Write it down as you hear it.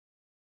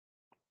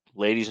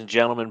ladies and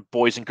gentlemen,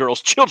 boys and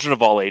girls, children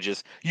of all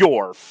ages,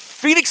 your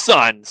Phoenix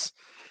Suns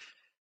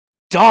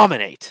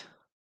dominate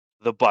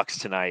the Bucks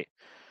tonight.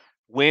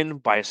 Win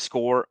by a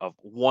score of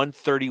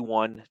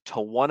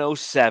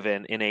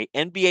 131-107 in a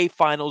NBA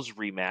Finals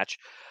rematch.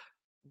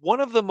 One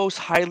of the most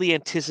highly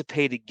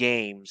anticipated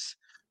games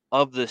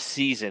of the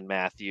season,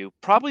 Matthew.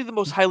 Probably the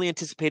most highly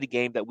anticipated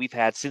game that we've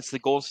had since the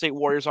Golden State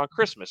Warriors on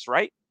Christmas,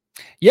 right?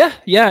 Yeah,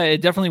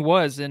 it definitely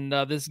was. And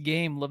this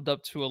game lived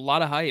up to a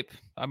lot of hype.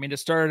 I mean, it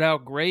started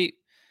out great.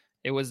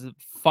 It was the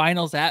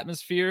finals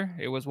atmosphere.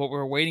 It was what we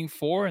were waiting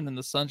for. And then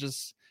the Suns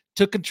just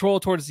took control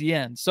towards the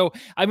end. So,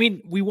 I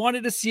mean, we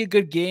wanted to see a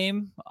good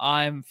game.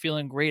 I'm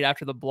feeling great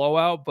after the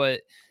blowout.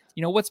 But,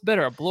 what's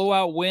better? A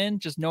blowout win,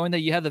 just knowing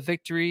that you had the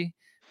victory,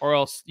 or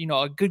else,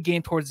 a good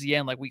game towards the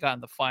end like we got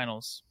in the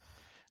finals.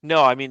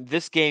 No, I mean,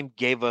 this game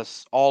gave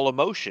us all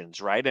emotions,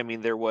 right? I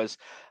mean, there was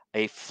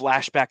a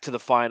flashback to the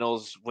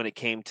finals when it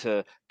came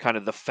to kind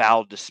of the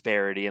foul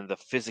disparity and the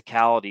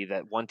physicality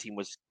that one team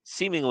was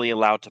seemingly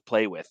allowed to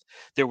play with.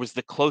 There was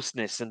the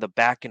closeness and the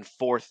back and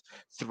forth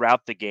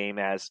throughout the game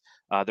as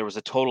there was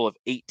a total of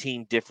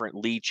 18 different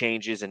lead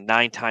changes and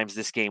 9 times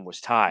this game was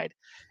tied.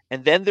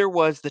 And then there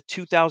was the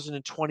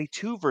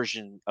 2022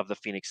 version of the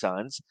Phoenix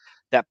Suns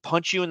that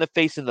punch you in the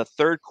face in the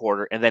third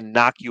quarter and then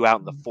knock you out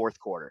in the fourth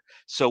quarter.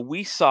 So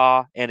we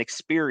saw and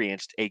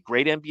experienced a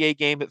great NBA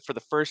game for the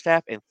first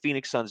half and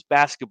Phoenix Suns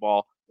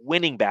basketball,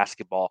 winning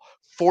basketball,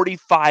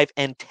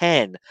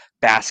 45-10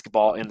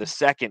 basketball in the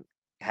second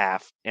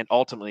half. And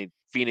ultimately,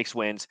 Phoenix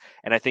wins.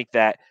 And I think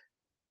that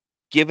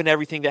given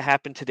everything that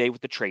happened today with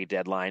the trade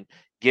deadline,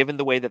 given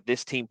the way that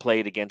this team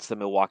played against the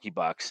Milwaukee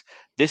Bucks,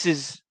 this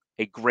is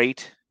a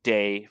great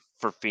day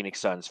for Phoenix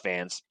Suns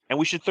fans, and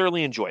we should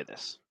thoroughly enjoy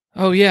this.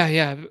 Oh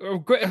yeah.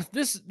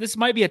 This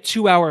might be a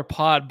 2-hour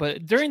pod,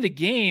 but during the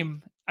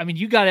game, I mean,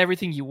 you got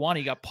everything you want.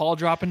 You got Paul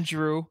dropping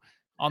Drew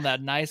on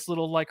that nice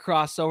little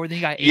crossover. Then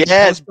you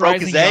got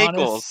broke his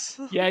ankles.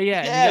 Yeah.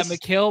 Yes. And you got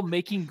Mikal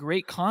making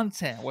great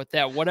content with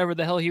that, whatever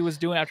the hell he was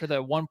doing after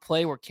that one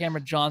play where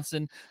Cameron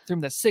Johnson threw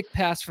him the sick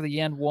pass for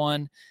the end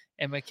one,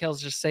 and Mikal's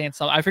just saying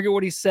something. I forget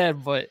what he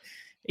said, but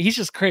he's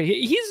just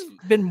crazy. He's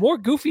been more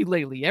goofy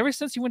lately. Ever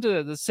since he went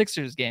to the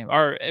Sixers game,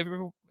 or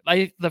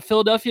like the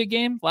Philadelphia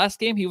game, last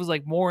game, he was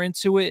more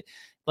into it,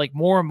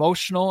 more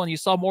emotional, and you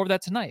saw more of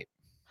that tonight.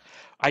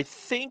 I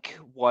think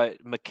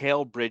what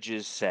Mikal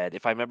Bridges said,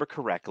 if I remember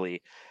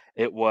correctly,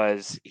 it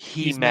was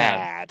he's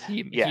mad.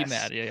 He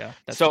mad. Yeah.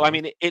 So, I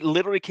mean, it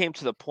literally came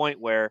to the point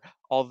where,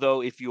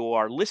 although if you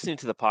are listening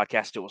to the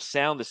podcast, it will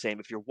sound the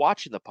same. If you're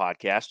watching the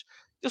podcast,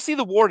 you'll see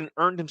the Warden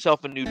earned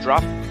himself a new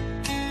drop.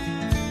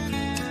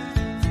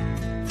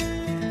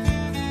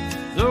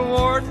 The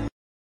Warden.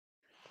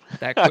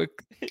 That quick.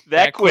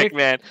 That quick,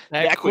 man.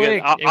 That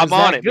quick. I'm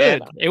on it,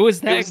 man. It was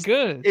that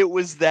good. It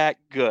was that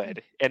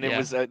good. And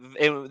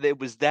it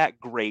was that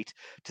great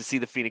to see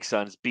the Phoenix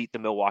Suns beat the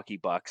Milwaukee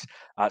Bucks.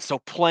 So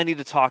plenty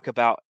to talk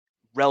about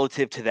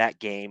relative to that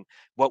game,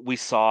 what we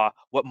saw,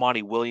 what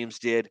Monty Williams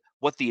did,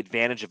 what the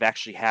advantage of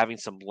actually having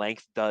some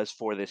length does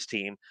for this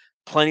team.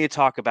 Plenty to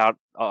talk about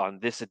on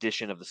this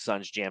edition of the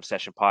Suns Jam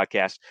Session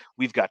podcast.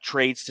 We've got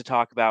trades to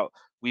talk about.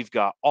 We've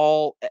got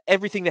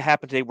everything that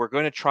happened today. We're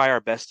going to try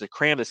our best to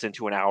cram this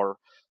into an hour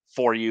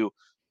for you.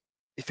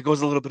 If it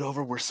goes a little bit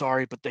over, we're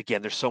sorry. But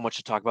again, there's so much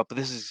to talk about. But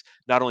this is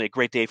not only a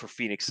great day for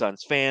Phoenix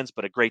Suns fans,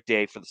 but a great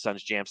day for the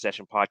Suns Jam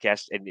Session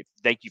podcast. And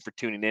thank you for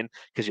tuning in,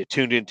 because you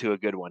tuned into a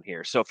good one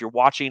here. So if you're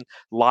watching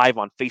live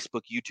on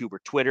Facebook, YouTube, or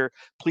Twitter,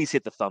 please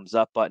hit the thumbs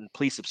up button.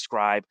 Please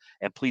subscribe,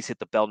 and please hit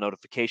the bell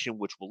notification,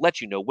 which will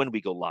let you know when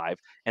we go live.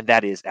 And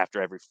that is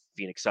after every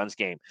Phoenix Suns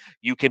game.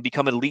 You can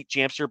become an Elite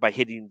Jamster by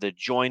hitting the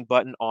join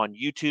button on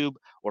YouTube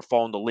or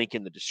following the link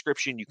in the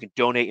description. You can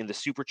donate in the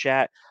super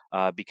chat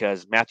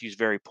because Matthew's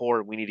very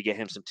poor. We need to get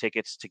him some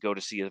tickets to go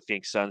to see the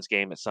Phoenix Suns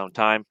game at some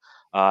time.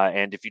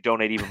 And if you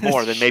donate even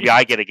more, then maybe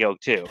I get a go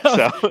too.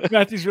 So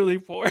Matthew's really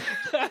poor.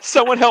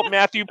 Someone help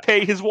Matthew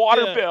pay his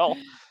water bill.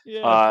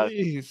 Yeah,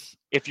 please.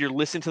 If you're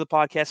listening to the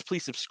podcast,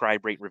 please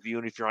subscribe, rate, review.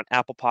 And if you're on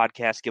Apple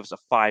Podcasts, give us a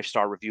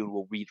 5-star review, and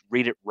we'll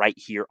read it right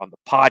here on the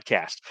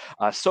podcast.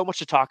 So much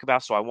to talk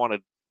about, so I want to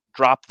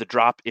drop the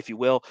drop, if you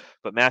will.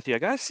 But Matthew, I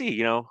gotta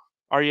see,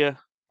 are you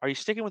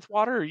sticking with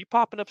water, or are you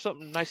popping up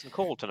something nice and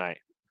cold tonight?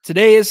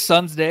 Today is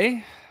Suns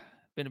Day.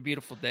 Been a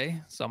beautiful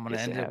day, so I'm going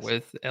to end it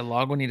with a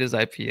Lagunitas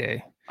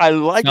IPA. I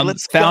like it.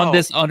 Let's found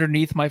this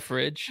underneath my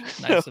fridge,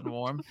 nice and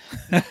warm.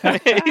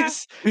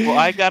 Nice. Well,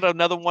 I got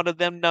another one of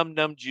them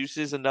num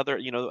juices, another,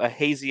 a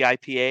hazy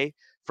IPA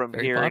from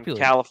Very here popular.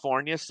 In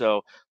California.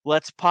 So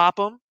let's pop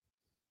them,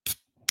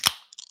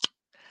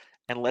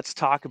 and let's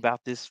talk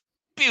about this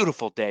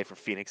beautiful day for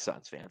Phoenix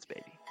Suns fans,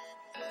 baby.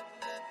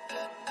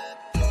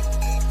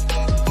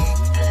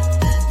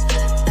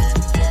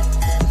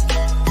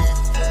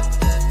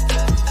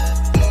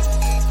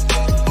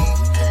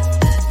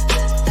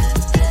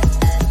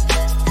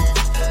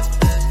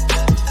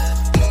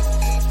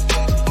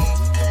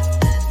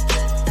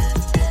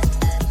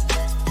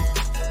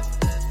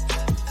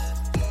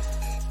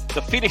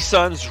 The Phoenix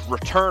Suns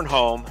return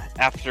home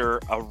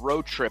after a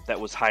road trip that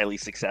was highly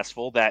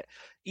successful that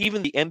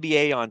even the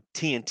NBA on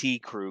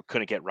TNT crew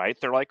couldn't get right.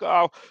 They're like,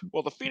 oh,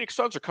 well, the Phoenix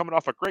Suns are coming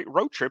off a great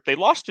road trip. They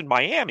lost in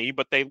Miami,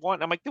 but they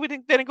won. I'm like, they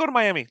didn't go to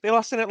Miami. They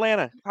lost in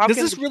Atlanta. Does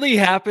this really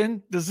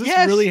happen? Does this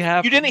Yes, really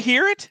happen? You didn't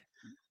hear it?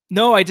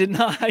 No, I did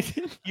not. I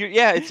think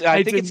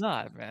it's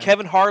not, man.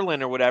 Kevin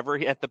Harlan or whatever.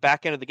 At the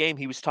back end of the game,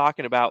 he was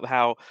talking about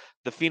how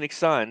the Phoenix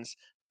Suns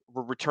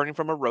were returning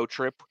from a road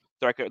trip.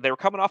 They were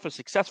coming off a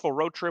successful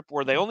road trip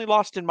where they only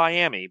lost in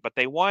Miami, but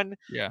they won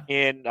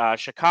in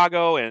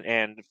Chicago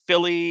and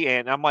Philly.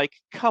 And I'm like,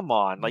 come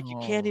on, like you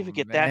can't even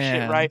get that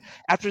shit right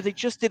after they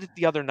just did it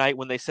the other night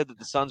when they said that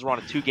the Suns were on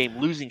a 2-game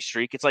losing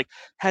streak. It's like,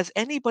 has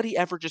anybody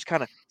ever just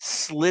kind of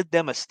slid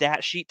them a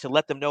stat sheet to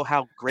let them know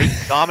how great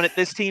and dominant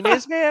this team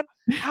is, man?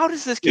 How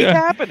does this keep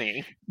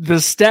happening?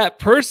 The stat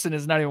person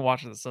is not even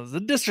watching the Suns. The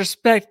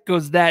disrespect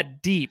goes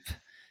that deep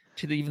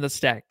to even the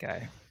stat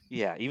guy.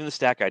 Yeah, even the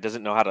stat guy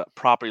doesn't know how to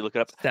properly look it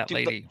up. That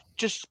lady.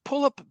 Just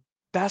pull up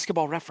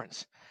Basketball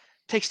Reference.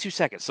 Takes 2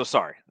 seconds. So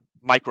sorry,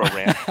 micro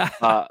rant.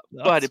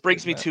 But it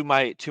brings me to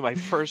my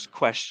first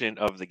question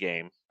of the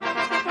game.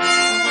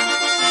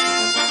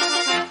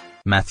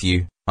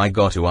 Matthew, I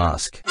got to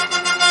ask.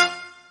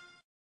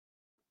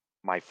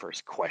 My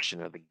first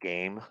question of the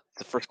game.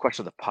 The first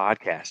question of the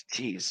podcast.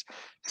 Jeez,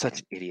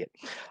 such an idiot.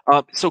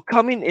 So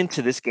coming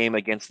into this game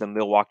against the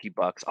Milwaukee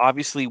Bucks,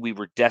 obviously we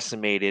were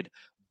decimated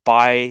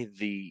by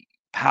the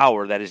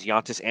power that is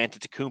Giannis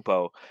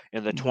Antetokounmpo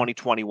in the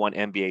 2021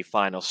 NBA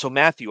Finals. So,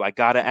 Matthew, I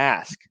got to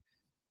ask,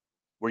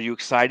 were you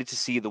excited to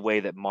see the way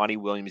that Monty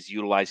Williams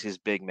utilized his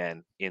big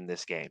men in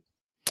this game?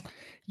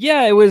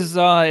 Yeah, it was.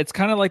 It's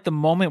kind of like the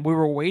moment we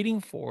were waiting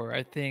for,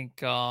 I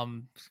think,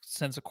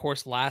 since, of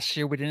course, last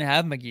year we didn't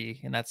have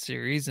McGee in that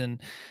series.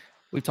 And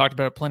we've talked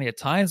about it plenty of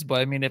times.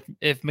 But, I mean,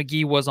 if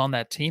McGee was on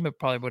that team, it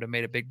probably would have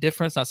made a big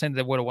difference. Not saying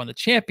they would have won the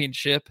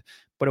championship,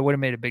 but it would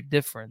have made a big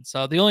difference.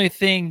 The only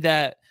thing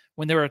that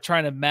when they were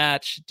trying to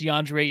match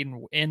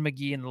DeAndre and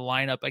McGee in the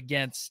lineup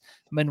against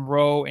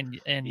Monroe and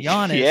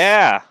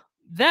Giannis,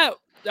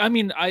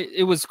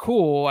 it was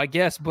cool, I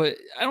guess, but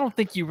I don't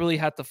think you really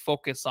have to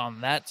focus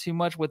on that too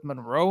much with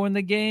Monroe in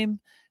the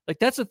game. Like,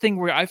 that's the thing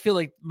where I feel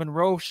like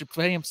Monroe should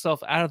play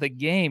himself out of the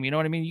game. You know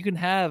what I mean? You can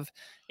have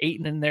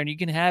Ayton in there and you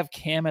can have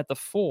Cam at the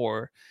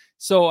 4.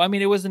 So, I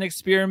mean, it was an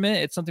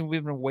experiment. It's something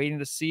we've been waiting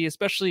to see,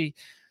 especially,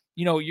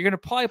 you know, you're going to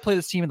probably play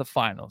this team in the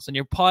finals, and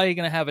you're probably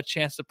going to have a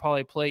chance to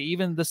probably play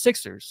even the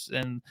Sixers.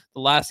 And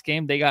the last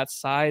game, they got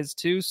size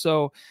too.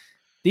 So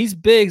these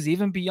bigs,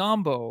 even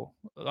Biyombo,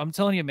 I'm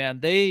telling you,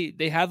 man, they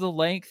have the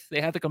length,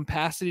 they have the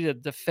capacity to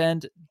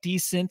defend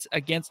decent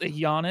against a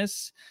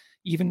Giannis,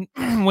 even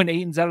when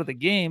Ayton's out of the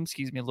game.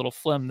 Excuse me, a little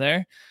phlegm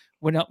there.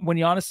 When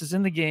Giannis is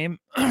in the game,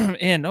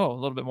 and a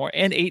little bit more,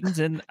 and Ayton's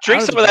in.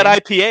 Drink some of that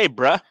IPA,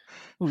 bruh.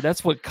 Ooh,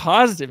 that's what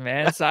caused it,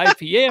 man. It's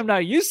IPA. I'm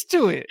not used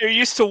to it. You're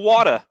used to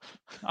water.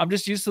 I'm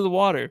just used to the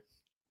water.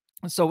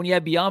 So when you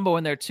had Biyombo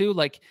in there too,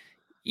 like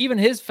even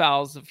his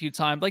fouls a few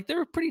times, like there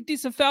were pretty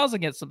decent fouls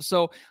against him.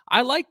 So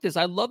I like this.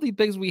 I love the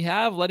bigs we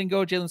have. Letting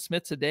go of Jalen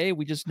Smith today.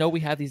 We just know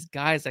we have these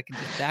guys that can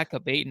just back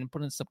up Ayton and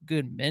put in some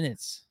good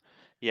minutes.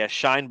 Yeah,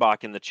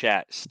 Scheinbach in the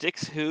chat.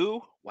 Sticks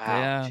who?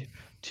 Wow. Yeah.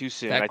 Too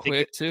soon. That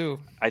quick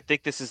too. I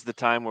think this is the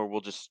time where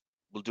we'll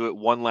do it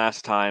one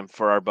last time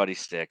for our buddy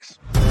Sticks.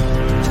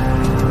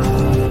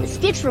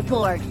 Sticks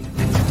Report.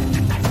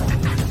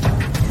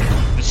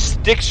 The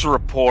Sticks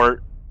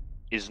Report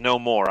is no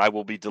more. I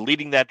will be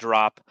deleting that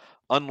drop,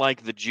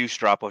 unlike the juice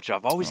drop, which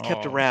I've always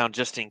kept around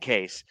just in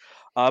case.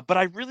 But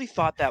I really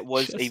thought that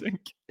was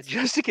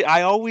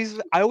I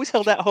always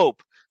held that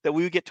hope that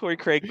we would get Torrey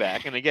Craig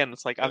back. And again,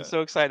 it's like, I'm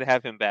so excited to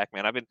have him back,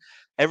 man. I've been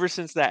ever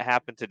since that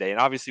happened today. And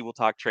obviously we'll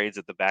talk trades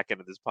at the back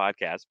end of this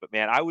podcast, but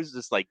man, I was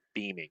just like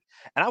beaming,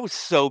 and I was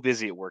so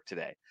busy at work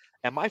today,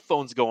 and my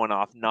phone's going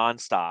off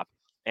nonstop.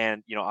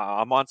 And, you know,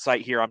 I'm on site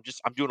here. I'm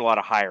doing a lot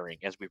of hiring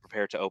as we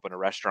prepare to open a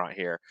restaurant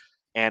here.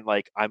 And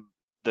like, I'm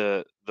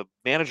the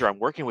manager I'm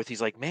working with,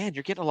 he's like, man,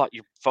 you're getting a lot,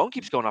 your phone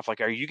keeps going off. Like,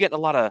 are you getting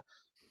a lot of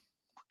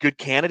good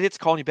candidates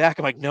calling you back?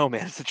 I'm like, no,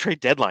 man, it's the trade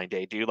deadline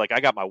day, dude. Like, I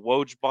got my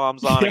Woj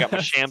bombs on. I got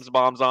my Shams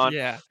bombs on.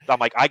 Yeah. I'm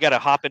like, I got to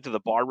hop into the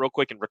bar real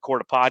quick and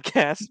record a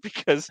podcast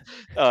because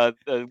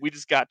we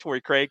just got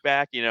Torrey Craig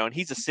back, you know, and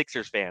he's a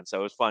Sixers fan. So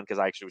it was fun because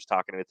I actually was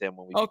talking with him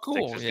when we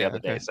cool. Sixers the other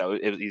day. So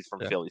he's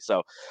from Philly.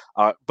 So,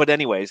 but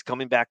anyways,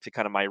 coming back to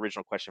kind of my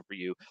original question for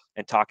you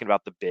and talking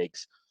about the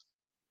bigs,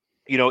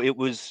 you know, it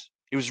was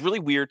really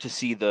weird to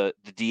see the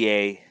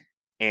DA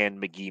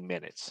and McGee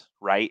minutes,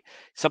 right?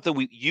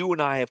 Something you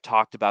and I have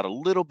talked about a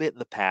little bit in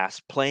the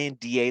past, playing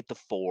DA at the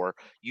 4,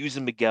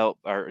 using JaVale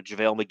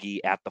McGee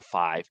at the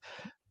 5.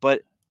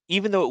 But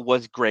even though it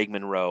was Greg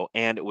Monroe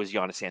and it was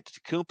Giannis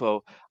Antetokounmpo,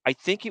 I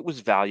think it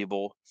was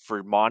valuable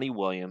for Monty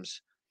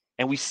Williams.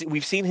 And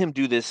we've seen him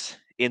do this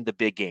in the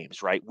big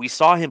games, right? We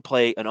saw him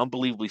play an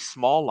unbelievably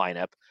small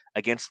lineup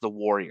against the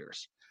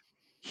Warriors.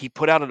 He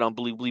put out an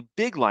unbelievably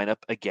big lineup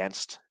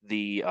against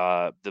the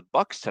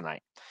Bucks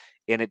tonight.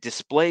 and it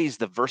displays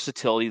the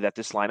versatility that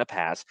this lineup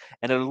has,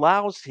 and it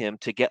allows him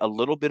to get a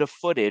little bit of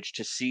footage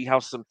to see how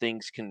some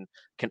things can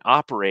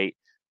operate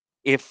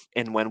if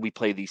and when we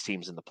play these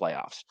teams in the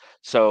playoffs.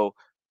 So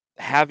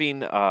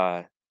having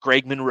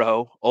Greg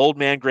Monroe, old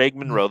man Greg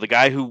Monroe, the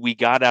guy who we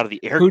got out of the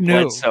Eric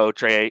Bledsoe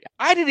trade.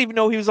 I didn't even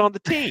know he was on the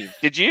team.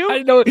 Did you? I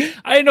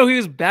didn't know he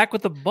was back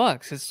with the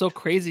Bucks. It's so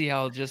crazy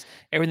how just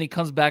everything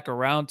comes back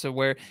around to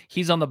where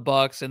he's on the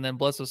Bucks and then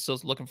Bledsoe's still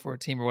looking for a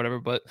team or whatever.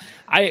 But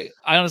I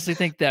honestly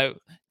think that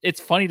it's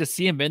funny to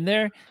see him in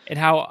there and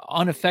how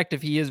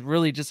ineffective he is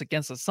really just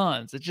against the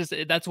Suns. It's just,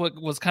 that's what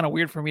was kind of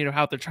weird for me to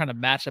how they're trying to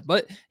match it.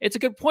 But it's a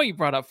good point you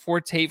brought up,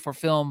 for tape, for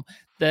film.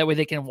 That way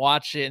they can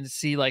watch it and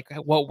see like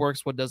what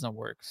works, what doesn't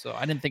work. So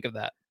I didn't think of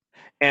that.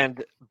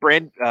 And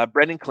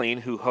Brendan Clean,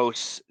 who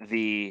hosts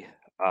the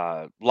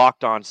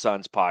Locked On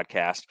Suns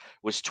podcast,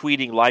 was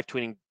live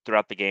tweeting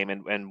throughout the game.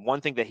 And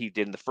one thing that he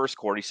did in the first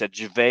quarter, he said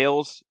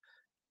JaVale's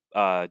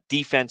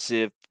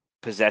defensive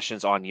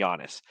possessions on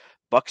Giannis.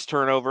 Bucks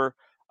turnover,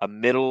 a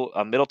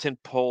Middleton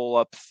pull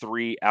up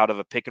three out of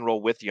a pick and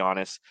roll with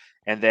Giannis,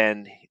 and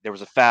then there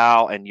was a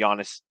foul, and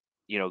Giannis,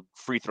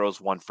 free throws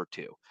 1 for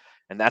 2.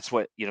 And that's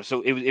what, so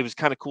it was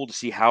kind of cool to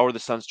see how are the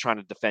Suns trying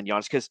to defend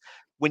Giannis, because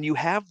when you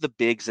have the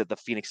bigs that the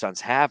Phoenix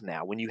Suns have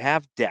now, when you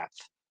have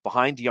depth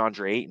behind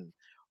DeAndre Ayton,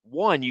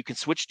 one, you can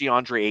switch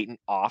DeAndre Ayton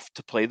off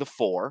to play the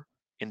 4.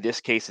 In this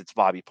case, it's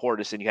Bobby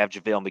Portis, and you have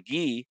JaVale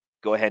McGee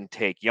go ahead and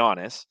take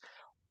Giannis,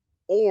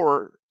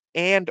 or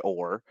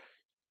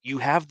you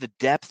have the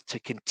depth to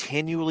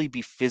continually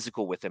be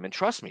physical with him. And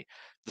trust me,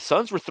 the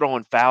Suns were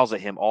throwing fouls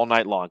at him all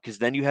night long, because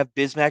then you have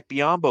Bismack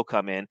Biyombo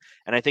come in,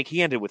 and I think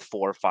he ended with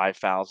 4 or 5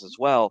 fouls as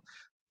well.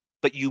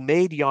 But you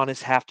made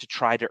Giannis have to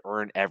try to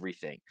earn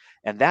everything.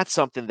 And that's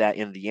something that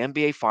in the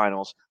NBA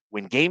Finals,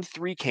 when Game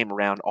 3 came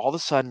around, all of a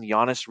sudden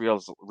Giannis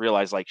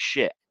realized like,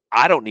 shit,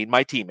 I don't need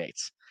my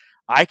teammates.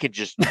 I can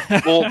just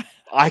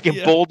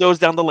bulldoze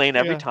down the lane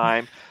every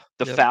time.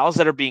 The fouls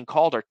that are being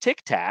called are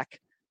tic-tac.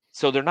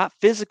 So they're not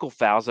physical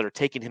fouls that are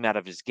taking him out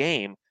of his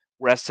game.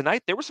 Whereas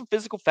tonight, there were some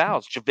physical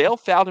fouls. JaVale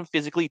fouled him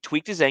physically,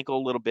 tweaked his ankle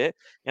a little bit.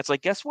 And it's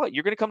like, guess what?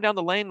 You're going to come down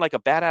the lane like a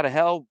bat out of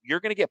hell. You're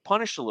going to get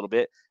punished a little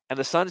bit. And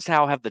the Suns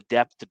now have the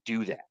depth to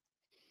do that.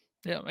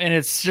 Yeah, and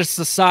it's just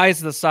the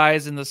size. The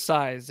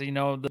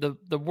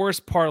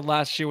worst part of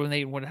last year when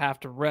they would have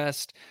to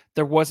rest,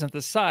 there wasn't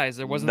the size.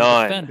 There wasn't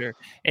the defender.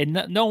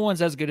 And no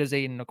one's as good as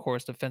Ayton, of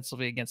course,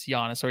 defensively against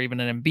Giannis or even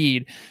an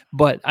Embiid.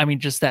 But, I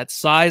mean, just that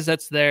size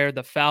that's there,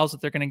 the fouls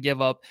that they're going to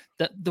give up,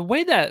 the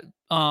way that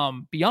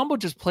Biyombo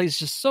just plays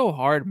just so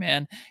hard,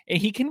 man.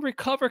 And he can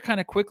recover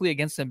kind of quickly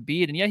against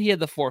Embiid. And yeah, he had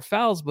the 4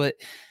 fouls, but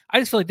I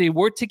just feel like they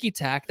were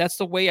ticky-tack. That's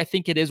the way I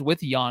think it is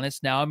with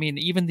Giannis now. I mean,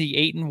 even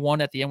the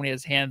 8-1 at the end when he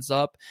has hands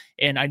up,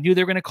 and I knew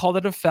they were going to call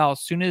that a foul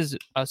as soon as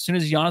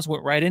Giannis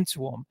went right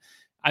into him.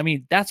 I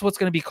mean, that's what's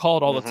going to be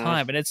called all the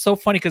time. And it's so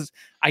funny because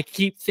I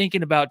keep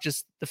thinking about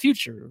just the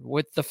future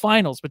with the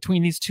finals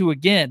between these two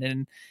again.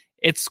 And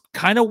it's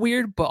kind of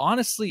weird, but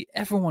honestly,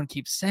 everyone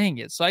keeps saying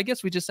it. So I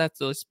guess we just have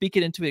to speak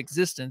it into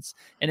existence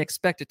and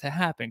expect it to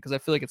happen, because I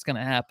feel like it's going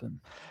to happen.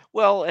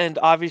 Well, and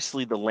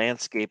obviously the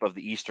landscape of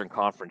the Eastern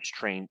Conference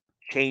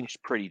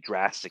changed pretty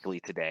drastically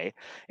today,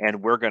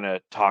 and we're going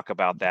to talk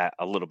about that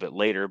a little bit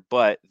later.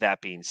 But that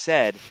being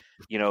said,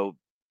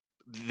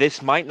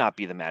 this might not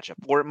be the matchup,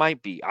 or it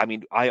might be. I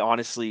mean, I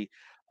honestly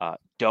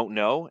don't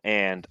know,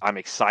 and I'm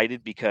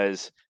excited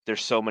because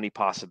there's so many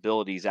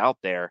possibilities out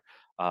there.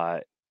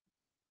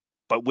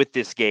 But with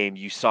this game,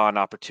 you saw an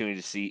opportunity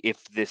to see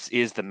if this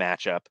is the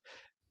matchup,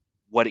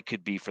 what it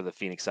could be for the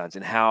Phoenix Suns,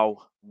 and how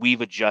we've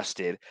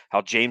adjusted,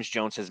 how James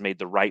Jones has made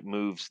the right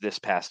moves this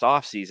past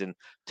offseason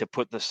to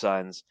put the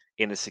Suns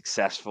in a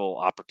successful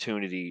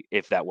opportunity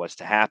if that was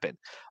to happen.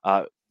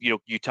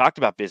 You talked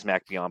about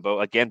Bismack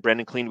Biyombo. Again,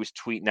 Brendan Clean was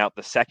tweeting out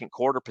the second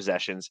quarter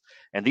possessions,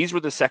 and these were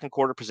the second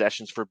quarter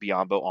possessions for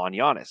Biyombo on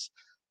Giannis.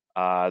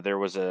 There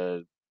was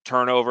a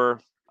turnover,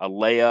 a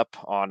layup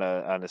on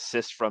an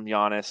assist from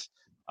Giannis.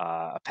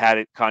 A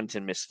Pat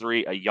Connaughton missed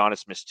 3, a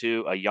Giannis missed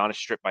 2, a Giannis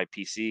stripped by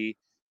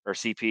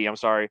CP, I'm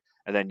sorry,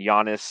 and then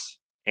Giannis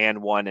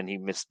and 1, and he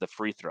missed the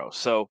free throw.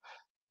 So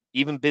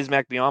even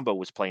Bismack Biyombo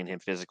was playing him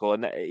physical.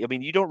 And I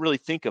mean, you don't really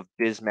think of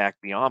Bismack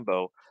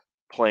Biyombo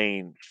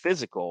playing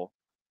physical,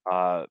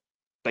 but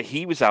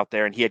he was out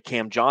there, and he had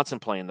Cam Johnson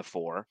playing the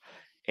 4.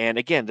 And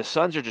again, the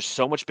Suns are just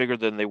so much bigger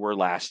than they were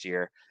last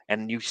year,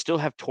 and you still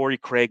have Torrey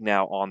Craig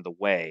now on the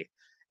way.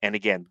 And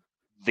again,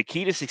 the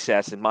key to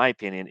success, in my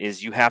opinion,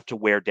 is you have to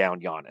wear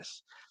down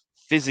Giannis.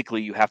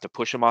 Physically, you have to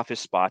push him off his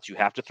spots. You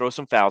have to throw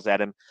some fouls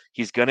at him.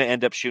 He's going to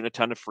end up shooting a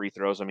ton of free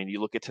throws. I mean, you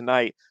look at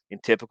tonight, in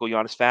typical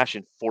Giannis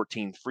fashion,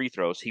 14 free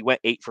throws. He went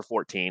 8 for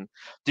 14.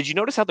 Did you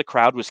notice how the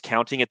crowd was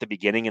counting at the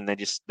beginning, and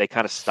they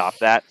kind of stopped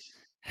that?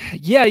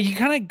 Yeah, you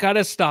kind of got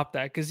to stop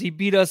that, because he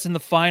beat us in the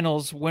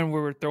finals when we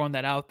were throwing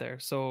that out there.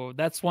 So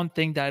that's one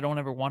thing that I don't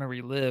ever want to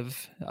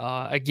relive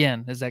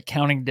again, is that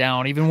counting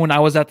down. Even when I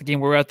was at the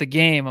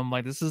game, I'm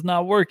like, this is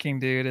not working,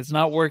 dude. It's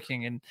not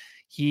working. And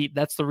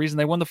that's the reason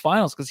they won the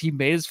finals, because he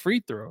made his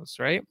free throws,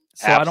 right?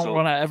 So Absolutely. I don't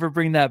want to ever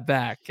bring that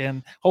back,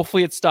 and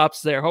hopefully it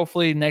stops there.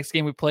 Hopefully next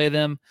game we play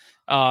them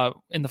it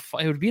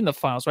would be in the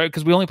finals, right?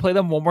 Because we only play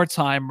them one more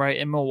time, right,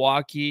 in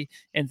Milwaukee,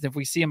 and if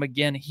we see them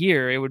again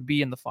here, it would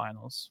be in the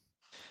finals.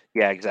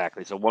 Yeah,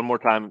 exactly. So one more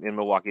time in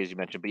Milwaukee, as you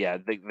mentioned. But yeah,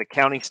 the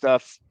counting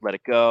stuff, let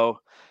it go.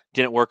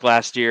 Didn't work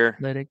last year.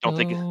 Let it Don't go.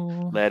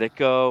 think let it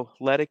go.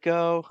 Let it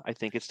go. I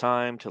think it's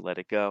time to let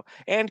it go.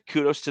 And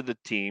kudos to the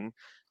team,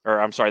 or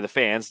I'm sorry, the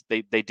fans.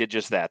 They did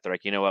just that. They're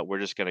like, you know what? We're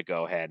just gonna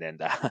go ahead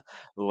and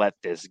let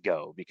this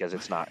go because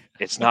it's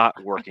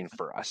not working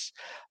for us.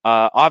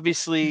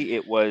 Obviously,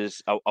 it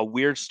was a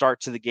weird start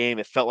to the game.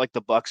 It felt like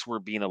the Bucks were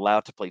being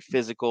allowed to play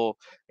physical,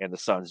 and the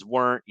Suns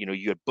weren't. You know,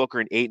 you had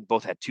Booker and Ayton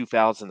both had 2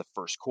 fouls in the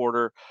first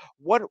quarter.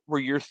 What were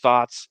your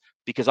thoughts?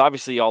 Because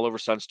obviously all over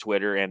Suns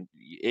Twitter, and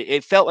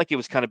it felt like it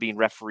was kind of being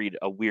refereed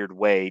a weird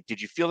way. Did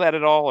you feel that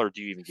at all, or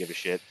do you even give a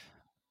shit?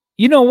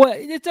 You know what?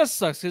 It does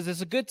suck because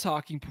it's a good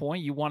talking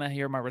point. You want to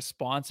hear my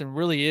response, and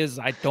really is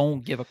I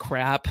don't give a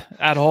crap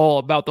at all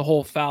about the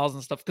whole fouls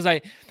and stuff,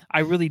 because I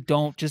really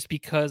don't, just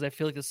because I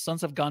feel like the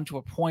Suns have gotten to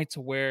a point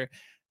to where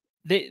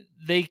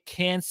they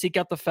can seek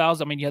out the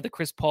fouls. I mean, you have the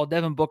Chris Paul,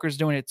 Devin Booker's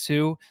doing it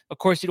too. Of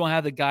course, you don't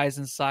have the guys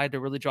inside to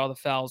really draw the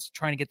fouls,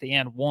 trying to get the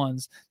and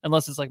ones,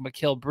 unless it's like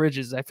Mikal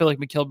Bridges. I feel like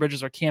Mikal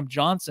Bridges or Cam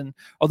Johnson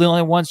are the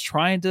only ones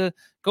trying to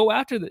go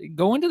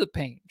into the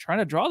paint, trying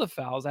to draw the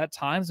fouls at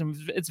times, and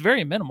it's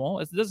very minimal.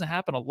 It doesn't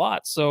happen a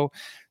lot. So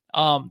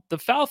the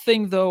foul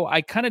thing, though,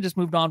 I kind of just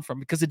moved on from,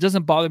 because it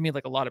doesn't bother me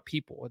like a lot of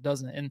people. It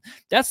doesn't. And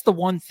that's the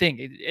one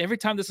thing. Every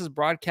time this is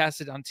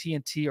broadcasted on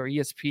TNT or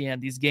ESPN,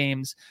 these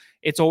games,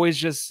 it's always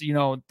just,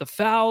 the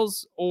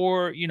fouls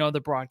or,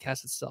 the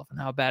broadcast itself and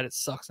how bad it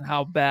sucks and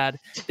how bad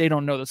they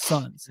don't know the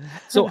Suns.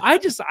 So I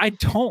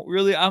don't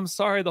really, I'm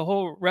sorry, the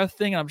whole ref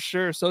thing, I'm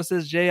sure so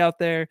says Jay out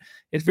there,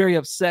 is very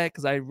upset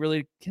because I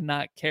really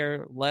cannot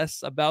care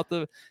less about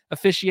the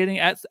officiating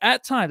at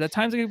times. At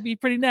times it can be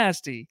pretty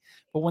nasty.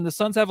 But when the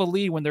Suns have a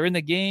lead, when they're in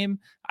the game,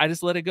 I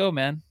just let it go,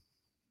 man.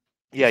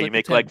 Yeah, you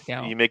make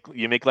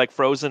like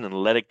Frozen and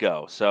let it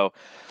go. So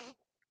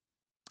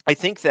I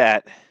think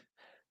that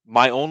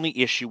my only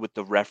issue with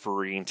the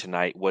refereeing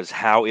tonight was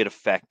how it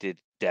affected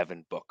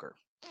Devin Booker.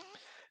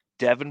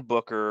 Devin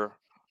Booker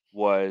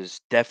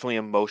was definitely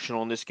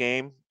emotional in this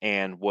game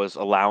and was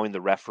allowing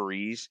the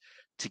referees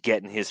to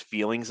get in his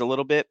feelings a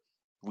little bit.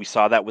 We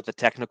saw that with the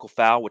technical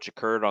foul, which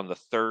occurred on the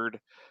third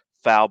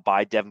foul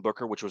by Devin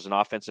Booker, which was an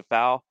offensive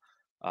foul.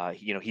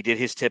 He did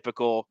his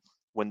typical,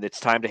 when it's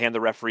time to hand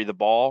the referee the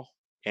ball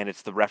and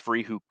it's the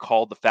referee who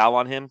called the foul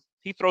on him,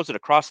 he throws it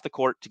across the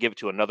court to give it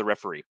to another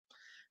referee.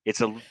 It's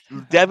a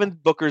Devin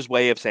Booker's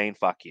way of saying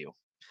fuck you.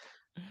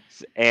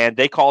 And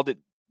they called it,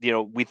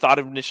 we thought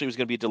initially it was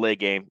going to be a delay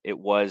game. It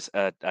was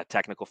a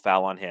technical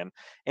foul on him.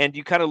 And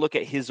you kind of look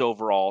at his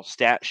overall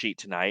stat sheet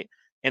tonight,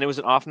 and it was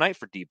an off night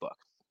for D-Book.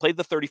 Played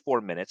the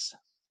 34 minutes,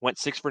 went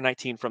 6 for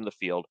 19 from the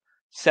field,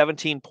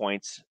 17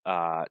 points,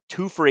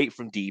 2 for 8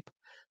 from deep,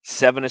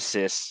 7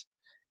 assists.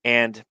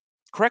 And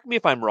correct me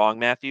if I'm wrong,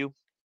 Matthew.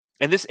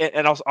 And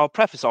I'll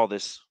preface all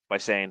this by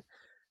saying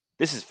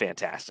this is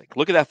fantastic.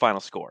 Look at that final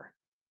score.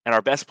 And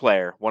our best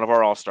player, one of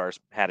our all-stars,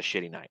 had a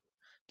shitty night.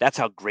 That's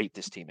how great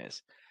this team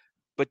is.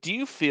 But do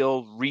you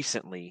feel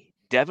recently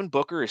Devin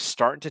Booker is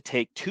starting to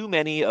take too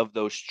many of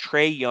those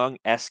Trae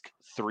Young-esque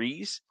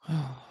threes?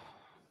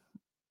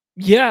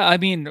 Yeah, I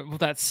mean,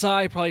 that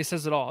sigh probably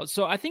says it all.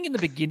 So I think in the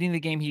beginning of the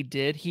game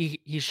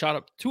he shot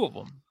up 2 of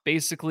them.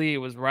 Basically, it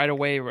was right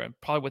away,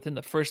 probably within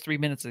the first 3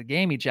 minutes of the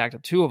game, he jacked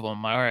up 2 of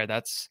them. All right,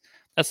 that's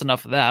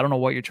enough of that. I don't know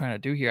what you're trying to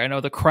do here. I know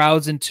the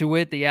crowd's into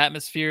it, the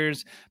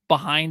atmosphere's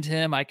behind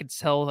him. I could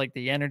tell like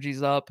the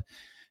energy's up,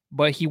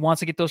 but he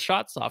wants to get those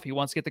shots off. He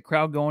wants to get the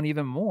crowd going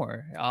even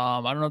more.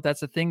 I don't know if that's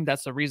the thing.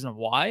 That's the reason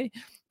why.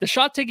 The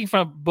shot taking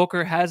from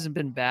Booker hasn't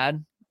been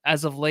bad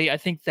as of late. I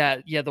think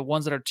that, the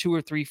ones that are 2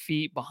 or 3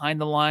 feet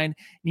behind the line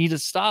need to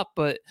stop,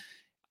 but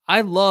I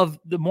love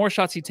the more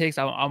shots he takes.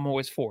 I'm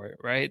always for it.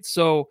 Right.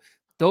 So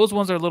those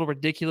ones are a little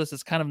ridiculous.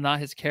 It's kind of not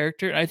his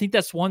character. And I think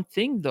that's one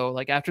thing though,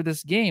 like after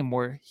this game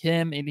where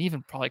him and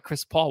even probably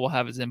Chris Paul will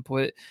have his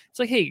input. It's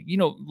like, hey,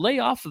 lay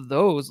off of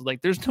those.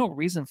 Like there's no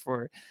reason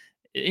for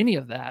any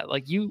of that.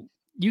 Like you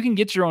can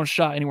get your own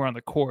shot anywhere on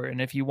the court.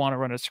 And if you want to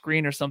run a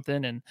screen or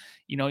something and,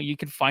 you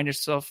can find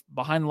yourself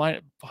behind the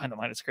line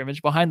of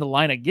scrimmage, behind the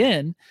line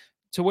again,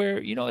 to where,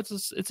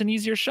 it's an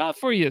easier shot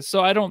for you.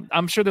 So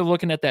I'm sure they're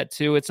looking at that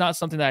too. It's not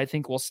something that I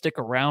think will stick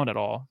around at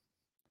all.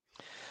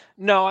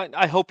 No,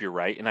 I hope you're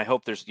right. And I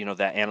hope there's,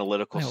 that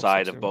analytical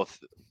side of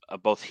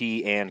both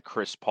he and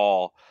Chris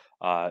Paul,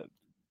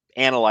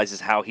 analyzes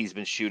how he's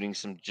been shooting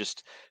some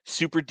just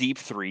super deep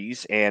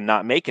threes and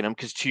not making them.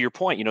 Because to your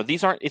point,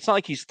 it's not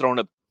like he's thrown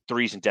up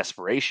threes in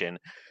desperation.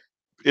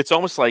 It's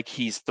almost like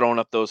he's thrown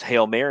up those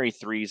Hail Mary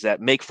threes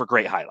that make for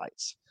great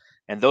highlights.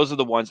 And those are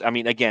the ones, I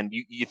mean, again,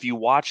 if you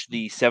watch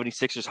the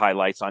 76ers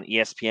highlights on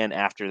ESPN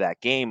after that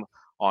game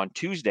on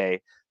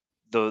Tuesday,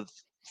 the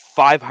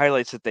 5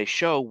 highlights that they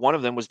show, one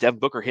of them was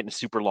Devin Booker hitting a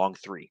super long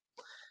 3.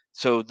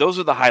 So those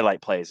are the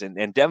highlight plays,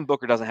 and Devin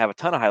Booker doesn't have a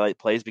ton of highlight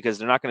plays because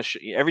they're not going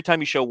to every time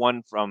you show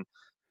one from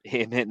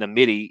him hitting a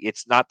midi,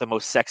 it's not the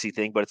most sexy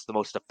thing, but it's the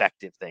most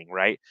effective thing,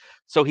 right?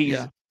 So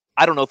Yeah.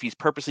 I don't know if he's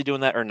purposely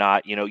doing that or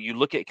not. You know, you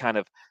look at kind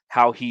of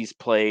how he's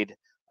played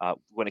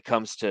when it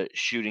comes to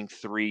shooting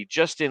three,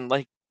 just in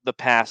like the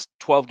past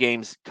 12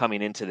 games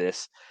coming into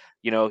this,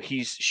 you know,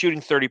 he's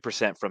shooting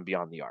 30% from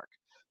beyond the arc.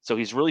 So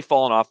he's really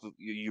fallen off.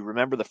 You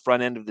remember the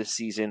front end of this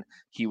season,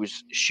 he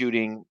was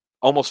shooting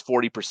almost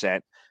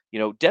 40%. You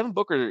know, Devin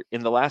Booker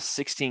in the last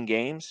 16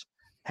 games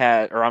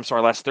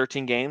last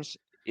 13 games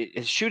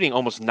is shooting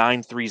almost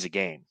 9 threes a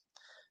game.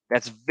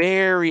 That's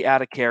very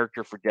out of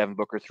character for Devin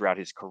Booker throughout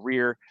his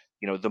career.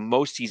 You know, the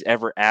most he's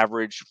ever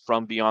averaged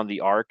from beyond the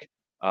arc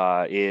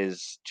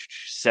is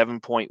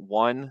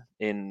 7.1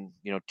 in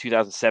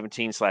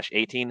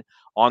 2017/18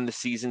 on the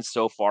season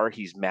so far.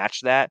 He's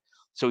matched that,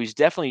 so he's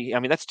definitely. I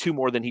mean, that's 2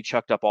 more than he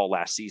chucked up all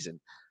last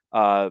season.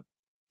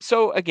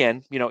 So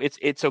again,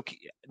 it's okay,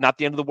 not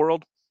the end of the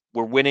world.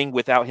 We're winning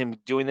without him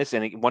doing this,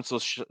 and once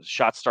those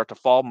shots start to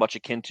fall, much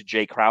akin to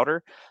Jay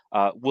Crowder,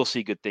 we'll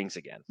see good things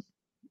again.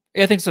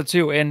 Yeah, I think so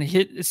too. And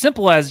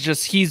simple as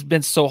just he's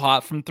been so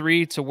hot from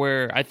three to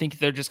where I think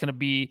they're just going to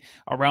be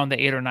around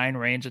the 8 or 9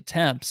 range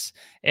attempts.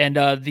 And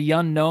the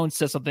unknown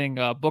says something.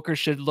 Booker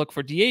should look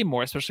for DA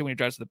more, especially when he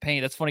drives to the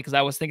paint. That's funny because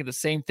I was thinking the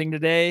same thing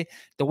today.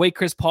 The way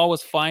Chris Paul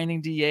was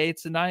finding DA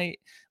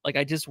tonight, like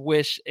I just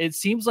wish it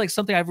seems like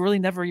something I've really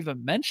never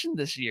even mentioned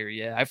this year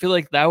yet. I feel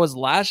like that was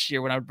last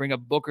year when I would bring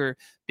up Booker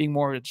being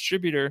more of a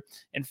distributor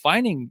and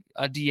finding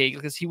a DA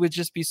because he would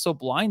just be so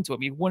blind to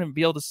him. He wouldn't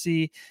be able to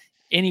see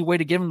any way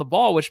to give him the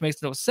ball, which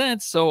makes no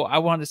sense. So I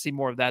wanted to see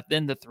more of that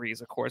than the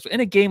threes, of course. In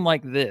a game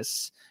like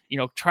this,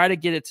 try to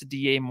get it to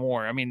DA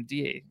more. I mean,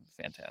 DA,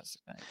 fantastic.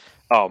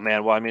 Oh,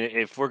 man. Well, I mean,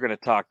 if we're going to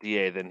talk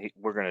DA, then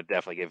we're going to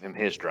definitely give him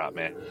his drop,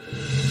 man.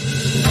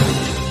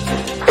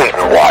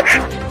 Ayton Watch.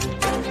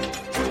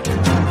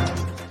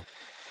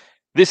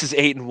 This is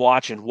Ayton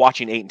Watch, and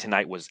watching Ayton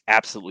tonight was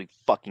absolutely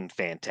fucking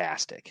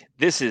fantastic.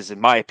 This is,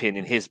 in my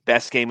opinion, his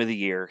best game of the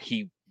year.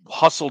 He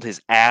hustled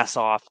his ass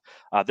off.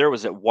 There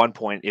was at one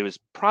point, it was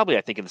probably,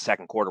 I think, in the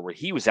second quarter where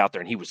he was out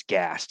there and he was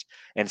gassed.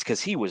 And it's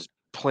because he was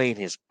playing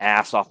his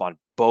ass off on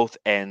both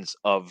ends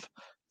of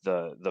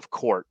the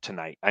court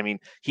tonight. I mean,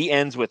 he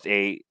ends with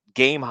a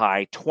game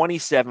high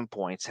 27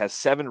 points, has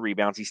 7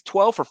 rebounds. He's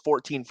 12 for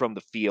 14 from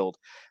the field,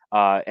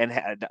 and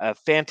had a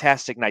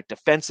fantastic night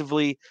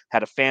defensively,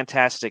 had a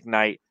fantastic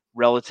night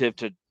relative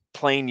to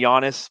playing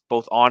Giannis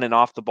both on and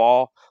off the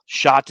ball,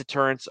 shot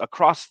deterrence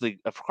across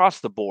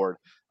the board.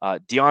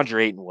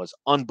 DeAndre Ayton was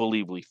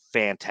unbelievably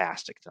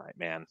fantastic tonight,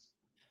 man.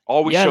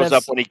 Always shows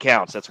up when he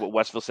counts. That's what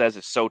Westville says.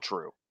 It's so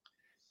true.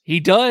 He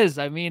does.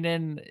 I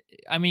mean,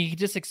 he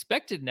just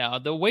expected now.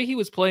 The way he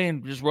was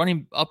playing, just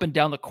running up and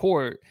down the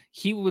court,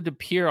 he would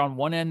appear on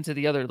one end to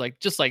the other, like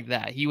just like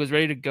that. He was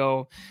ready to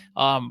go.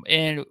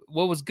 And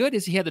what was good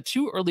is he had the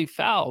 2 early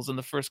fouls in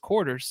the first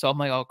quarter. So I'm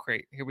like, oh,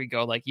 great. Here we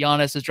go. Like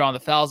Giannis is drawing the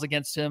fouls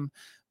against him.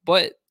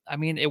 But I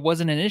mean, it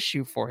wasn't an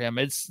issue for him.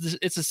 It's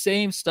the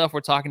same stuff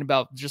we're talking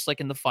about, just like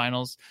in the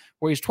finals,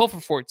 where he's 12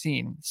 for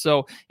 14.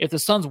 So if the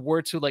Suns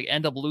were to like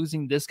end up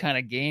losing this kind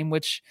of game,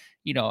 which,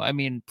 I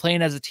mean,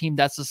 playing as a team,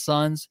 that's the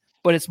Suns,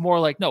 but it's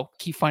more like, no,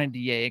 keep finding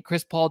DA. And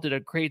Chris Paul did a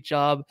great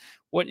job.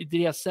 What did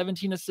he have?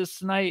 17 assists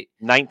tonight?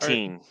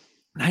 19.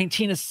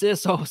 19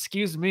 assists. Oh,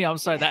 excuse me. I'm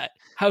sorry.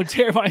 How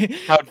dare I?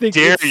 How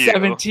dare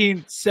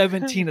you?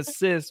 17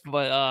 assists.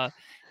 But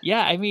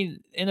yeah, I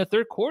mean, in the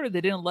third quarter, they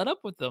didn't let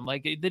up with them.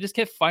 Like they just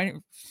kept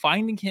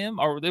finding him,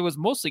 or it was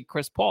mostly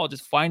Chris Paul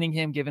just finding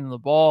him, giving him the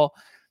ball.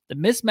 The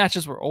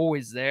mismatches were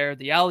always there.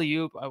 The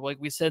alley-oop, like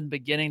we said in the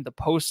beginning, the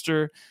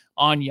poster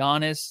on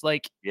Giannis,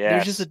 like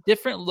there's just a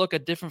different look, a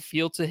different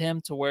feel to him,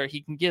 to where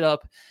he can get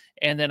up.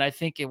 And then I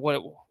think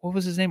what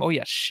was his name? Oh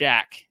yeah,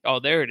 Shaq.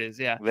 Oh, there it is.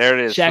 Yeah, there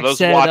it is. Shaq For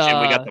those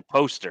watching, we got the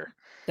poster.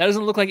 That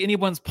doesn't look like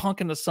anyone's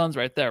punking the Suns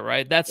right there,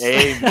 right? That's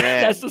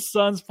that's the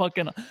Suns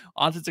punking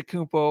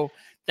Antetokounmpo.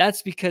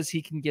 That's because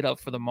he can get up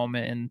for the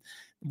moment, and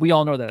we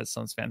all know that as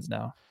Suns fans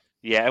now.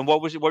 Yeah, and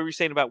what were you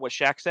saying about what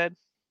Shaq said?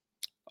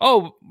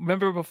 Oh,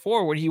 remember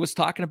before when he was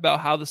talking about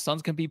how the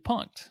Suns can be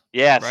punked?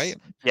 Yes, right.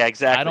 Yeah,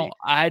 exactly.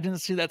 I didn't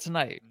see that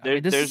tonight.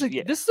 This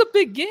is a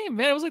big game,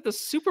 man. It was like the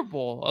Super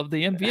Bowl of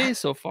the NBA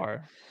so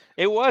far.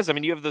 It was. I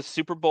mean, you have the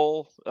Super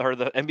Bowl or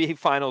the NBA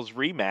Finals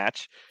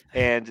rematch,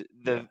 and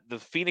the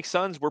Phoenix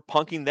Suns were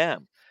punking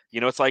them.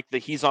 It's like the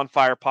He's on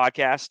Fire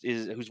podcast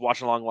who's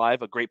watching along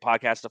live, a great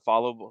podcast to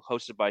follow,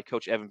 hosted by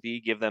Coach Evan B.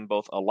 Give them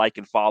both a like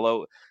and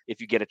follow if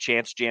you get a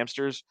chance,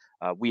 Jamsters.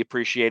 We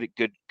appreciate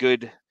it.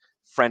 Good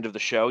friend of the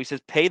show. He says,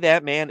 pay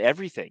that man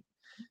everything.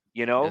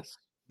 Yes.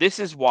 This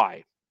is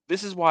why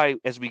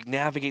as we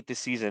navigate this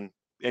season,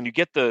 and you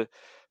get the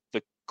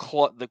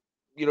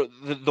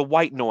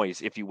white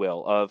noise, if you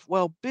will, of,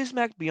 well,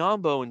 Bismack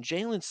Biyombo and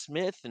Jalen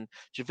Smith and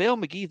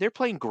JaVale McGee, they're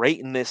playing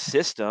great in this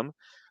system.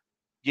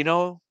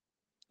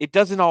 It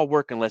doesn't all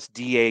work unless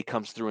DA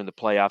comes through in the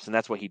playoffs, and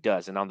that's what he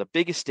does. And on the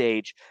biggest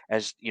stage,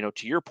 as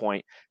to your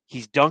point,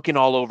 he's dunking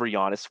all over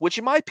Giannis, which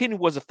in my opinion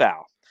was a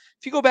foul.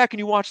 If you go back and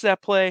you watch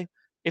that play,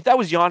 If that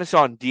was Giannis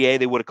on DA,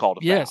 they would have called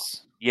a foul.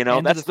 Yes. You know,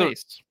 hand that's to the the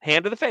face.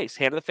 hand to the face,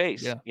 hand to the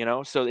face. Yeah. You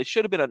know, so it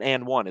should have been an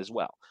and one as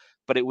well.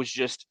 But it was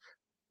just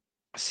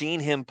seeing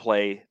him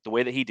play the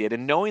way that he did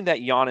and knowing that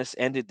Giannis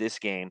ended this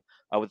game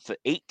with the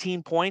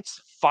 18 points,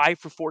 5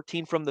 for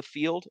 14 from the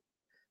field.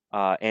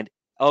 And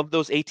of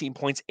those 18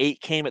 points,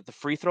 8 came at the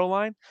free throw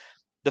line.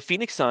 The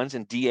Phoenix Suns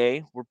and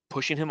DA were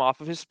pushing him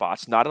off of his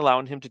spots, not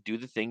allowing him to do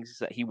the things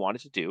that he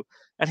wanted to do.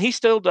 And he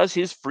still does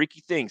his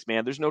freaky things,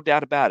 man. There's no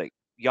doubt about it.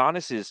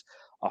 Giannis is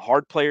a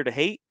hard player to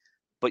hate.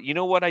 But you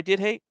know what I did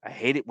hate? I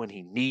hate it when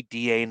he need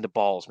DA in the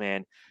balls,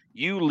 man.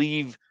 You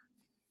leave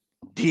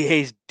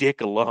DA's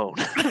dick alone.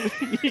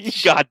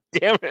 God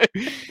damn it.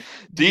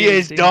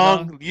 DA's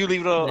dong. You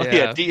leave it alone.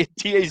 Yeah,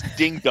 DA's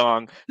ding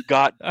dong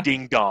got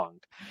ding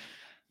donged.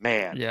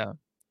 Man. Yeah.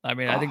 I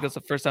mean, I think that's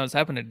the first time it's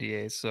happened to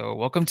DA. So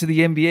welcome to the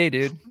NBA,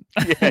 dude.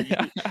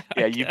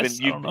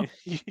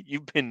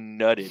 You've been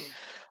nutted.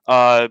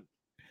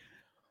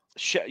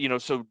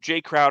 So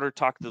Jay Crowder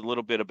talked a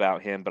little bit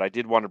about him, but I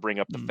did want to bring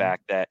up the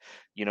fact that,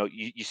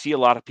 you see a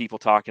lot of people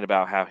talking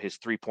about how his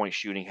 3-point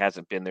shooting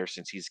hasn't been there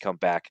since he's come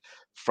back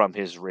from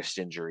his wrist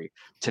injury.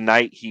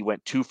 Tonight, he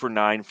went 2 for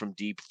 9 from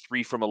deep,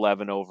 3 from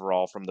 11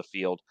 overall from the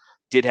field,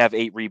 did have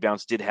 8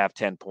 rebounds, did have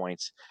 10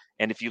 points.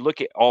 And if you look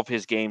at all of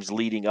his games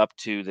leading up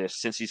to this,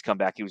 since he's come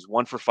back, he was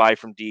 1 for 5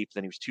 from deep,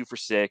 then he was 2 for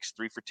 6,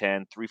 3 for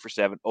 10, 3 for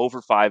 7,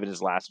 over 5 in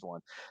his last one.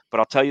 But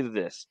I'll tell you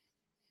this,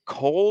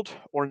 cold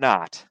or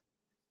not,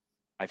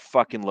 I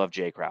fucking love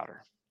Jay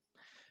Crowder.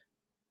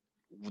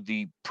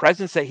 The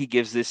presence that he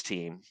gives this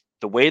team,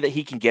 the way that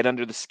he can get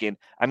under the skin.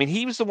 I mean,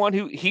 he was the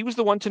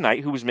one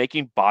tonight who was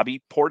making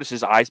Bobby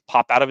Portis's eyes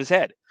pop out of his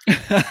head.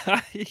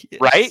 Yes.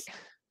 Right?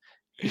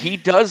 He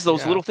does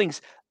those little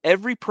things.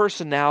 Every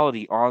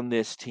personality on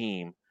this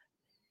team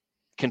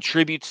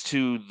contributes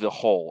to the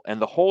whole,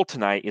 and the whole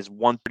tonight is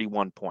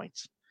 131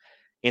 points.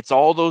 It's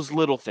all those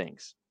little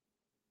things.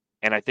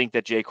 And I think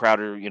that Jay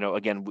Crowder,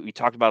 again, we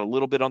talked about a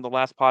little bit on the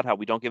last pod, how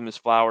we don't give him his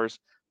flowers.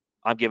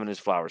 I'm giving his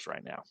flowers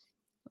right now.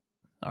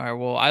 All right.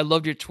 Well, I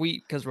loved your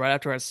tweet because right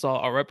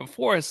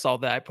before I saw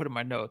that, I put in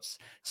my notes,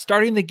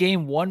 starting the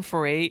game 1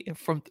 for 8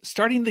 from 3.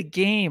 Starting the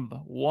game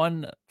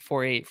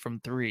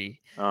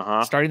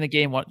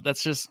one.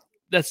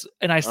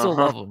 And I still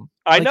love him.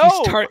 I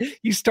know.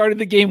 You started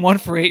the game 1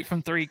 for 8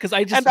 from 3 because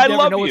I just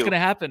never know what's going to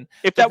happen.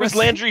 If that was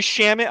Landry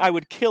Shamet, I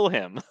would kill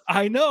him.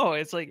 I know.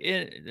 It's like,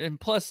 and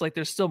plus, like,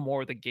 there's still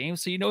more of the game,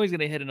 so he's going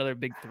to hit another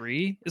big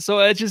 3. So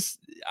I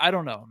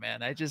don't know,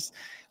 man.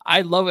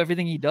 I love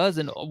everything he does,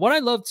 and what I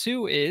love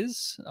too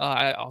is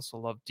I also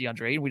love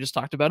DeAndre Ayton. We just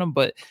talked about him,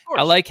 but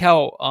I like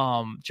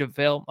how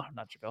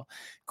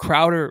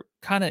Crowder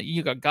kind of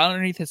got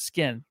underneath his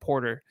skin,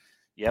 Portis,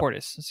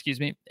 excuse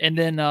me. And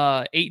then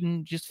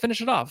Ayton just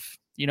finished it off.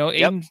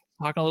 Ayton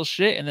talking a little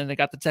shit, and then they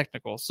got the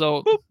technical.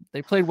 So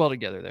they played well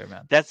together there,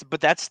 man.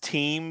 That's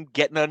team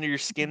getting under your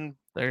skin.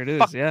 There it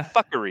is,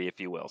 fuckery, if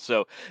you will.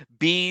 So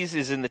Bees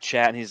is in the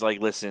chat, and he's like,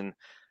 listen,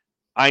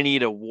 I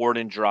need a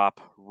Warden drop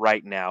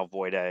right now,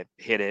 Voida.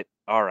 Hit it.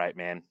 All right,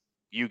 man.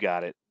 You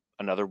got it.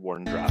 Another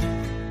Warden drop.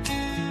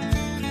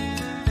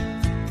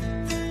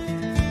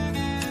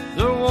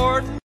 The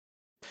Warden.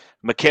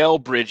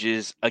 Mikal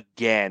Bridges,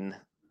 again,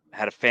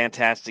 had a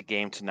fantastic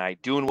game tonight,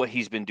 doing what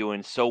he's been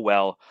doing so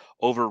well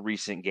over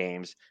recent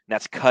games. And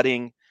that's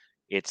cutting.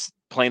 It's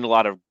playing a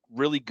lot of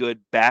really good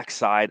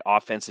backside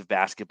offensive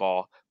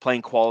basketball,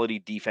 playing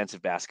quality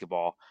defensive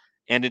basketball.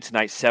 Ended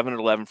tonight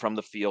 7-11 from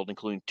the field,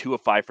 including 2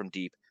 of 5 from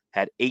deep.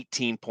 Had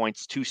 18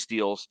 points, 2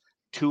 steals,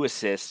 2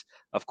 assists.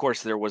 Of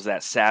course, there was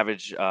that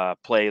savage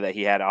play that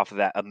he had off of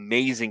that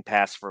amazing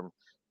pass from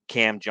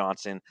Cam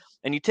Johnson.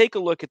 And you take a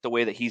look at the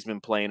way that he's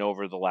been playing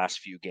over the last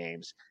few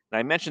games. And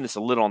I mentioned this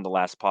a little on the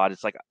last pod.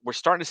 It's like we're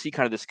starting to see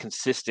kind of this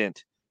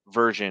consistent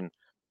version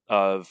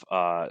of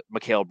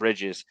Mikal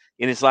Bridges.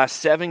 In his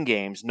last 7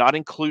 games, not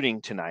including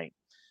tonight,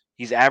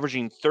 he's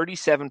averaging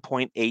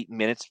 37.8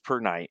 minutes per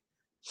night,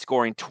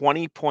 scoring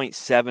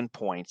 20.7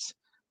 points,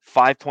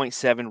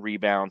 5.7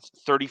 rebounds,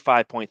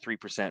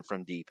 35.3%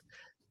 from deep,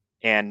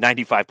 and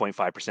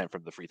 95.5%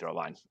 from the free throw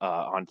line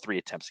on 3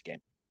 attempts a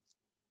game.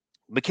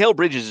 Mikal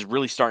Bridges is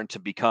really starting to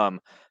become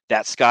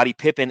that Scottie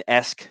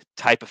Pippen-esque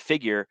type of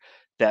figure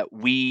that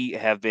we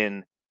have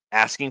been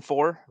asking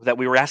for, that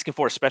we were asking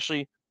for,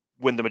 especially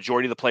when the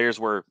majority of the players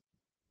were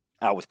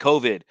out with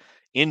COVID,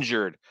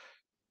 injured.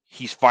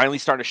 He's finally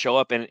starting to show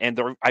up. And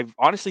I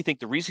honestly think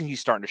the reason he's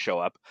starting to show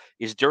up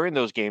is during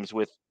those games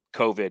with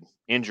COVID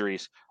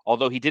injuries,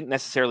 although he didn't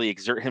necessarily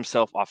exert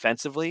himself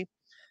offensively,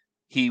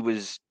 he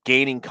was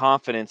gaining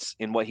confidence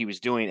in what he was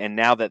doing. And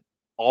now that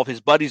all of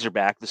his buddies are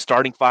back, the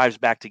starting 5's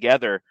back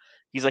together,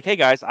 he's like, hey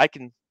guys, I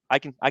can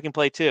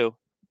play too.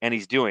 And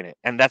he's doing it.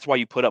 And that's why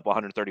you put up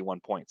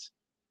 131 points.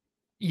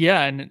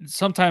 Yeah. And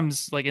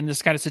sometimes, like in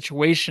this kind of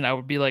situation, I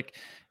would be like,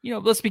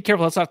 let's be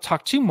careful. Let's not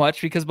talk too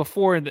much, because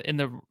before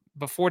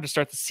to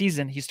start the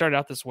season, he started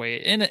out this way.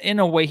 In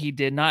a way he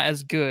did not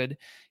as good.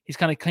 He's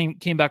kind of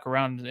came back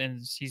around, and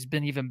he's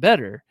been even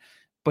better.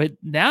 But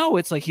now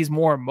it's like he's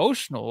more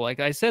emotional. Like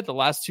I said, the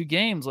last 2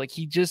 games, like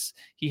he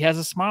has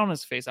a smile on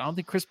his face. I don't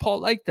think Chris Paul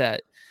liked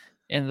that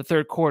in the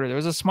third quarter. There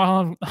was a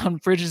smile on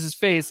Bridges'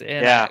 face,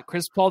 and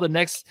Chris Paul, the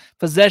next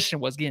possession,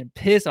 was getting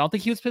pissed. I don't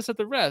think he was pissed at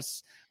the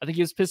refs. I think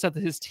he was pissed at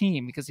his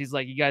team because he's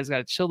like, you guys got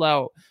to chill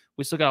out.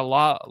 We still got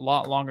a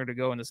lot longer to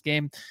go in this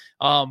game.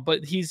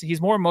 But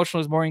he's more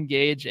emotional, he's more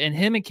engaged, and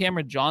him and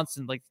Cameron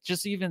Johnson, like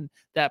just even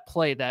that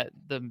play, that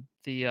the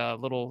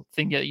little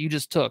thing that you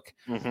just took,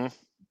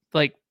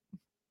 like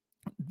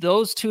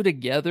those two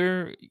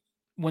together.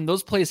 When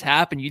those plays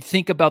happen, you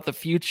think about the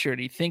future,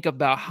 and you think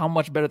about how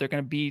much better they're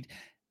going to be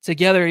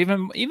together,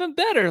 even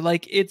better.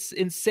 Like it's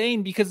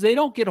insane because they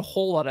don't get a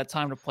whole lot of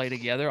time to play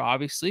together,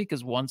 obviously,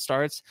 because one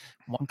starts,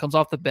 one comes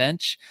off the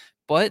bench.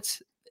 But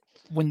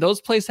when those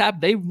plays happen,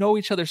 they know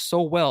each other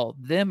so well,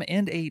 them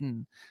and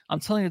Ayton. I'm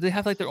telling you, they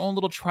have like their own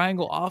little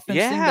triangle offense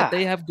thing that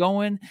they have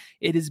going.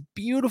 It is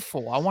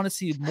beautiful. I want to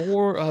see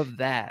more of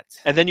that.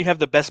 And then you have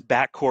the best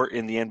backcourt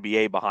in the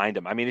NBA behind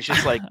them. I mean, it's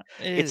just like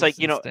it's like,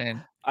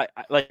 insane. I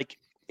like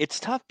it's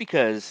tough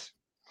because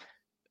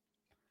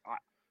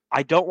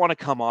I don't want to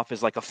come off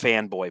as like a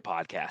fanboy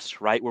podcast,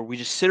 right? Where we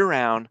just sit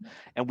around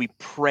and we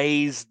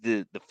praise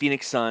the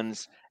Phoenix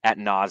Suns ad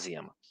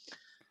nauseum.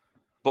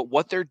 But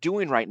what they're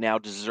doing right now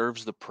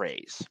deserves the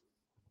praise.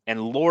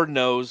 And Lord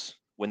knows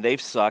when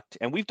they've sucked,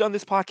 and we've done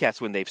this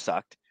podcast when they've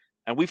sucked,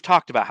 and we've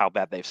talked about how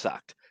bad they've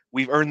sucked.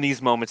 We've earned these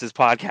moments as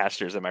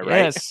podcasters, am I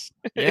right?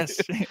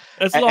 Yes.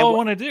 That's all I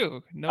want to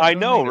do. I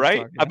know,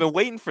 right? I've been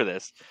waiting for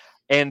this.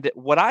 And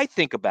what I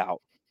think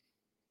about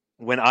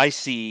when I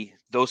see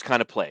those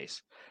kind of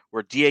plays,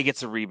 where DA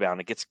gets a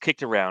rebound, it gets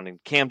kicked around,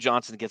 and Cam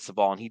Johnson gets the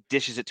ball, and he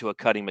dishes it to a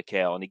cutting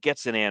McHale, and he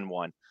gets an and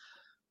one.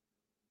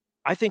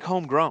 I think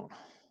homegrown.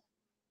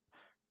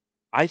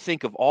 I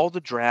think of all the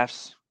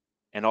drafts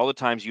and all the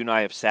times you and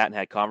I have sat and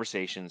had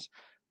conversations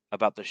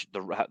about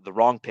the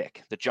wrong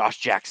pick, the Josh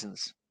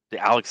Jacksons, the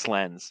Alex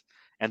Len's,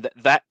 and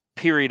that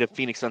period of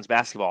Phoenix Suns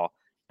basketball,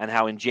 and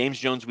how in James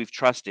Jones we've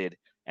trusted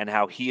and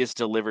how he has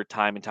delivered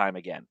time and time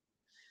again.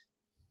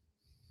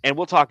 And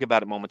we'll talk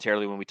about it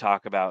momentarily when we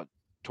talk about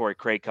Torrey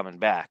Craig coming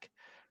back.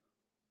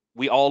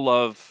 We all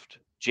loved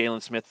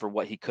Jalen Smith for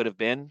what he could have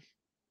been.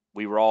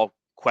 We were all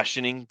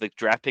questioning the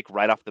draft pick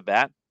right off the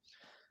bat.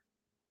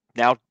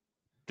 Now,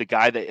 the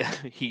guy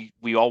that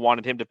we all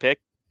wanted him to pick,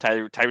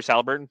 Tyrese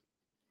Halliburton,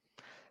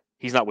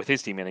 he's not with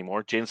his team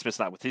anymore. Jalen Smith's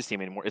not with his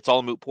team anymore. It's all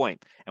a moot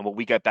point. And what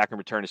we got back in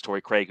return is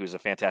Torrey Craig, who's a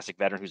fantastic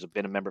veteran, who's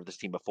been a member of this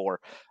team before.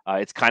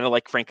 It's kind of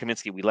like Frank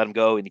Kaminsky. We let him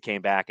go, and he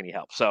came back, and he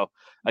helped. So,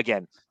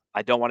 again,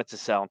 I don't want it to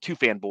sound too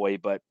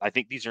fanboy, but I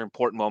think these are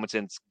important moments.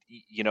 And,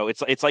 you know,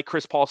 it's like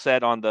Chris Paul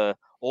said on the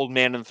Old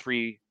Man and the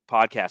Three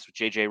podcast with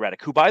JJ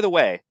Redick, who, by the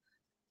way,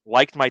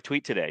 liked my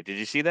tweet today. Did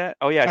you see that?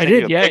 Oh yeah, I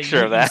did. You a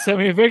picture of that. You sent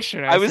me a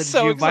picture. I was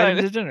so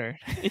excited. To dinner.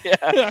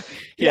 Yeah.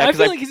 I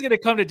feel like he's gonna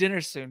come to dinner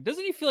soon.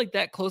 Doesn't he feel like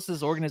that close to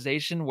his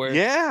organization? Where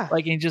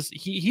like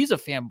he's a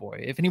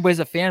fanboy. If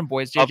anybody's a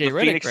fanboy, it's JJ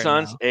Redick. Phoenix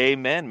Suns.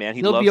 Amen, man.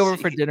 He'll be over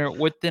for dinner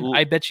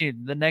I bet you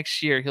the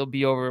next year he'll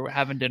be over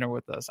having dinner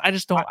with us. I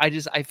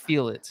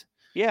feel it.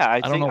 Yeah,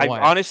 I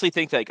honestly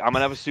think that I'm gonna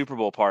have a Super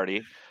Bowl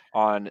party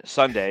on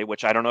Sunday,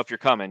 which I don't know if you're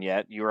coming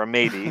yet. You're a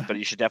maybe, but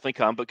you should definitely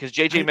come because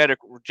JJ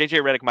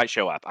Redick might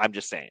show up. I'm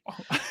just saying.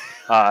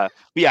 But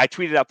yeah, I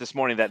tweeted out this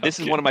morning that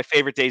this is one of my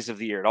favorite days of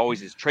the year. It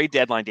always is. Trade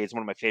deadline day is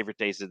one of my favorite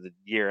days of the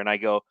year. And I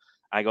go,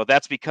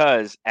 that's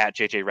because at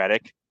JJ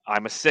Redick,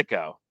 I'm a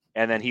sicko.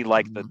 And then he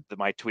liked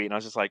my tweet, and I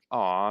was just like,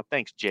 "Aw,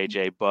 thanks,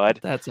 JJ,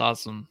 bud." That's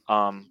awesome.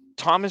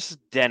 Thomas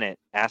Dennett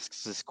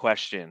asks this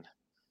question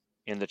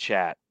in the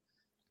chat: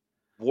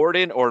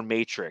 Warden or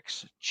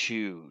Matrix?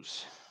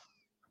 Choose.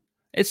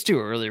 It's too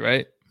early,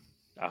 right?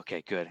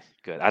 Okay, good.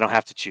 I don't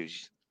have to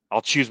choose.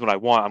 I'll choose what I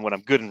want when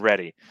I'm good and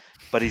ready.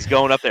 But he's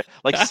going up there.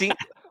 Like, see,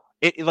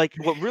 like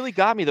what really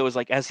got me though is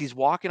like as he's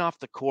walking off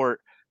the court,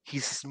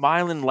 he's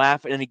smiling,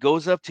 laughing, and he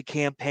goes up to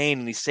Campaign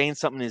and he's saying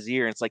something in his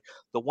ear. And it's like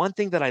the one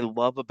thing that I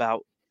love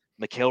about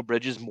Mikal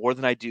Bridges more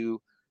than I do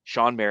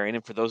Shawn Marion.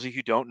 And for those of you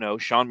who don't know,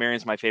 Shawn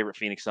Marion's my favorite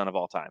Phoenix Sun of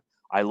all time.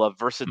 I love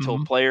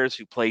versatile players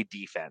who play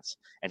defense,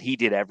 and he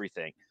did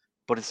everything.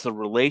 But it's the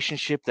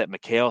relationship that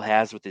Mikal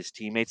has with his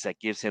teammates that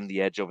gives him the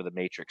edge over the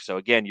Matrix. So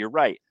again, you're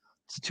right.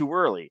 It's too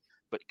early,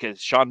 but because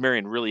Shawn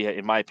Marion really,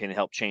 in my opinion,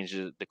 helped change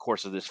the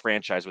course of this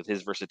franchise with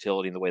his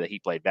versatility and the way that he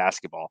played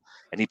basketball.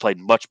 And he played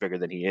much bigger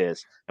than he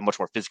is and much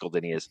more physical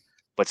than he is.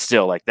 But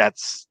still, like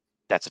that's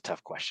a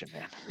tough question,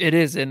 man. It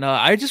is. And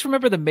I just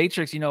remember the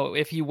Matrix,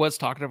 if he was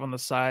talkative on the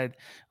side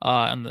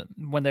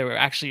when they were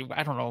actually,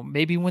 I don't know,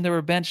 maybe when they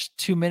were benched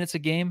 2 minutes a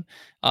game,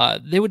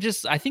 they would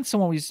just, I think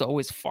someone used to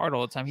always fart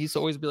all the time. He used to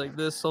always be like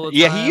this all the time.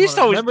 Yeah, he used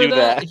to always do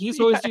that. He used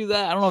to always do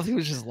that. I don't know if he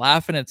was just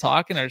laughing and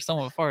talking or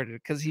someone farted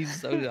because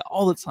he's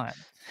all the time.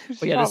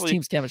 But yeah, this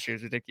team's chemistry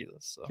is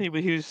ridiculous. So. He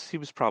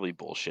was probably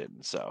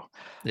bullshitting. So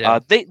yeah,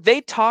 they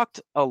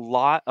talked a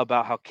lot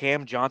about how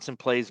Cam Johnson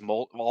plays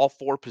all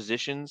four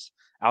positions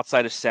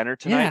outside of center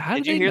tonight. Yeah,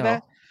 did you hear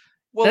that?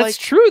 Well, that's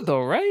true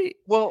though, right?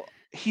 Well,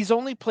 He's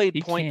only played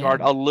point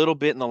guard a little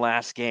bit in the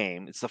last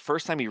game. It's the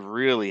first time he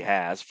really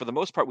has. For the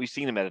most part, we've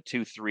seen him at a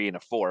 2, 3, and a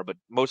 4, but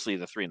mostly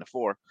the 3 and a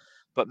 4.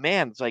 But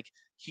man, it's like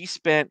he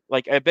spent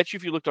I bet you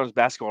if you looked on his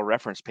basketball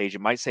reference page,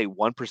 it might say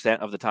 1%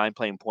 of the time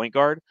playing point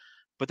guard.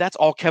 But that's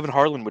all Kevin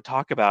Harlan would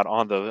talk about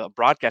on the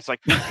broadcast.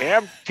 Like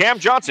Cam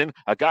Johnson,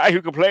 a guy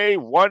who can play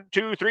 1,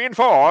 2, 3, and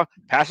 4,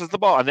 passes the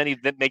ball, and then he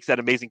makes that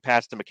amazing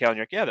pass to Mikal. And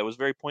you're like, yeah, that was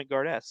very point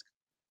guard-esque.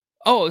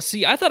 Oh,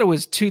 see, I thought it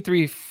was 2,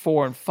 3,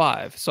 4, and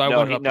 5.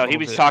 So he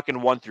was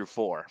talking 1 through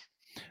 4.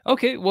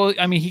 Okay, well,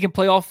 I mean, he can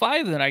play all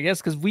 5 then, I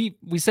guess, because we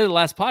said it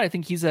last pod. I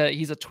think he's a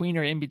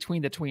tweener in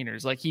between the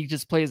tweeners. Like, he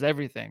just plays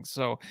everything.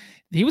 So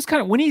he was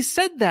kind of, when he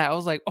said that, I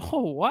was like,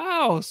 oh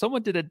wow,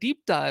 someone did a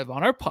deep dive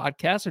on our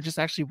podcast or just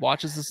actually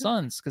watches the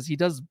Suns, because he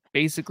does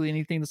basically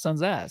anything the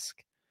Suns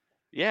ask.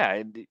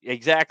 Yeah,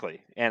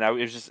 exactly. And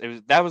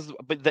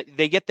but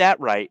they get that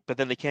right, but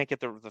then they can't get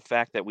the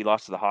fact that we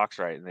lost to the Hawks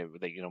right, and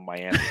they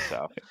Miami.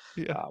 So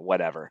yeah.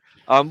 Whatever.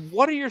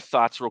 What are your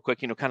thoughts, real quick?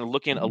 Kind of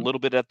looking a little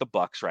bit at the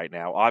Bucks right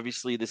now.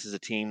 Obviously, this is a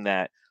team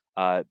that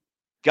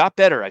got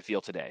better. I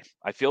feel today.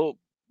 I feel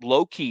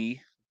low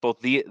key. Both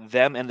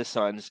them and the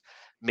Suns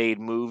made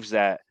moves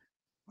that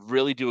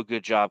really do a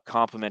good job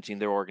complementing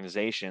their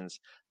organizations.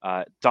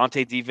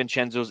 Dante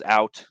DiVincenzo's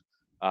out,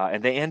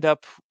 and they end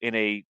up in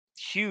a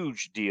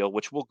huge deal,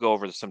 which we'll go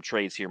over some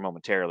trades here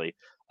momentarily.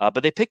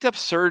 But they picked up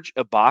Serge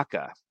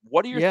Ibaka.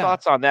 What are your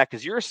thoughts on that?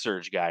 Because you're a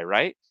Serge guy,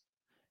 right?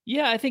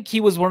 Yeah, I think he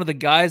was one of the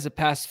guys the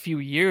past few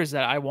years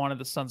that I wanted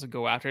the Suns to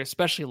go after,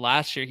 especially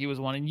last year. He was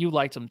one, and you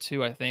liked him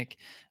too, I think.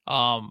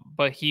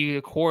 But he,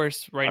 of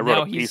course, I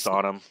wrote a piece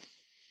on him.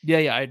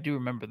 Yeah, I do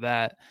remember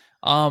that.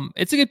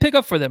 It's a good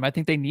pickup for them. I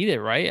think they need it,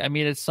 right? I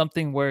mean, it's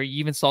something where you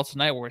even saw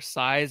tonight where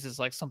size is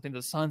like something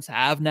the Suns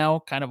have now,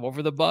 kind of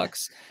over the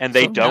Bucks, and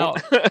they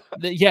don't.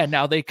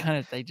 Now they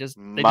just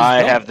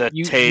have the tables.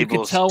 You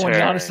can tell turned.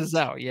 when Giannis is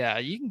out. Yeah,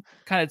 you can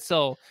kind of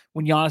tell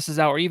when Giannis is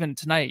out, or even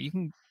tonight, you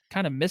can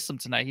kind of miss him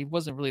tonight. He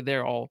wasn't really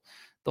there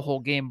the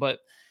whole game, but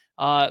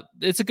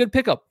it's a good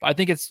pickup. I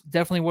think it's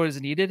definitely what is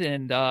needed,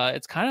 and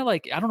it's kind of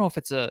like, I don't know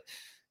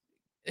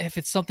if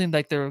it's something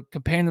like they're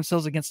comparing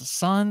themselves against the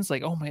Suns,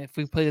 like, oh man, if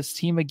we play this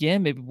team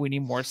again, maybe we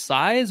need more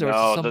size, or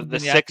the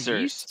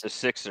Sixers.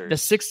 The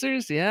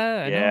Sixers,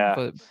 yeah, I know,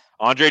 but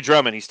Andre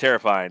Drummond, he's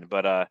terrifying,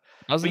 but I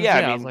was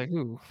like,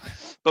 ooh.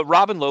 But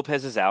Robin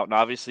Lopez is out, and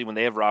obviously when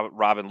they have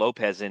Robin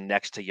Lopez in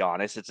next to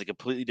Giannis, it's a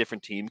completely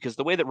different team, because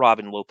the way that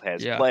Robin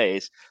Lopez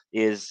plays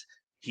is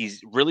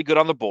he's really good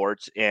on the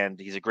boards, and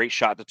he's a great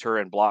shot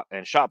deterrent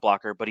and shot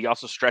blocker, but he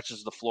also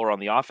stretches the floor on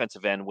the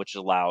offensive end, which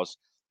allows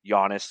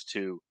Giannis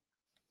to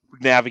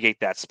navigate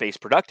that space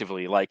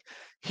productively. Like,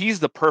 he's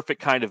the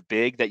perfect kind of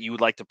big that you would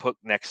like to put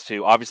next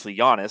to, obviously,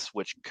 Giannis,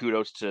 which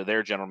kudos to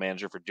their general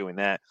manager for doing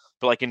that,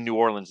 but like in New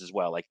Orleans as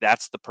well. Like,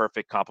 that's the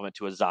perfect complement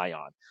to a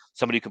Zion,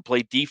 somebody who can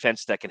play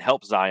defense that can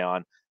help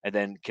Zion, and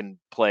then can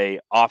play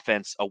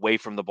offense away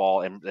from the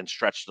ball and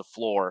stretch the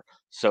floor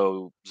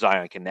so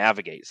Zion can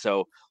navigate.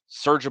 So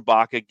Serge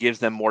Ibaka gives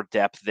them more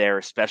depth there,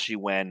 especially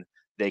when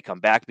they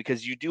come back,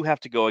 because you do have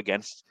to go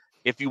against,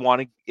 if you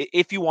want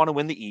to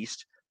win the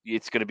East,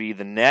 it's going to be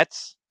the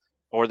Nets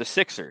or the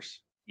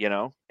Sixers,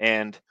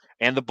 and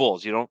the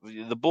Bulls.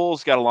 The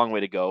Bulls got a long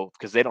way to go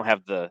because they don't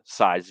have the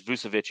size.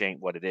 Vucevic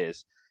ain't what it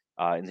is,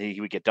 and he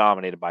would get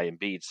dominated by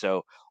Embiid.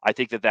 So I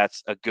think that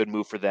that's a good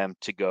move for them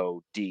to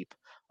go deep.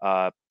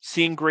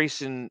 Seeing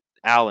Grayson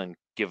Allen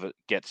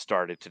get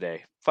started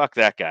today. Fuck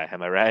that guy.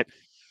 Am I right?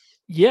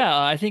 Yeah,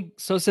 I think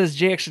so. Says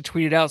Jay actually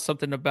tweeted out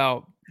something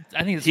about,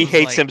 I think he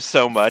hates him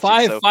so much.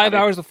 Five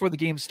hours before the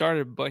game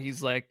started, but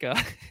he's like,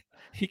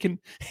 he can.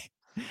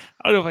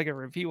 I don't know if I can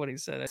repeat what he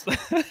said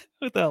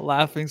without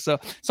laughing. So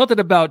something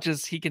about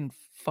just he can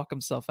fuck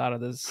himself out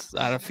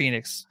of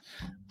Phoenix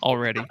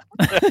already.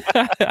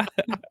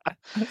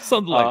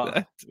 Something like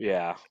that.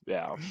 Yeah.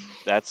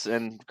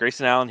 And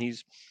Grayson Allen,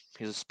 he's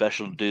a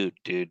special dude.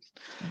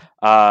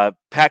 Pat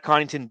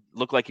Connaughton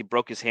looked like he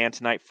broke his hand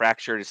tonight,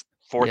 fractured his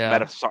fourth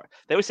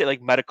they always say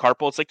like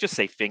metacarpal. It's like, just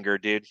say finger,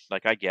 dude.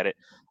 Like, I get it.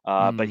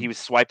 But he was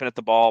swiping at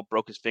the ball,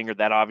 broke his finger.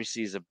 That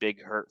obviously is a big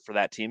hurt for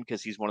that team,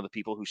 because he's one of the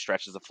people who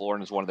stretches the floor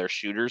and is one of their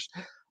shooters.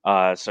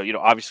 So,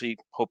 obviously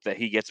hope that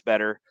he gets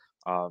better.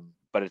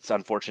 But it's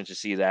unfortunate to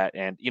see that.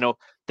 And,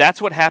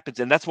 that's what happens.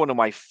 And that's one of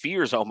my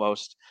fears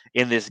almost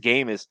in this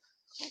game is,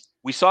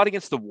 we saw it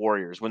against the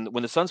Warriors. When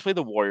the Suns played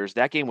the Warriors,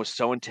 that game was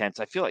so intense.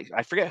 I feel like,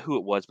 I forget who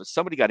it was, but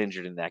somebody got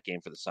injured in that game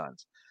for the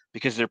Suns,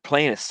 because they're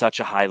playing at such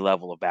a high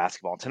level of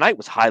basketball. And tonight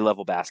was high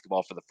level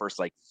basketball for the first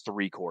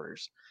 3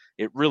 quarters.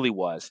 It really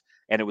was.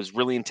 And it was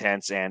really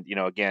intense. And,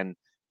 again,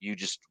 you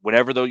just,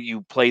 whenever though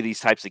you play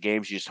these types of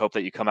games, you just hope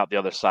that you come out the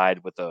other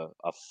side with a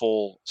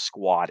full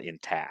squad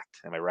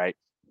intact. Am I right?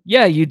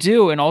 Yeah, you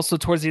do. And also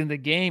towards the end of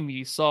the game,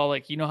 you saw,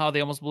 how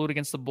they almost blew it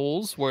against the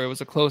Bulls, where it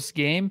was a close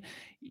game.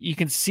 You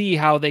can see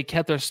how they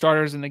kept their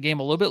starters in the game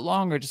a little bit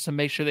longer just to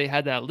make sure they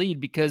had that lead,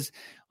 because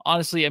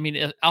honestly, I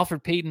mean,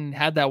 Alfred Payton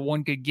had that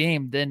one good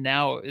game. Then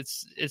now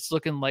it's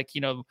looking like,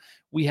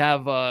 we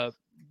have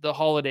the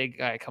Holiday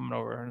guy coming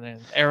over, and then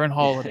Aaron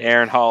Holiday.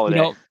 Aaron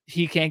Holiday.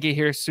 He can't get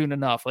here soon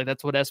enough. Like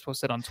that's what Espo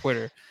said on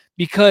Twitter,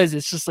 because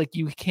it's just like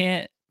you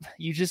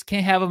just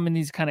can't have him in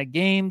these kind of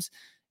games.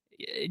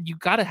 You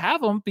got to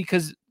have him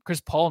because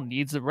Chris Paul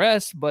needs the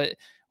rest, but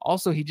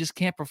also he just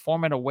can't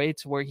perform in a way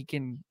to where he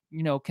can,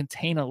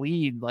 contain a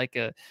lead like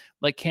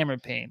Cameron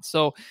Payne.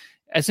 So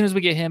as soon as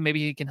we get him, maybe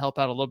he can help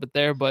out a little bit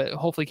there, but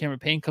hopefully Cameron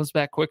Payne comes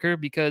back quicker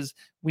because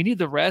we need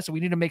the rest. We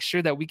need to make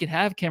sure that we can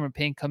have Cameron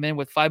Payne come in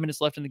with 5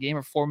 minutes left in the game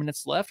or 4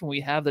 minutes left when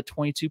we have the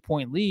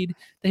 22-point lead,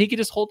 that he can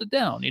just hold it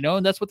down,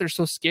 and that's what they're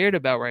so scared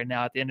about right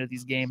now at the end of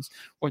these games,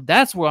 or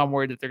that's where I'm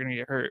worried that they're going to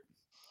get hurt.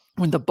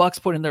 When the Bucks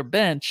put in their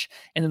bench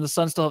and then the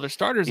Suns still have their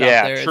starters out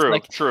there.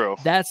 True.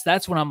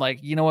 That's when I'm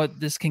like, you know what,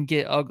 this can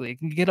get ugly. It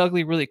can get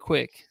ugly really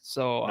quick.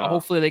 So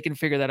hopefully they can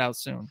figure that out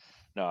soon.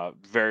 No,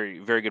 very,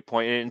 very good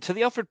point. And to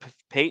the Elfrid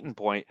Payton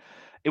point,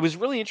 it was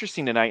really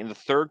interesting tonight in the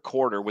third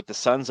quarter with the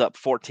Suns up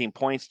 14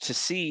 points to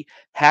see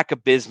Hacka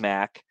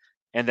Bismack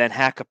and then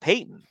Hacka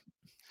Payton.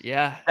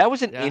 Yeah. That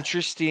was an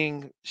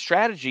interesting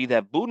strategy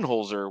that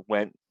Budenholzer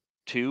went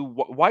to.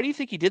 Why do you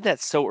think he did that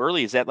so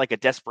early? Is that like a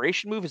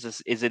desperation move?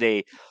 Is it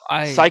a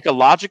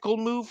psychological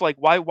move? Like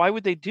why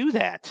would they do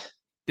that?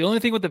 The only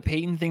thing with the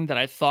Payton thing that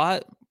I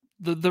thought,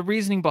 the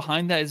reasoning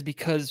behind that is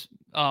because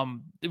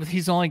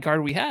he's the only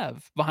guard we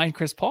have behind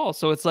Chris Paul.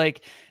 So it's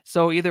like,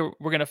 either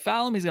we're going to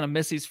foul him, he's going to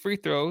miss these free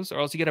throws, or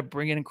else you got to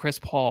bring in Chris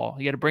Paul.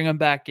 You got to bring him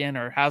back in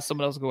or have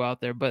someone else go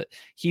out there. But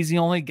he's the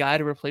only guy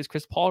to replace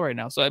Chris Paul right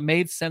now. So it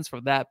made sense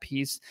for that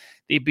piece.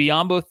 The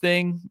Biyombo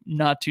thing,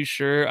 not too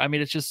sure. I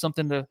mean, it's just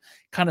something to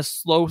kind of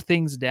slow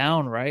things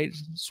down, right?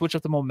 Switch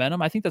up the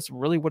momentum. I think that's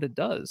really what it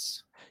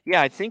does.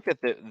 Yeah, I think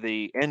that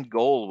the end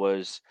goal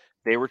was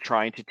they were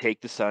trying to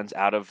take the Suns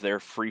out of their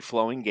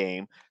free-flowing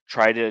game,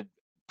 try to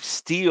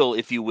steal,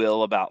 if you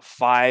will, about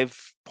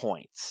 5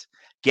 points,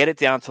 get it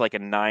down to like a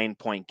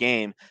 9-point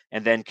game.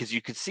 And then, because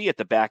you could see at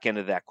the back end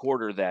of that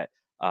quarter that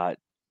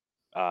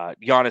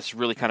Giannis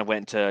really kind of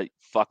went into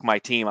fuck my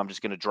team, I'm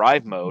just going to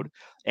drive mode.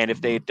 And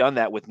if they had done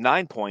that with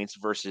 9 points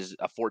versus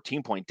a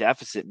 14-point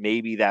deficit,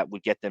 maybe that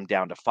would get them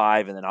down to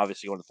 5. And then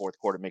obviously going to the fourth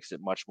quarter makes it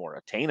much more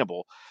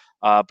attainable.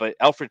 But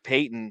Elfrid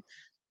Payton,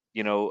 a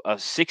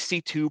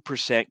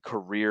 62%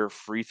 career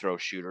free throw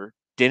shooter,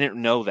 didn't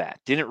know that,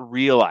 didn't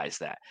realize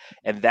that.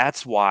 And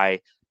that's why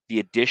the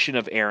addition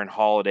of Aaron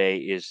Holiday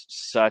is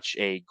such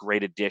a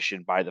great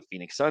addition by the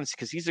Phoenix Suns,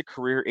 because he's a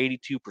career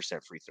 82%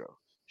 free throw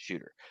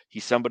shooter.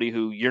 He's somebody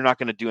who you're not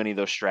going to do any of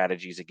those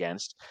strategies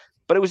against.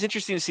 But it was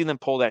interesting to see them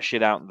pull that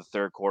shit out in the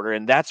third quarter.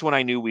 And that's when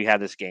I knew we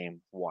had this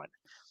game won,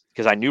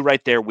 because I knew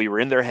right there we were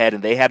in their head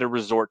and they had to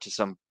resort to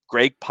some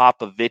Greg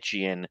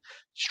Popovichian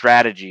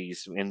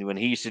strategies. And when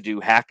he used to do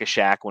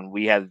Hack-a-Shaq when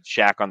we had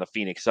Shaq on the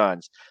Phoenix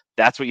Suns,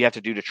 that's what you have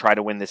to do to try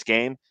to win this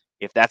game.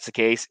 If that's the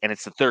case and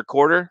it's the third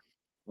quarter,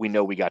 we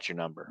know we got your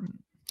number.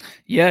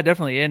 Yeah,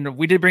 definitely. And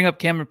we did bring up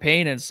Cameron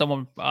Payne, and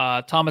someone,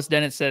 Thomas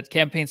Dennett, said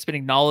Cameron Payne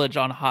spitting knowledge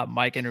on Hot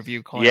Mic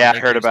interview. Yeah, I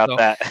heard about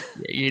that.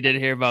 You did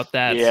hear about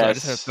that. Yes. So I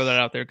just had to throw that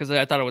out there because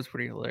I thought it was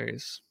pretty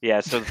hilarious. Yeah,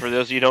 so for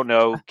those of you who don't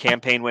know,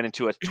 Cam Payne went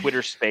into a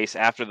Twitter space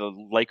after the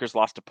Lakers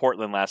lost to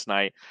Portland last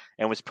night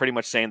and was pretty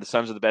much saying the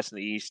Suns are the best in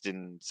the East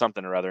and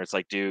something or other. It's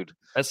like, dude,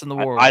 best in the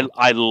world.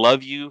 I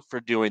love you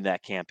for doing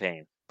that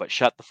campaign, but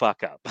shut the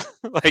fuck up.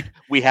 Like,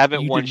 we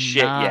haven't won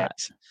shit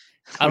yet.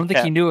 I don't think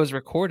he knew it was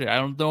recorded. I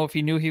don't know if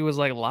he knew he was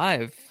like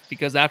live,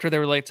 because after they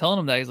were like telling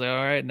him that, he's like, all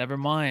right, never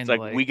mind. It's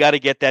like we got to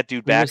get that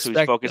dude back so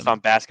he's focused on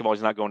basketball.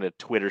 He's not going to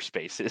Twitter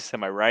spaces.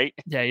 Am I right?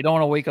 Yeah, you don't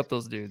want to wake up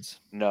those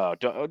dudes. No,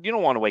 you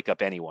don't want to wake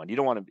up anyone. You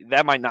don't want to.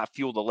 That might not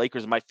fuel the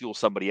Lakers. It might fuel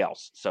somebody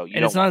else. So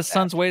it's not a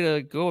Suns way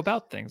to go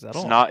about things at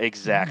all. It's not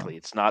exactly.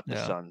 It's not the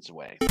Suns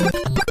way.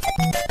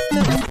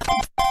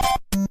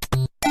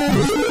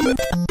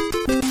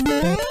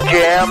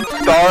 Jam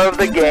star of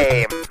the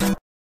game.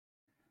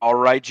 All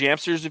right,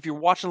 Jamsters, if you're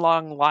watching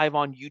along live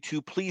on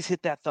YouTube, please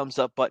hit that thumbs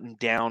up button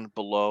down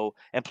below.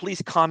 And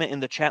please comment in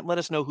the chat and let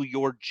us know who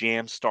your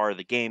Jam star of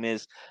the game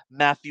is.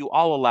 Matthew,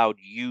 I'll allow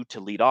you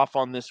to lead off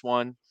on this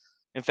one.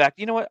 In fact,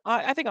 you know what?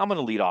 I think I'm going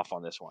to lead off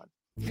on this one.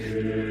 The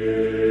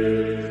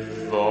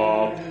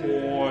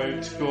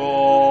point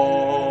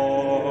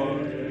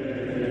guard.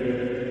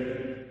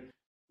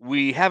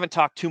 We haven't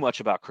talked too much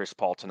about Chris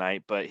Paul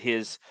tonight, but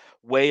his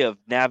way of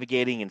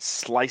navigating and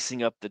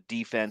slicing up the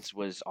defense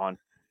was on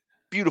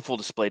beautiful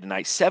display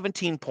tonight.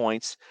 17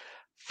 points,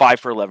 5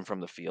 for 11 from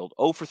the field,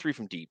 0 for 3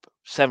 from deep,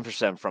 7 for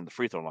 7 from the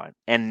free throw line,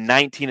 and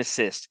 19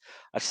 assists.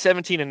 A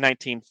 17 and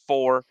 19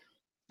 for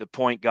the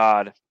point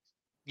guard.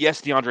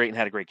 Yes, DeAndre Ayton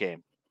had a great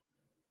game.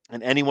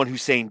 And anyone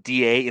who's saying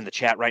DA in the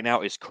chat right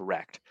now is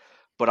correct.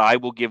 But I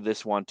will give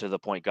this one to the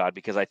point guard,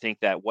 because I think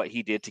that what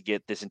he did to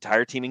get this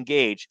entire team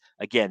engaged,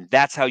 again,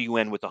 that's how you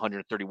end with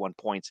 131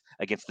 points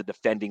against the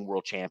defending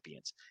world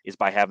champions, is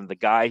by having the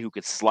guy who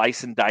could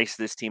slice and dice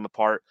this team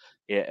apart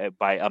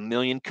by a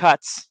million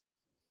cuts.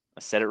 I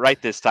said it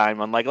right this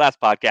time, unlike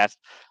last podcast.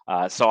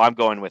 So I'm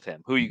going with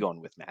him. Who are you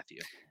going with, Matthew?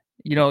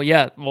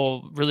 Yeah.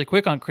 Well, really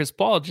quick on Chris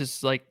Paul,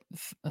 just like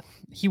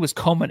he was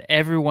combing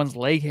everyone's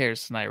leg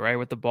hairs tonight, right,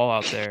 with the ball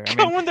out there. I mean,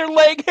 Combing their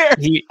leg hairs.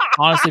 He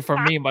honestly, for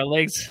me, my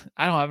legs,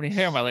 I don't have any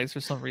hair on my legs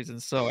for some reason,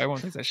 so everyone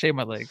thinks I shave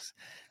my legs.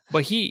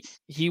 But he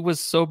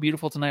was so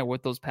beautiful tonight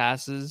with those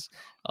passes.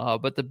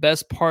 But the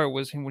best part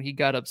was when he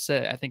got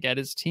upset, I think, at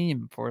his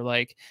team for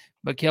like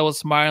Mikal was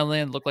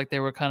smiling, looked like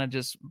they were kind of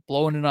just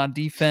blowing it on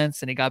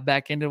defense, and he got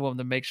back into them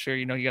to make sure,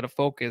 you got to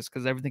focus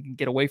because everything can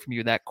get away from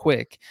you that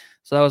quick.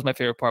 So that was my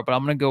favorite part. But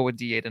I'm going to go with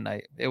DA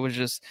tonight. It was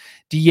just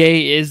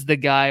DA is the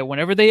guy.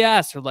 Whenever they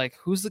ask, they're like,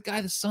 who's the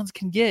guy the Suns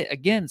can get?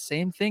 Again,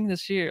 same thing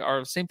this year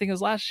or same thing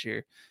as last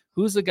year.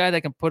 Who's the guy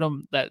that can put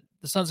them that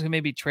the Suns can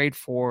maybe trade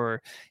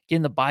for,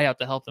 getting the buyout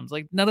to help them? It's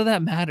like none of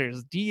that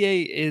matters.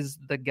 DA is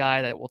the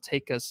guy that will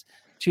take us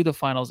to the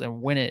finals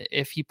and win it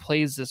if he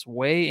plays this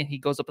way and he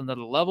goes up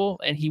another level.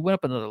 And he went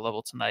up another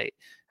level tonight.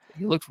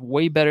 He looked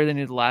way better than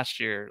he did last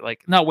year.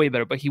 Like not way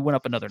better, but he went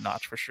up another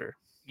notch for sure.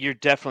 You're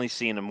definitely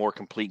seeing a more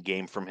complete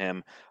game from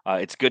him.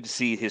 It's good to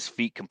see his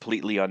feet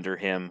completely under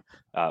him.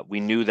 We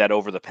knew that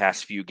over the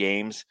past few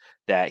games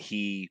that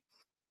he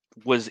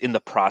was in the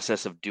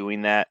process of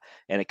doing that,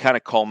 and it kind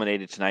of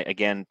culminated tonight.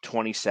 Again,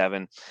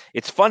 27.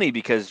 It's funny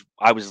because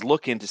I was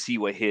looking to see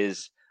what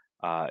his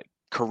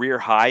career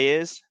high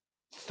is.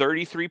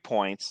 33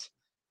 points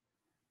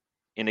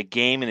in a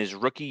game in his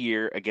rookie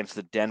year against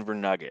the Denver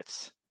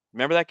Nuggets.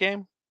 Remember that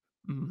game?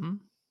 Mm-hmm.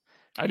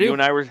 I do.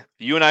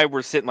 You and I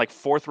were sitting like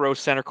fourth row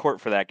center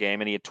court for that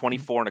game, and he had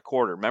 24 and a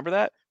quarter. Remember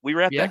that? We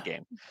were at that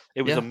game.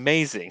 It was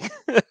amazing.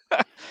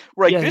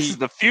 This is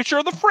the future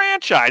of the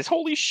franchise.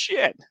 Holy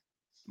shit.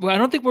 Well, I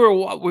don't think we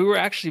were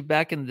actually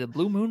back in the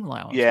Blue Moon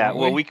Lounge. Yeah,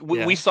 well,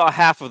 we saw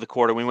half of the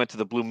quarter. We went to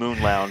the Blue Moon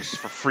Lounge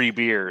for free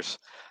beers.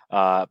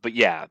 But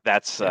yeah,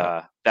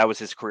 that was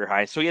his career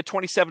high. So he had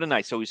 27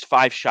 tonight, so he's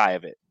 5 shy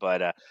of it.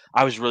 But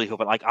I was really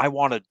hoping, I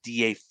want a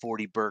DA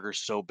 40 burger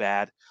so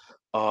bad.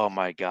 Oh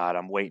my God,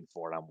 I'm waiting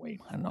for it.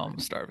 I know I'm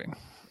starving.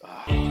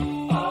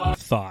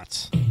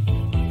 Thoughts?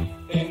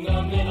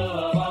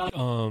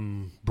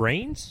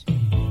 Brains?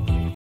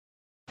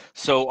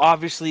 So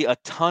obviously a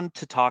ton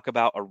to talk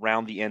about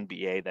around the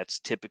NBA. That's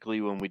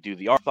typically when we do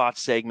the Our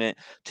Thoughts segment.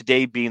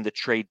 Today being the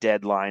trade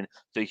deadline,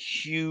 the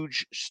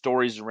huge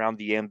stories around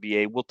the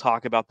NBA. We'll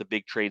talk about the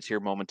big trades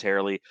here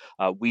momentarily.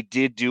 We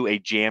did do a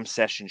jam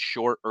session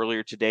short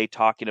earlier today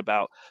talking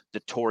about the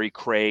Torrey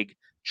Craig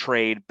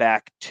trade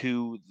back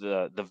to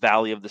the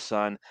Valley of the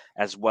Sun,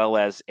 as well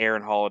as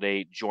Aaron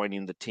Holiday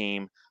joining the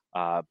team.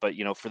 But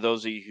for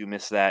those of you who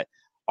missed that,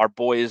 our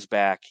boy is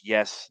back.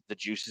 Yes, the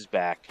juice is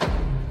back.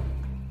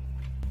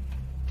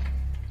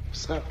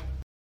 What's up?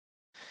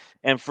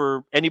 And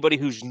for anybody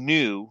who's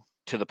new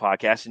to the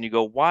podcast and you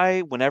go,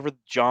 why whenever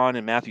John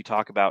and Matthew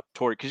talk about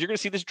Torrey, because you're going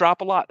to see this drop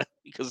a lot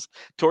because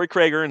Torrey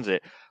Craig earns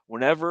it.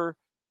 Whenever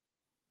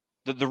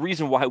the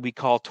reason why we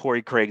call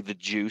Torrey Craig the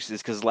juice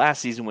is because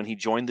last season when he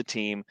joined the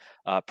team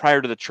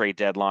prior to the trade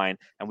deadline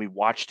and we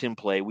watched him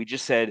play, we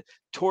just said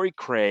Torrey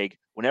Craig,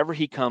 whenever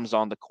he comes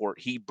on the court,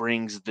 he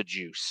brings the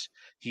juice.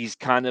 He's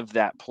kind of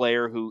that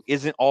player who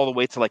isn't all the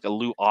way to like a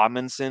Lou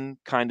Amundsen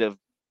kind of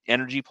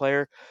energy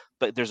player,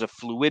 but there's a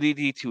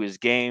fluidity to his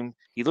game.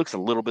 He looks a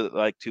little bit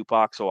like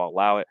Tupac, so I'll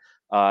allow it.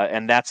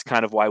 And that's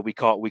kind of why we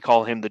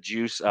call him the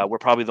juice. We're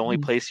probably the only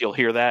place you'll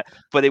hear that,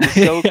 but it was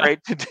so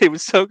great today. It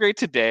was so great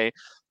today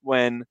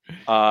when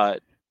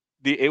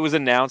it was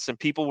announced and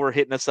people were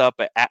hitting us up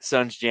at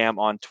Suns Jam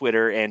on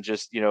Twitter and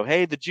just,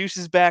 hey, the juice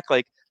is back.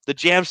 Like the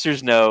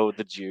Jamsters know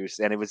the juice.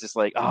 And it was just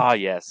like,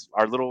 yes,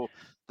 our little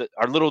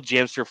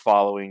Jamster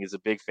following is a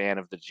big fan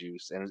of the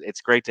juice. And it's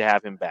great to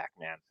have him back,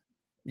 man.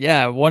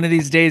 Yeah, one of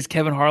these days,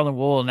 Kevin Harlan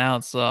will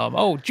announce,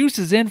 Juice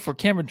is in for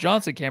Cameron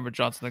Johnson. Cameron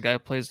Johnson, the guy who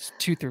plays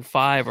 2 through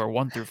 5 or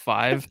 1 through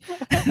 5.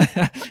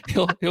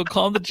 he'll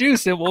call him the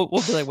Juice, and we'll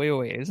be like,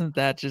 wait, isn't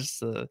that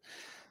just a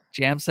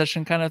jam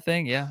session kind of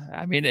thing? Yeah,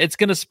 I mean, it's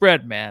gonna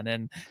spread, man,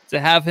 and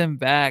to have him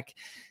back,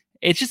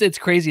 it's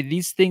crazy.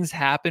 These things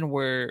happen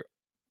where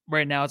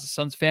right now, as a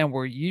Suns fan,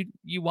 where you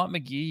want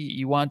McGee,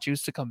 you want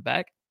Juice to come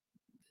back.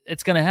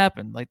 It's going to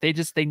happen. Like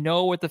they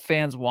know what the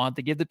fans want.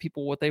 They give the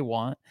people what they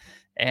want.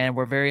 And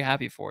we're very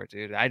happy for it,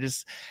 dude. I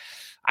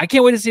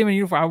can't wait to see him in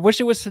uniform. I wish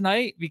it was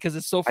tonight because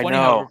it's so funny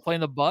how we're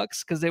playing the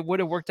Bucks because it would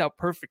have worked out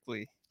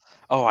perfectly.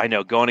 Oh, I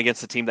know. Going against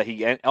the team that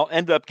he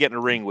ended up getting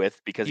a ring with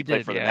because he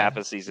played for them half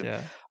a season.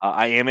 Yeah.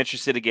 I am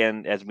interested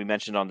again, as we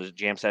mentioned on the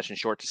jam session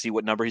short, to see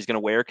what number he's going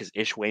to wear because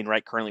Ish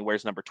Wainwright currently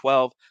wears number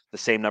 12, the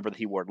same number that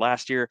he wore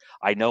last year.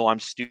 I know I'm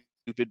stupid,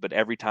 but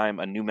every time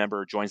a new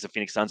member joins the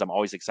Phoenix Suns, I'm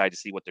always excited to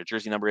see what their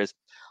jersey number is.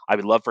 I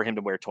would love for him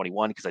to wear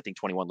 21 because I think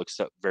 21 looks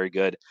very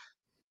good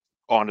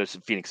on a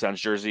Phoenix Suns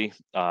jersey,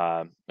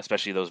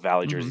 especially those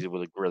Valley jerseys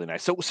would look really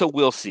nice. So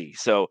we'll see.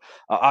 So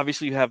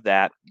obviously you have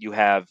that. You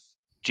have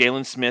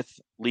Jalen Smith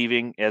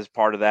leaving as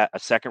part of that, a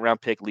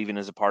second-round pick leaving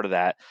as a part of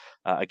that.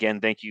 Again,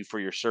 thank you for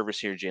your service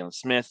here, Jalen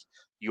Smith.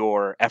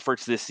 Your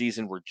efforts this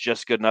season were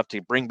just good enough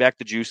to bring back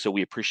the juice, so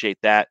we appreciate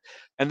that.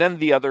 And then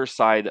the other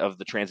side of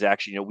the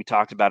transaction, we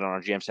talked about it on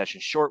our jam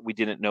session short. We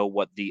didn't know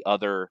what the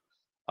other,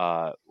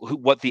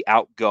 what the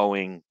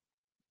outgoing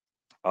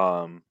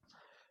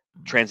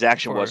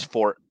transaction was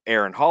for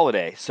Aaron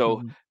Holiday.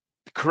 So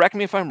correct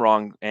me if I'm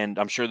wrong, and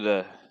I'm sure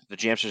the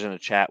Jamsters in the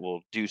chat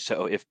will do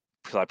so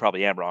because I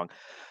probably am wrong.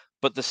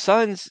 But the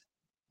Suns,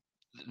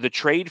 the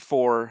trade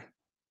for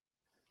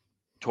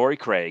Torrey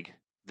Craig,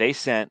 they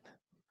sent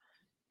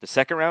the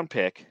second round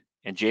pick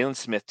and Jalen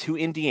Smith to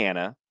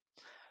Indiana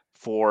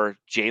for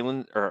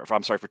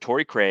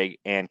Torrey Craig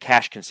and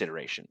cash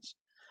considerations.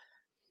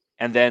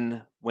 And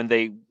then with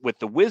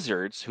the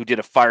Wizards, who did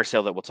a fire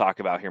sale that we'll talk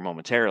about here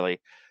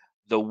momentarily,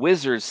 the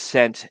Wizards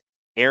sent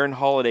Aaron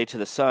Holiday to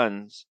the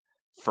Suns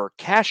for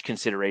cash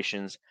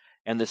considerations,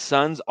 and the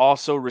Suns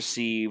also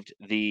received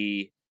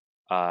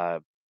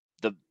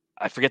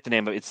I forget the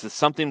name of it. It's the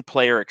something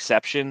player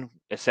exception.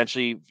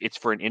 Essentially, it's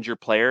for an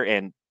injured player,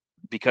 and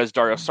because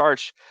Dario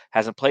Saric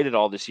hasn't played at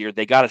all this year,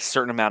 they got a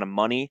certain amount of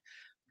money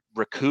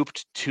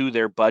recouped to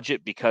their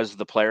budget because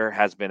the player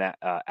has been out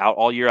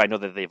all year. I know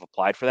that they've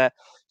applied for that.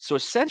 So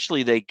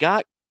essentially, they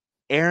got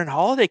Aaron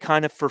Holiday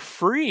kind of for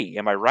free.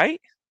 Am I right?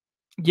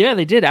 Yeah,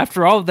 they did.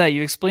 After all of that,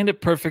 you explained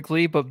it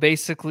perfectly, but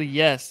basically,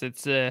 yes,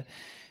 it's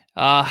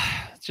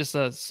just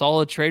a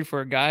solid trade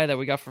for a guy that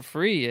we got for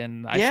free.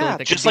 And I feel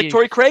like just like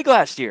Torrey Craig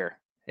last year.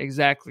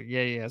 Exactly.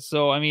 Yeah.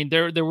 So, I mean,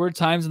 there were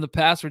times in the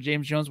past where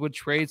James Jones would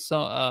trade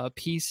some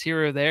piece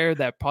here or there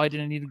that probably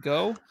didn't need to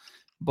go.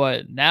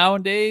 But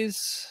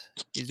nowadays,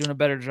 he's doing a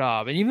better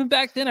job. And even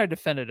back then, I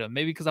defended him.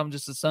 Maybe because I'm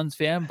just a Suns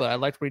fan, but I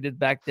liked what he did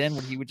back then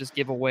when he would just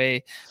give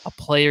away a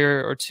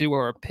player or two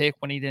or a pick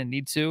when he didn't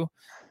need to.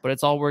 But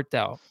it's all worked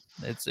out.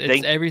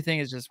 Everything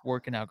is just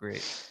working out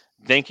great.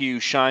 Thank you,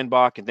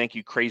 Scheinbach, and thank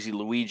you, Crazy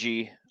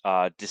Luigi.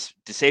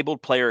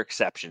 Disabled player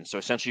exception. So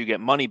essentially, you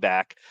get money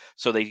back.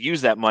 So they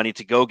use that money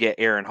to go get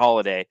Aaron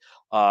Holiday.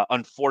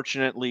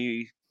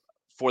 Unfortunately,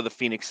 for the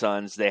Phoenix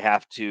Suns, they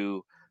have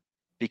to,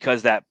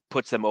 because that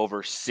puts them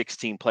over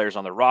 16 players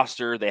on the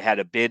roster. They had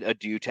to bid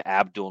adieu to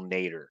Abdul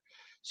Nader.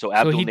 So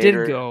he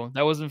did go.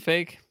 That wasn't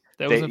fake.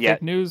 That wasn't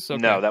fake news.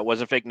 Okay. No, that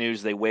wasn't fake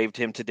news. They waived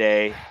him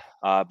today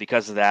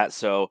because of that.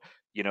 So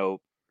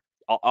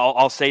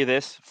I'll say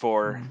this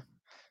for.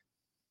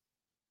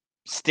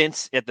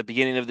 Stints at the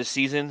beginning of the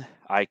season,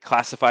 I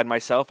classified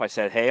myself. I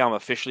said, hey, I'm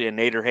officially a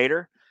Nader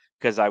hater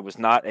because I was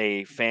not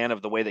a fan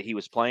of the way that he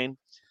was playing.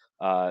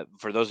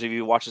 For those of you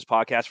who watch this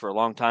podcast for a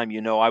long time,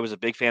 I was a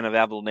big fan of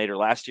Abdul Nader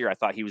last year. I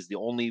thought he was the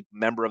only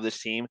member of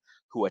this team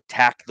who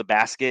attacked the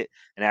basket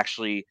and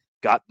actually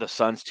got the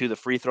Suns to the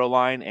free throw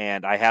line.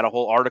 And I had a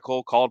whole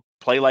article called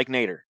Play Like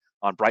Nader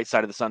on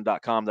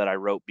brightsideofthesun.com that I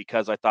wrote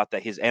because I thought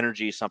that his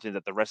energy is something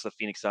that the rest of the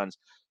Phoenix Suns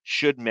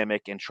should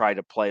mimic and try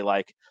to play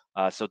like.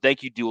 So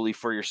thank you, Dooley,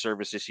 for your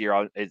service this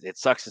year. It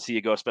sucks to see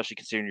you go, especially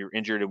considering you're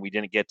injured and we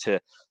didn't get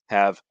to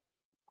have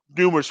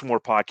numerous more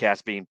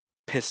podcasts being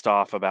pissed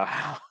off about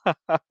how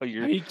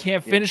he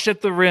can't finish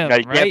at the rim.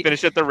 He can't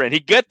finish at the rim. He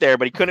got there,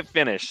 but he couldn't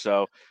finish.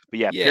 So, but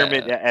yeah,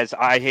 Pyramid, as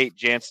I Hate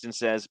Janston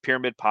says,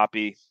 Pyramid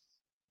Poppy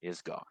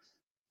is gone.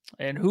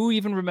 And who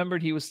even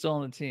remembered he was still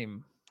on the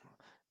team?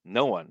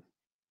 No one.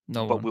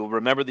 But we'll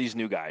remember these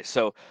new guys.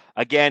 So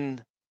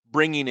again,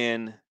 bringing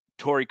in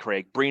Torrey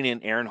Craig, bringing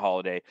in Aaron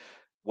Holiday.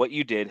 What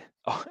you did,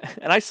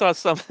 and I saw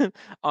something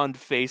on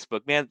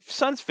Facebook. Man,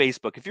 Suns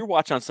Facebook, if you're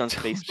watching on Suns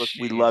Facebook,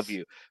 we love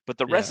you. But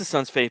the rest of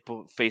Suns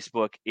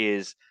Facebook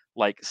is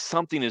like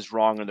something is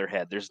wrong in their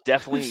head. There's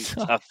definitely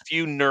a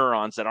few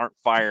neurons that aren't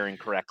firing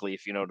correctly,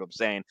 if you know what I'm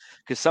saying.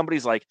 Because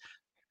somebody's like,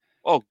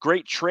 oh,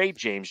 great trade,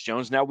 James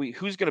Jones. Now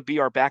who's going to be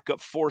our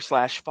backup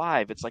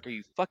 4/5? It's like, are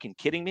you fucking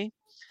kidding me?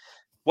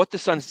 What the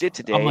Suns did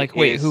today. I'm like,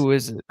 wait, who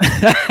is it?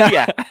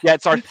 yeah,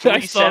 it's our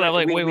three centers.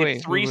 Like, we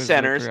have three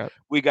centers.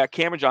 We got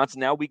Cameron Johnson.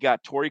 Now we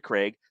got Torrey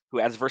Craig,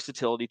 who adds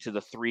versatility to the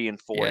 3 and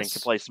 4 and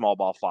can play small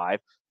ball 5.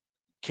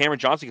 Cameron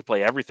Johnson can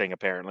play everything,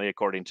 apparently,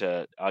 according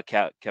to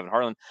Kevin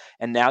Harlan.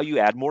 And now you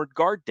add more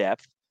guard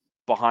depth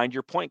behind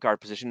your point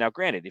guard position. Now,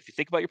 granted, if you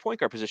think about your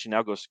point guard position,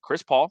 now goes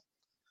Chris Paul,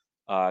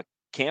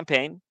 Cam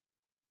Payne.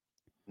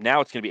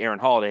 Now it's going to be Aaron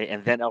Holiday,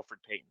 and then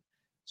Elfrid Payton.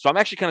 So I'm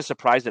actually kind of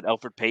surprised that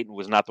Elfrid Payton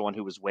was not the one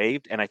who was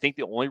waived, and I think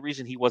the only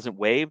reason he wasn't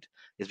waived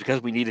is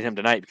because we needed him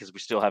tonight because we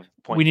still have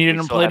points. We needed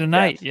him to play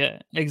tonight. Depth. Yeah,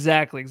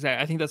 exactly.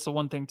 I think that's the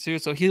one thing too.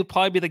 So he'll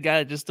probably be the guy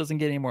that just doesn't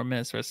get any more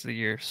minutes the rest of the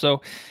year.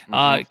 So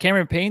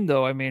Cameron Payne,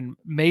 though, I mean,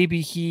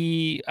 maybe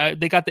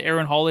they got the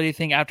Aaron Holiday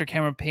thing after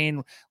Cameron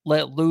Payne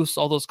let loose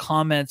all those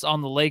comments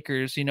on the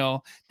Lakers.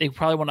 They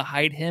probably want to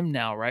hide him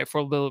now, right, for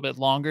a little bit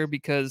longer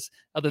because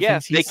other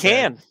things he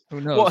said.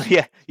 Who knows?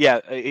 Well, yeah.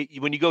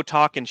 When you go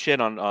talking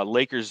shit on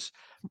Lakers.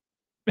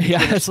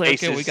 Yeah, it's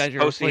like, okay, we got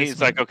your replacement.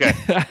 He's like, okay.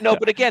 No,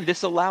 but again,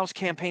 this allows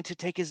Cam Payne to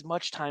take as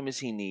much time as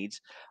he needs.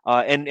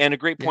 And a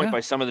great point by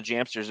some of the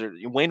Jamsters.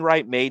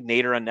 Wainwright made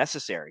Nader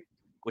unnecessary,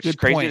 which is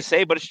crazy to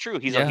say, but it's true.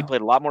 He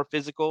played a lot more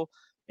physical.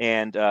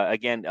 And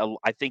again,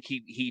 I think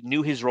he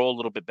knew his role a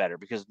little bit better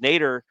because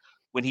Nader,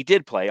 when he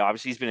did play,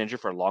 obviously he's been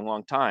injured for a long,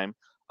 long time.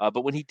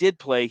 But when he did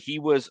play, he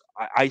was,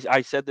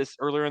 I said this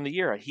earlier in the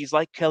year, he's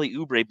like Kelly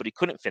Oubre, but he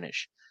couldn't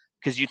finish.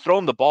 Because you throw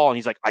him the ball and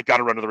he's like, I got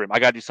to run to the rim. I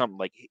got to do something.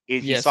 Like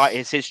he saw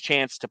it's his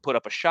chance to put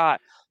up a shot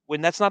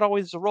when that's not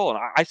always the role. And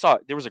I saw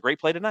there was a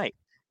great play tonight.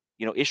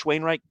 Ish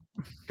Wainwright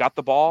got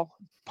the ball,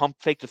 pump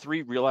fake to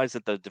 3, realized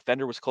that the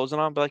defender was closing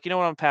on, but like, I'm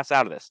going to pass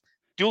out of this.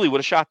 Dooley would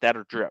have shot that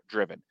or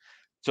driven.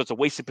 So it's a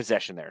wasted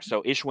possession there.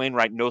 So Ish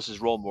Wainwright knows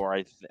his role more,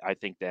 I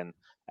think, than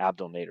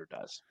Abdel Nader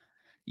does.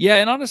 Yeah,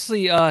 and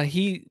honestly,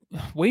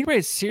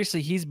 Wainwright,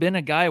 seriously, he's been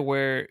a guy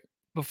where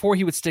before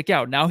he would stick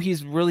out. Now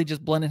he's really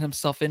just blending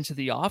himself into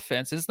the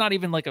offense. It's not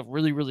even like a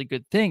really, really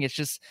good thing. It's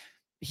just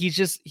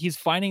he's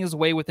finding his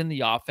way within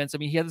the offense. I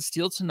mean, he had a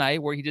steal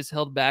tonight where he just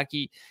held back.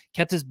 He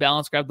kept his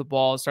balance, grabbed the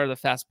ball, and started a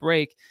fast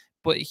break.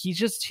 But he's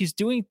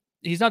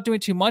not doing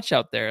too much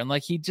out there. And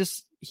like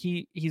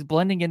he's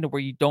blending into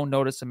where you don't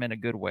notice him in a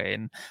good way.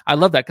 And I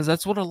love that because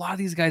that's what a lot of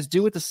these guys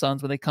do with the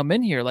Suns when they come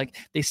in here. Like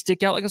they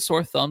stick out like a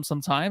sore thumb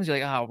sometimes. You're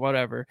like,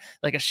 whatever.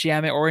 Like a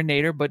Shamet or a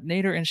Nader, but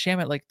Nader and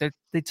Shamet, like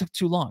they took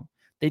too long.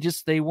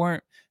 They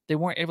weren't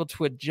able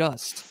to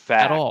adjust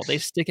at all. They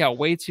stick out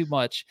way too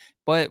much.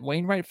 But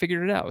Wainwright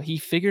figured it out. He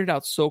figured it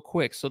out so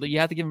quick. So that you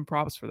have to give him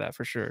props for that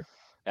for sure.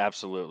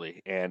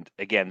 Absolutely. And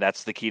again,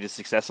 that's the key to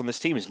success on this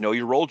team is know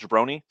your role,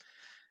 jabroni.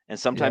 And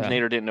sometimes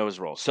Nader didn't know his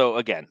role. So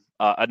again,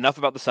 enough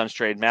about the Suns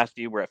trade.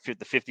 Matthew, we're at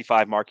the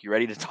 55 mark. You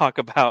ready to talk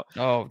about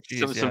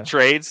some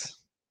trades?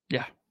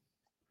 Yeah.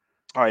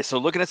 All right. So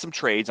looking at some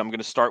trades, I'm going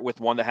to start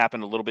with one that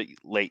happened a little bit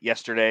late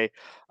yesterday.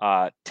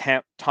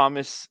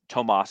 Tomas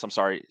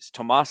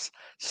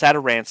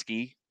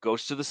Satoransky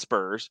goes to the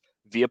Spurs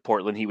via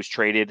Portland. He was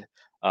traded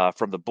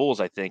from the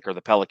Bulls, I think, or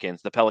the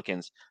Pelicans. The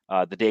Pelicans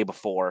the day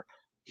before.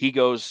 He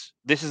goes.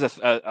 This is a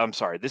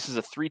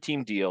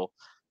 3-team deal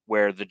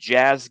where the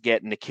Jazz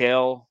get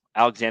Nickeil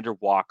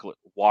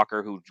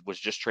Alexander-Walker, who was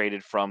just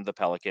traded from the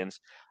Pelicans,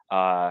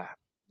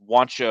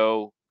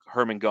 Juancho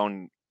Herman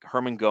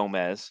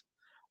Gomez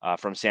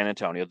from San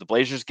Antonio. The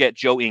Blazers get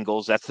Joe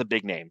Ingles. That's the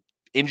big name.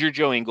 Injured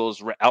Joe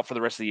Ingles, out for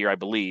the rest of the year, I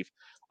believe.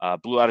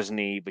 Blew out his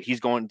knee, but he's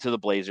going to the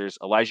Blazers.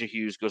 Elijah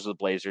Hughes goes to the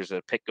Blazers.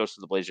 A pick goes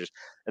to the Blazers.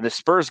 And the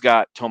Spurs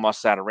got Tomas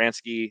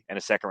Satoransky and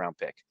a second-round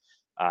pick.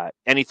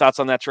 Any thoughts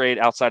on that trade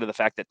outside of the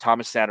fact that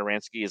Tomas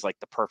Satoransky is like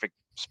the perfect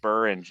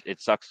Spur and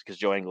it sucks because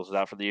Joe Ingles is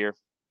out for the year?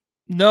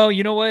 No,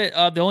 you know what?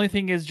 The only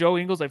thing is Joe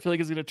Ingles, I feel like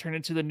is going to turn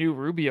into the new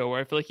Rubio, where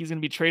I feel like he's going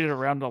to be traded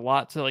around a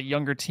lot to like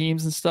younger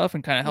teams and stuff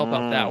and kind of help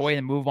out that way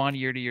and move on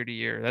year to year to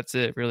year. That's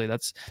it, really.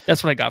 That's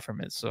what I got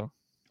from it. So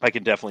I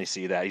can definitely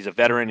see that. He's a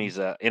veteran. He's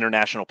an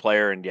international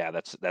player. And yeah,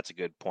 that's a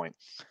good point.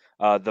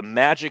 The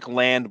Magic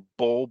land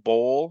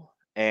Bol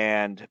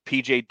and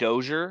PJ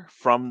Dozier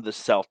from the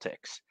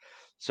Celtics.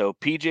 So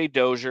PJ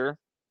Dozier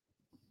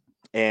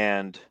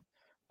and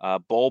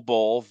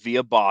Bol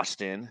via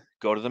Boston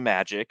go to the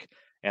Magic,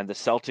 and the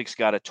Celtics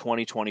got a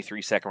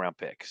 2023 second-round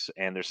pick.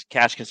 And there's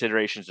cash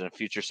considerations and a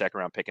future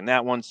second-round pick in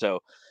that one, so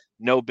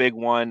no big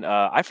one.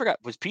 I forgot,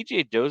 was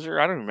PJ Dozier?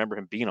 I don't remember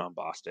him being on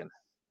Boston.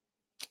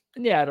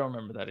 Yeah, I don't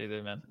remember that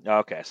either, man.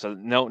 Okay, so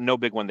no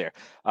big one there.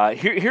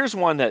 Here's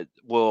one that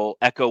will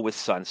echo with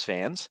Suns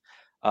fans.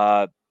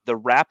 The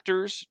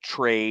Raptors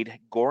trade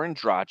Goran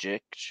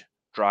Dragic.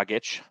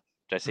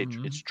 Did I say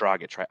it's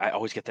Dragic, right? I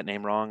always get that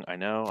name wrong. I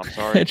know. I'm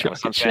sorry. I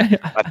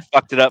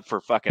fucked it up for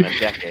fucking a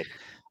decade.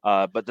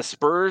 But the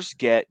Spurs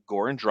get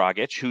Goran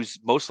Dragic, who's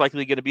most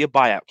likely going to be a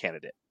buyout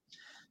candidate.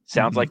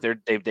 Sounds like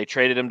they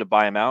traded him to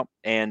buy him out,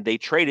 and they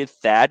traded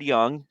Thad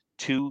Young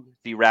to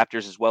the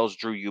Raptors as well as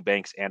Drew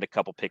Eubanks, and a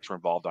couple picks were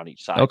involved on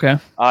each side. Okay.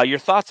 Your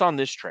thoughts on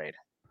this trade?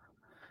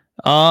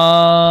 Those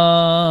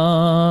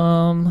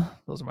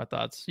are my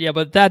thoughts. Yeah,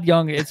 but Thad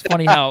Young, it's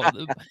funny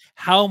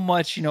how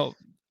much,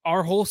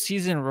 our whole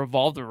season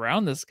revolved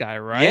around this guy,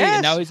 right? Yes,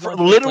 and now he's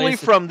literally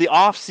from the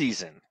off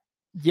season.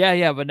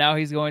 Yeah, but now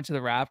he's going to the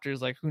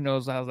Raptors. Like, who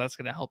knows how that's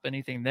going to help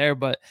anything there?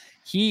 But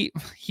he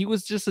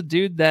was just a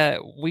dude that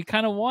we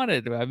kind of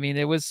wanted. I mean,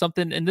 it was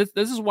something, and this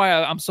is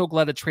why I'm so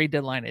glad the trade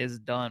deadline is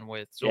done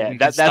with. So we can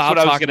that's stop what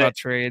I was talking about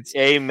trades.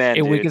 Amen.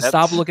 And dude. we can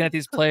stop looking at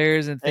these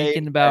players and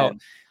thinking about.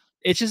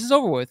 It's just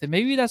over with. And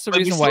maybe that's the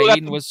reason why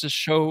Eden was to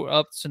show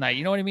up tonight.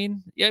 You know what I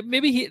mean? Yeah,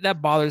 maybe that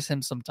bothers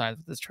him sometimes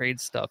with this trade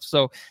stuff.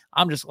 So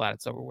I'm just glad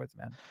it's over with,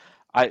 man.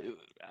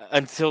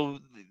 Until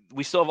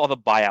we still have all the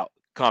buyout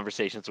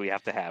conversations we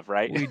have to have,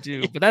 right? We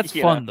do. But that's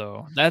fun,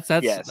 though. That's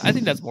yes. I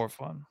think that's more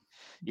fun.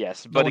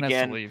 Yes. But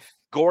again,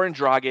 Goran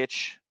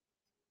Dragic,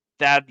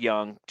 Thad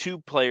Young, two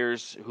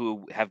players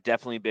who have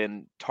definitely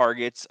been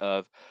targets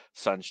of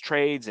Suns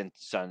trades and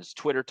Suns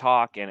Twitter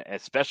talk, and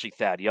especially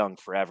Thad Young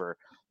forever.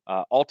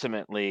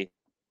 Ultimately,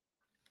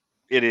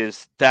 it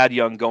is Thad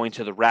Young going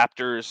to the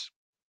Raptors.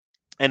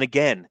 And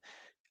again,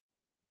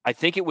 I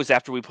think it was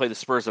after we played the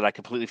Spurs that I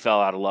completely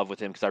fell out of love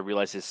with him because I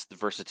realized his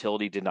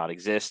versatility did not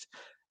exist.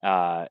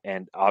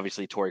 And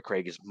obviously, Torrey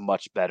Craig is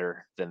much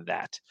better than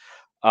that.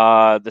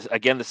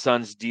 The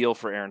Suns deal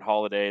for Aaron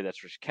Holiday. That's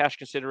for cash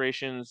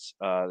considerations.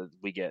 I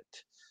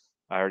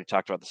already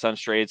talked about the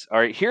Suns trades. All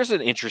right, here's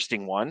an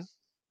interesting one.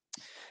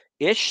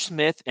 Ish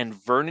Smith and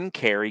Vernon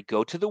Carey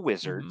go to the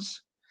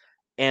Wizards.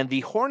 And the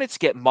Hornets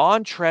get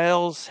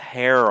Montrezl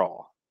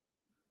Harrell.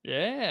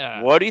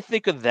 Yeah. What do you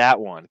think of that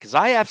one? Because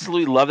I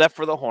absolutely love that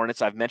for the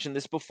Hornets. I've mentioned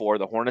this before.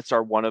 The Hornets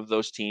are one of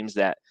those teams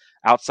that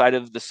outside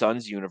of the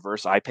Suns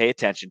universe I pay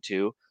attention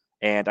to.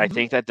 And I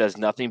think that does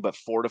nothing but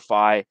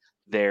fortify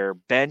their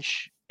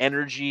bench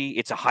energy.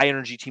 It's a high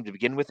energy team to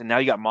begin with. And now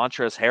you got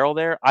Montrezl Harrell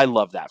there. I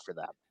love that for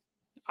them.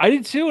 I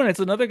did too, and it's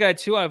another guy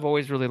too I've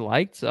always really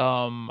liked.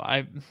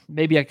 I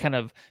kind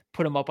of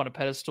put him up on a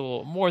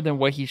pedestal more than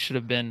what he should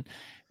have been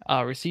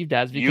received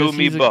as. Because you and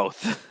me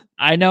both.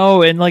 I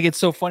know, and like it's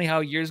so funny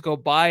how years go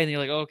by, and you're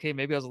like, oh, okay,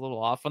 maybe I was a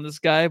little off on this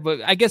guy, but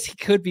I guess he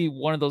could be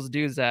one of those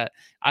dudes that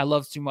I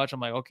love too much.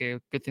 I'm like, okay,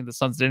 good thing the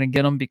Suns didn't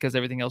get him because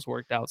everything else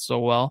worked out so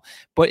well.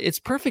 But it's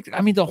perfect.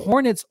 I mean, the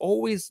Hornets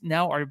always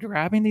now are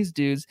grabbing these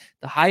dudes,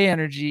 the high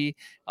energy,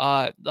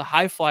 the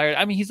high flyer.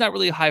 I mean, he's not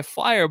really a high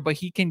flyer, but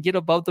he can get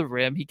above the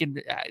rim. He can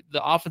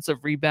the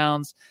offensive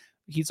rebounds.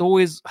 He's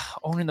always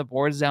owning the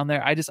boards down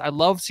there. I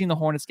love seeing the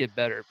Hornets get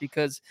better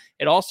because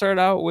it all started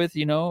out with,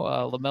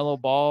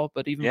 LaMelo Ball.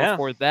 But even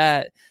before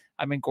that,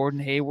 I mean, Gordon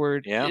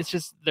Hayward, it's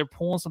just they're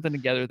pulling something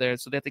together there.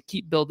 So they have to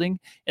keep building.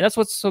 And that's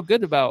what's so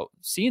good about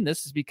seeing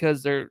this is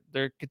because they're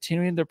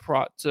continuing to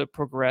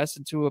progress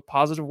into a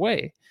positive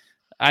way.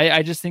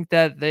 I just think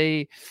that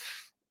with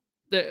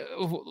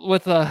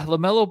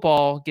LaMelo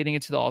Ball getting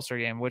into the All-Star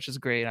game, which is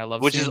great. I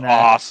love seeing that.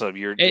 Awesome.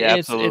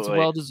 Absolutely. It's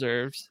well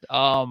deserved.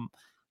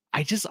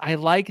 I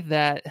like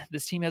that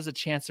this team has a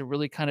chance to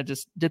really kind of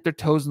just dip their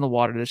toes in the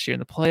water this year in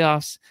the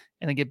playoffs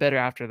and then get better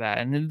after that.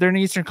 And they're an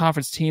Eastern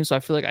Conference team, so I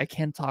feel like I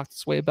can talk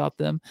this way about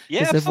them.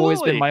 Yeah, they've always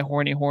been my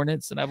horny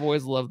Hornets, and I've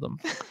always loved them.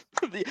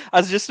 I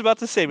was just about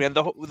to say, man,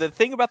 the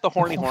thing about the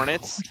horny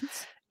Hornets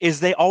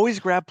is they always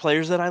grab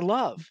players that I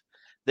love.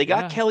 They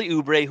got Kelly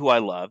Oubre, who I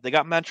love. They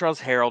got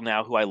Montrezl Harrell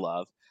now, who I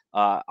love.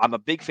 I'm a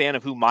big fan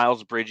of who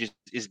Miles Bridges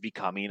is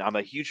becoming. I'm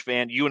a huge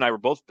fan. You and I were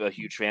both a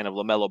huge fan of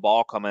LaMelo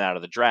Ball coming out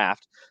of the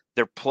draft.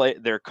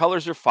 Their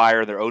colors are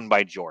fire. They're owned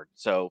by Jordan.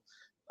 So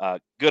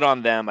good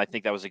on them. I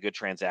think that was a good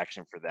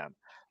transaction for them.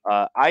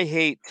 I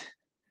hate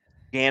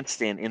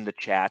Ganston in the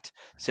chat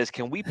says,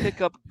 can we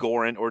pick up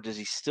Goran or does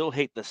he still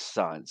hate the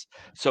Suns?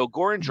 So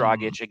Goran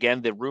Dragic,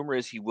 again, the rumor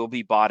is he will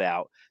be bought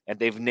out, and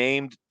they've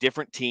named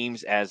different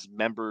teams as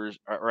members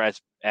or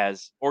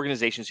as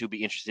organizations who'd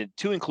be interested,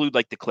 to include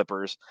like the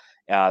Clippers,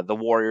 the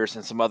Warriors,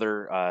 and some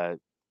other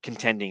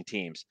contending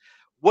teams.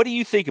 What do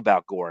you think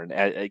about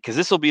Goran? Because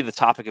this will be the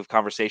topic of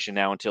conversation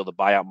now until the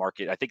buyout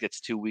market. I think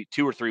it's 2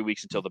 or 3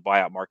 weeks until the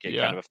buyout market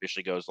kind of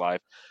officially goes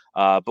live.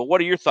 But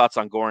what are your thoughts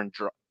on Goran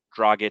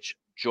Dragic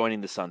joining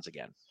the Suns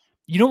again?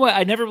 You know what?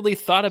 I never really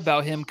thought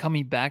about him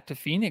coming back to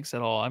Phoenix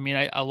at all. I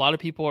mean, a lot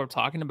of people are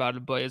talking about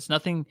it, but it's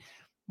nothing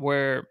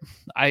where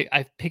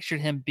I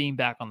pictured him being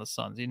back on the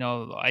Suns.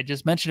 I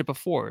just mentioned it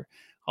before.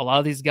 A lot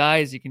of these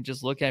guys, you can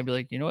just look at and be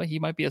like, you know what? He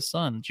might be a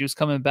Sun. Juice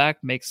coming back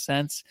makes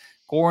sense.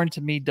 Goran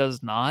to me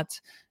does not.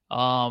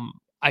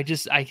 I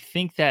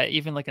think that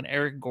even like an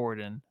Eric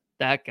Gordon,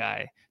 that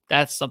guy,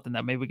 that's something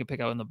that maybe we can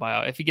pick out in the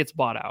buyout if he gets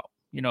bought out.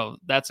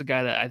 That's a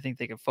guy that I think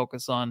they can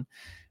focus on.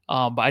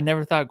 But I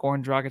never thought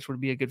Goran Dragic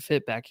would be a good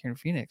fit back here in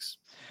Phoenix.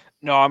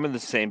 No, I'm in the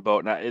same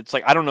boat. Now, it's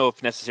like I don't know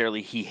if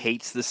necessarily he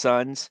hates the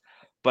Suns,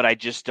 but I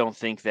just don't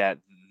think that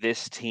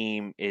this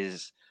team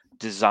is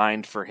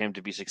designed for him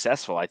to be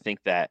successful. I think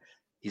that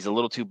he's a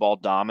little too ball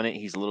dominant.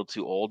 He's a little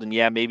too old.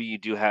 And maybe you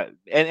do have,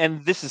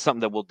 and this is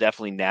something that we'll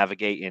definitely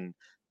navigate and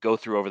go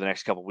through over the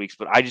next couple of weeks,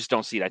 but I just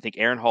don't see it. I think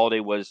Aaron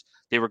Holiday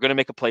they were going to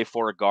make a play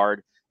for a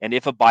guard. And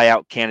if a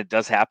buyout candidate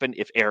does happen,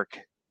 if Eric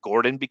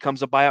Gordon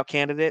becomes a buyout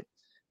candidate,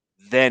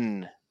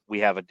 then we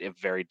have a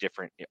very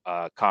different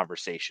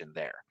conversation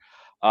there.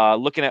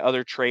 Looking at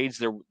other trades,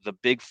 the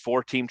big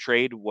 4-team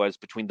trade was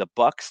between the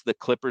Bucks, the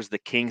Clippers, the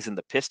Kings, and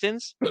the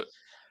Pistons.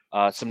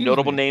 Some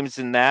notable names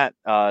in that,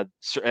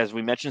 as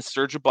we mentioned,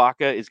 Serge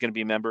Ibaka is going to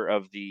be a member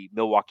of the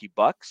Milwaukee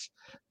Bucks.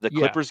 The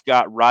Clippers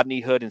got Rodney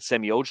Hood and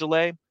Semi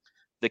Ojeleye.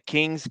 The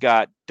Kings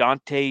got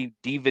Dante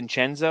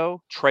DiVincenzo,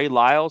 Trey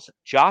Lyles.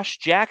 Josh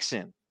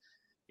Jackson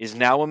is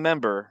now a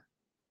member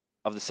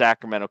of the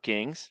Sacramento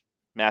Kings.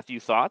 Matthew,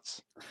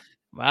 thoughts?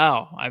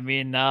 Wow. I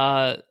mean,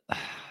 no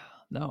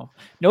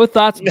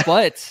thoughts,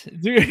 but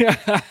dude,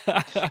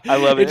 I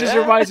love it. It just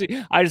reminds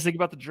me. I just think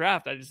about the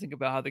draft. I just think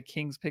about how the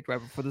Kings picked right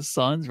before the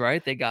Suns.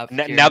 Right? They got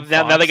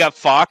now they got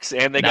Fox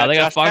and they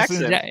got Fox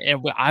Jackson. And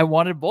I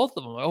wanted both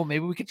of them. Oh,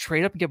 maybe we could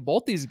trade up and get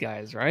both these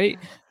guys, right?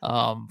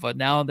 But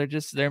now they're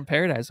in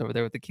paradise over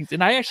there with the Kings.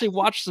 And I actually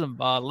watched them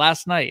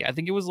last night. I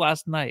think it was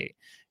last night.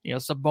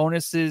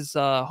 Sabonis's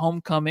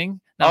homecoming.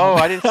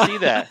 I didn't see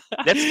that.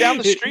 That's down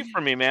the street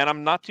from me, man.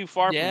 I'm not too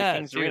far from the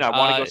Kings Arena. I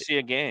want to go see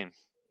a game.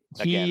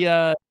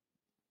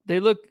 They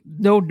look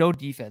no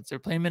defense. They're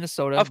playing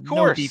Minnesota. Of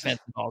course. No defense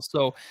at all.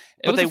 So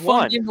it was a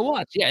fun game to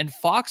watch. Yeah, and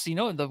Fox,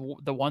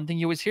 the one thing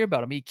you always hear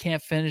about him, he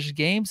can't finish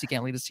games. He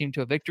can't lead his team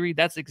to a victory.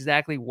 That's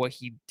exactly what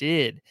he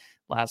did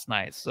last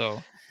night.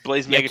 So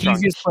Blaze Megatron,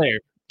 easiest player.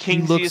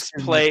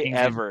 Kingsiest play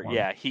ever. Uniform.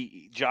 Yeah,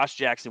 Josh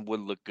Jackson would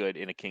look good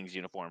in a Kings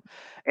uniform.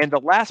 And the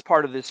last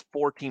part of this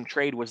 4-team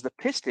trade was the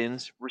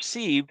Pistons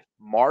received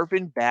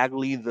Marvin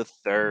Bagley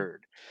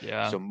III.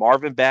 Yeah. So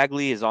Marvin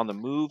Bagley is on the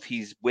move.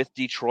 He's with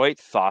Detroit.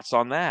 Thoughts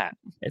on that?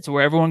 It's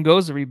where everyone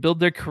goes to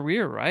rebuild their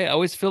career, right? I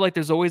always feel like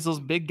there's always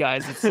those big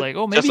guys. It's like,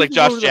 oh, maybe just like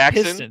Josh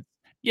Jackson.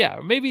 Yeah,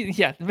 maybe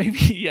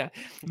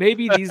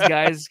these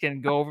guys can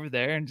go over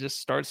there and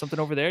just start something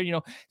over there.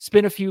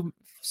 Spend a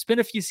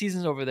few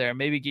seasons over there,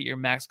 maybe get your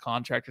max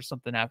contract or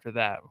something after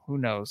that. Who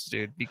knows,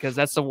 dude? Because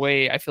that's the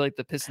way I feel like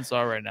the Pistons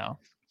are right now.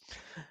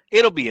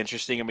 It'll be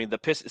interesting. I mean, the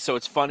Pistons. So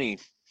it's funny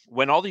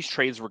when all these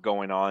trades were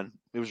going on.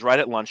 It was right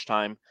at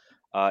lunchtime.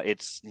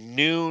 It's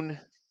noon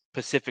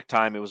Pacific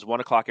time. It was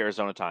 1:00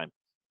 Arizona time.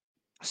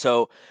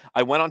 So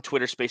I went on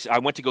Twitter Spaces. I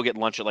went to go get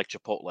lunch at like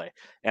Chipotle,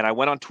 and I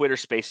went on Twitter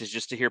Spaces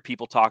just to hear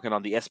people talking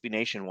on the SB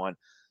Nation one.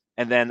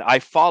 And then I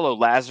follow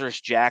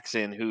Lazarus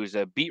Jackson, who's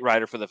a beat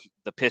writer for the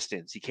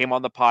Pistons. He came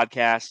on the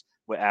podcast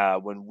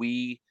when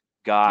we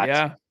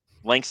got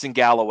Langston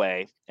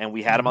Galloway, and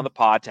we had him on the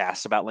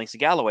podcast about Langston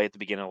Galloway at the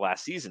beginning of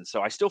last season.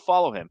 So I still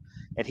follow him,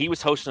 and he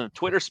was hosting a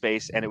Twitter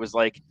Space, and it was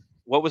like,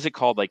 what was it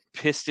called? Like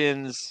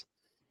Pistons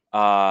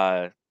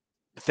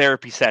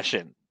therapy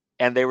session.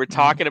 And they were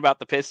talking about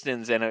the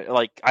Pistons, and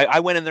I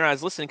went in there and I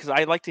was listening because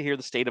I like to hear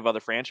the state of other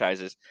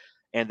franchises.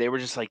 And they were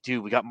just like,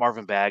 dude, we got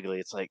Marvin Bagley.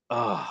 It's like,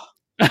 oh.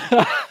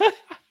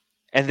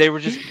 And they were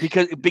just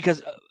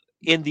because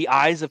in the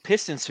eyes of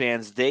Pistons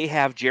fans, they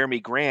have Jeremy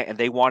Grant, and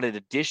they wanted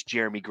to dish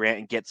Jeremy Grant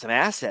and get some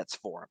assets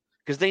for him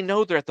because they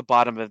know they're at the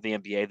bottom of the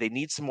NBA. They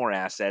need some more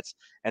assets.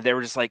 And they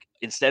were just like,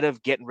 instead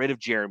of getting rid of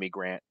Jeremy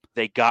Grant,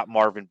 they got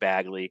Marvin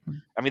Bagley.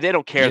 I mean, they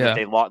don't care that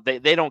they lost.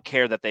 They don't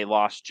care that they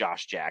lost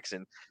Josh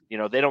Jackson.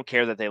 They don't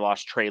care that they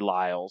lost Trey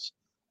Lyles,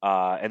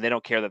 and they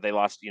don't care that they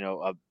lost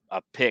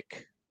a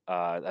pick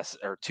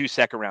or 2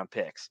 second-round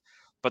picks.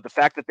 But the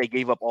fact that they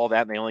gave up all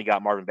that and they only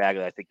got Marvin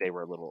Bagley, I think they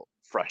were a little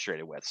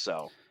frustrated with.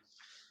 So,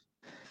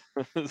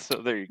 so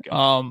there you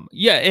go.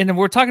 Yeah, and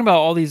we're talking about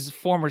all these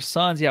former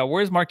Suns. Yeah,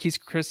 where's Marquise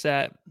Chris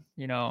at?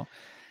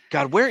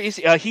 God, where is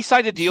he? He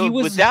signed a deal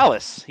with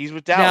Dallas. He's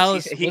with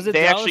Dallas. Was it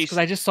Dallas? Because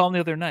I just saw him the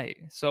other night,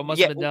 so it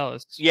must have been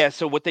Dallas. Yeah.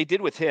 So what they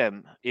did with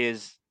him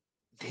is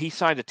he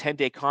signed a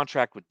 10-day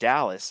contract with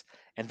Dallas,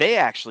 and they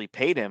actually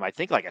paid him, I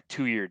think, like a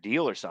 2-year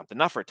deal or something.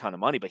 Not for a ton of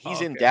money, but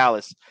he's in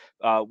Dallas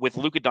with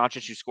Luka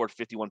Doncic, who scored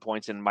 51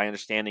 points. And my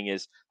understanding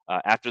is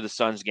after the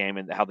Suns game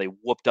and how they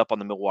whooped up on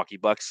the Milwaukee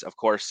Bucks, of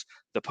course,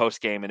 the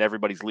post game and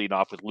everybody's leading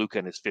off with Luka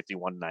and his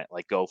 51 night.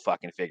 Like, go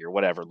fucking figure,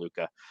 whatever,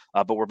 Luka.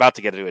 But we're about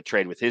to get into a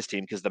trade with his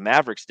team because the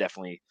Mavericks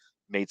definitely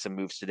made some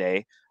moves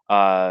today.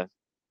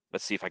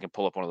 Let's see if I can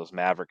pull up one of those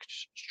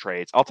Mavericks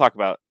trades.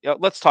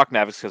 Let's talk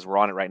Mavericks because we're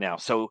on it right now.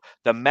 So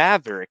the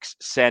Mavericks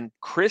send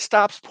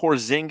Kristaps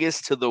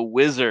Porzingis to the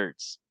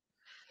Wizards.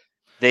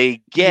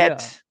 They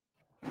get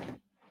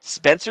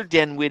Spencer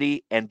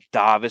Dinwiddie and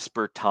Davis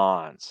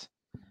Bertans.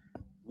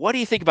 What do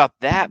you think about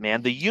that,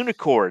 man? The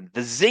unicorn,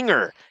 the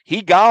zinger,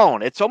 he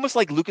gone. It's almost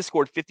like Luka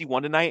scored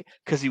 51 tonight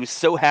because he was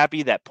so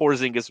happy that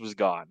Porzingis was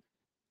gone.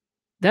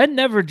 That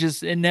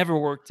never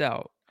worked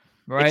out.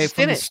 Right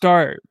from the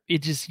start,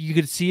 you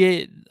could see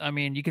it. I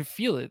mean, you could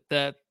feel it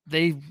that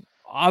they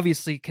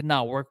obviously could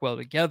not work well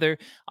together.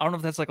 I don't know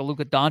if that's like a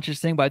Luka Doncic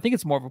thing, but I think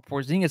it's more of a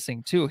Porzingis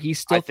thing too. He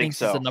still thinks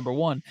he's the number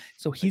one,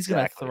 so he's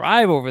gonna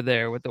thrive over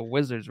there with the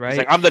Wizards, right? He's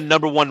like, I'm the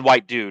number one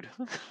white dude.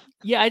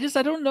 Yeah, I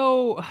don't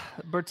know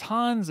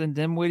Bertans and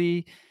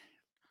Dinwiddie.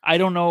 I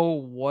don't know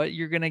what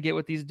you're gonna get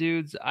with these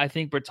dudes. I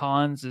think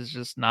Bertans is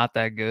just not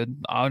that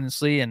good,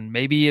 honestly, and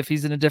maybe if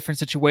he's in a different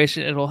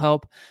situation, it'll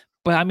help.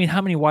 But I mean,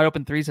 how many wide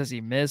open threes has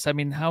he missed? I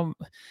mean, how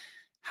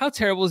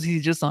terrible is he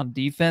just on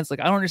defense? Like,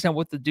 I don't understand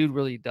what the dude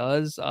really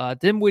does.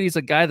 Dinwiddie's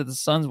a guy that the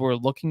Suns were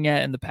looking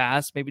at in the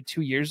past, maybe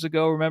 2 years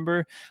ago.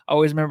 Remember? I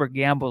always remember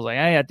Gamble's like,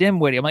 yeah,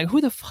 Dinwiddie. I'm like,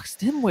 who the fuck's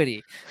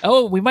Dinwiddie?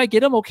 Oh, we might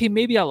get him. Okay,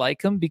 maybe I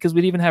like him because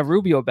we'd even have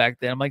Rubio back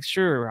then. I'm like,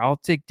 sure, I'll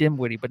take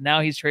Dinwiddie. But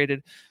now he's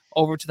traded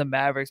over to the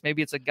Mavericks.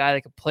 Maybe it's a guy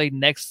that could play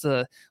next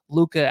to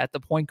Luka at the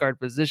point guard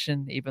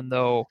position, even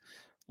though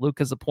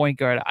Luka's a point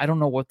guard. I don't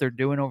know what they're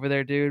doing over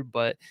there, dude,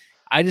 but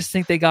I just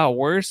think they got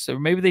worse, or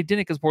maybe they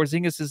didn't because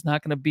Porzingis is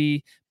not going to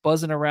be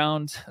buzzing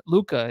around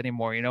Luka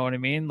anymore. You know what I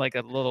mean? Like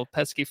a little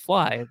pesky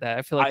fly that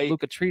I feel like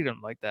Luka treated him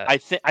like that. I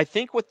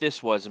think what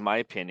this was, in my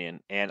opinion,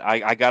 and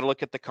I got to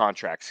look at the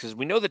contracts because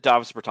we know that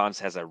Davis Bertans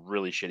has a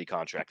really shitty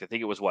contract. I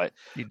think it was what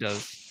he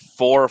does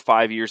 4 or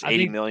 5 years,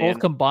 80 million. Both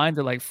combined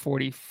are like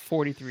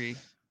 43.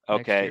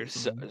 Okay,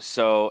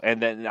 so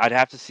and then I'd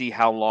have to see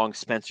how long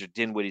Spencer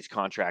Dinwiddie's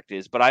contract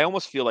is, but I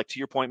almost feel like, to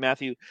your point,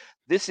 Matthew,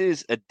 this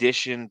is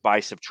addition by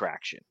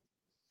subtraction.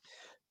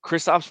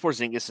 Kristaps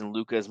Porzingis and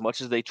Luka, as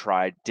much as they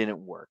tried,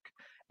 didn't work,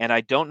 and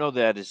I don't know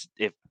that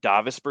if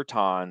Davis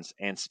Bertans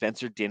and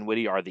Spencer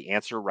Dinwiddie are the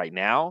answer right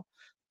now.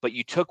 But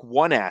you took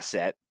one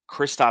asset,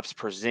 Kristaps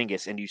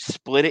Porzingis, and you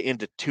split it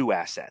into 2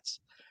 assets.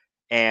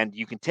 And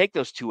you can take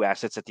those 2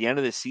 assets at the end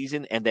of the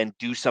season and then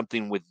do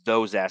something with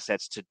those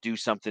assets to do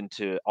something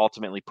to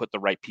ultimately put the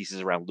right pieces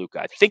around Luka.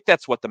 I think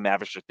that's what the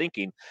Mavericks are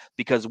thinking,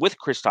 because with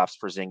Kristaps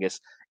Porzingis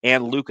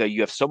and Luka,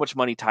 you have so much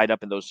money tied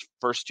up in those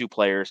first 2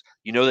 players.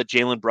 You know that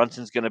Jalen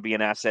Brunson's going to be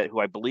an asset who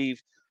I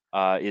believe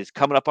is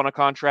coming up on a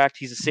contract.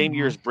 He's the same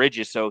year as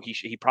Bridges, so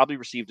he probably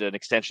received an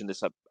extension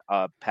this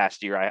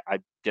past year. I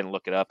didn't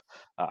look it up.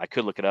 I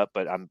could look it up,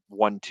 but I'm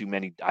one too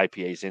many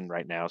IPAs in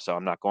right now, so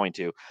I'm not going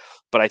to.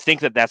 But I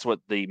think that's what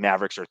the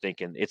Mavericks are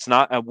thinking. It's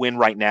not a win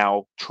right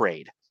now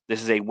trade.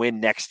 This is a win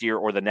next year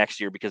or the next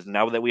year, because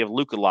now that we have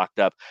Luka locked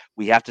up,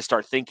 we have to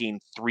start thinking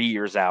 3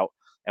 years out,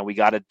 and we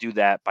got to do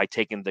that by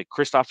taking the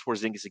Kristaps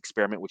Porzingis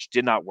experiment, which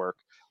did not work.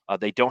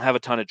 They don't have a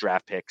ton of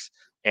draft picks,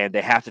 and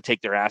they have to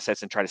take their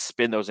assets and try to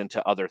spin those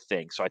into other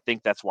things. So I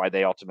think that's why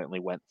they ultimately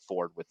went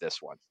forward with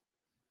this one.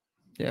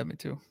 Yeah, me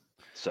too.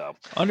 So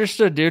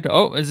understood, dude.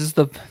 Oh, is this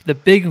the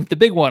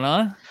big one,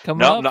 huh?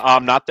 Coming up? No,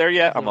 I'm not there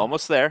yet. I'm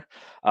almost there.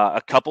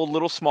 A couple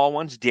little small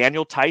ones.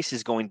 Daniel Tice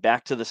is going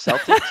back to the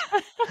Celtics,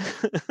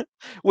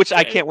 which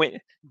I can't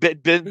wait.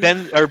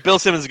 Bill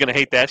Simmons is going to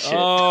hate that shit.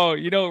 Oh,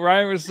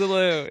 Ryan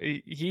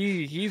Russillo,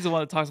 he's the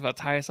one that talks about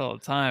Tice all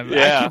the time.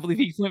 Yeah. I can't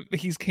believe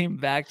he's came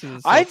back to the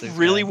Celtics. I've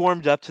really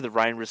warmed up to the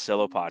Ryan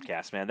Russillo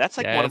podcast, man. That's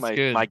like one of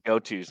my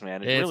go-tos,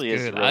 man. It really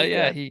is.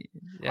 Really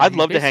good. I'd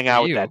love to hang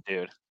out with that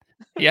dude.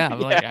 Yeah,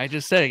 like I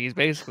just said, he's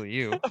basically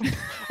you.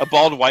 A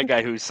bald white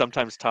guy who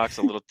sometimes talks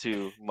a little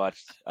too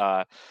much.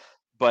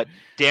 But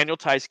Daniel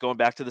Tice going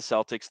back to the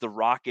Celtics. The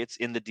Rockets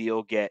in the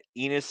deal get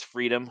Enes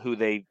Freedom, who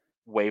they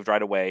waived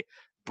right away,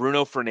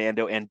 Bruno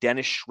Fernando, and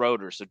Dennis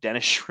Schroeder. So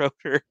Dennis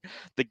Schroeder,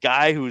 the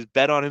guy who's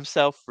bet on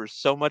himself for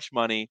so much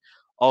money,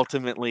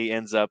 ultimately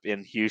ends up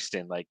in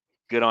Houston. Like,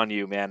 good on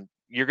you, man.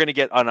 You're going to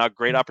get a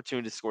great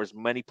opportunity to score as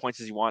many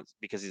points as you want,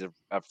 because he's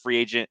a free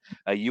agent,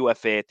 a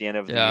UFA at the end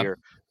of the year.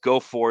 Go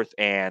forth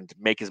and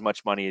make as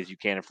much money as you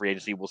can in free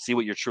agency. We'll see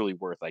what you're truly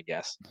worth, I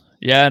guess.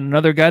 Yeah,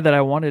 another guy that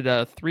I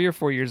wanted 3 or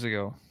 4 years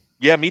ago.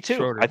 Yeah, me too.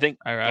 Schroeder. I think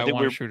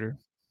wanted Schroeder.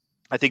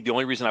 I think the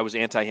only reason I was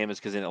anti him is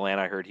because in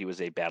Atlanta I heard he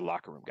was a bad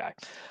locker room guy.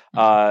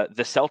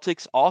 The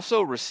Celtics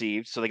also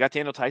received, so they got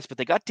Daniel Tice, but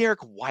they got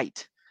Derek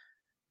White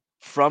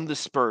from the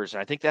Spurs,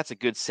 and I think that's a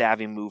good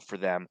savvy move for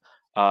them.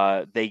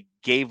 They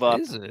gave up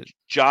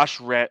Josh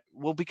Rett.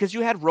 Well, because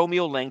you had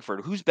Romeo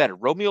Langford. Who's better,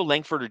 Romeo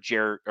Langford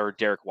or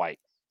Derek White?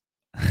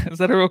 Is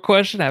that a real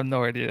question? I have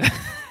no idea.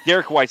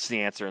 Derek White's the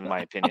answer, in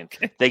my opinion.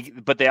 Okay.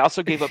 But they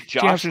also gave up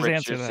Josh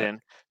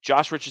Richardson.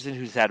 Josh Richardson,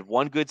 who's had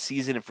one good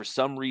season, and for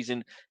some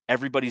reason,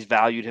 everybody's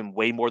valued him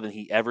way more than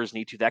he ever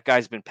need to. That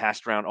guy's been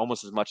passed around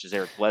almost as much as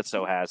Eric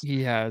Bledsoe has.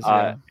 He has,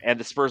 And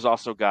the Spurs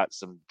also got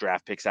some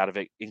draft picks out of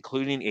it,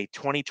 including a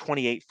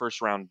 2028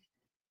 first-round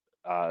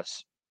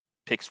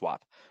pick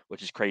swap,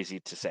 which is crazy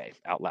to say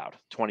out loud.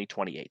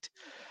 2028.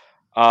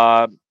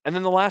 And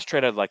then the last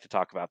trade I'd like to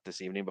talk about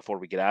this evening before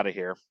we get out of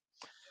here.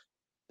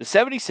 The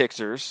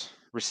 76ers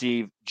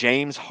receive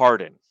James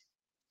Harden.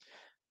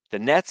 The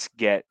Nets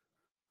get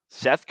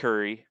Seth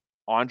Curry,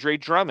 Andre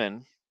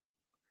Drummond,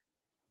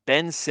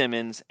 Ben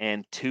Simmons,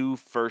 and 2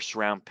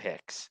 first-round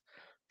picks.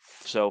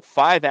 So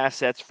 5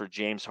 assets for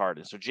James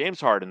Harden. So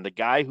James Harden, the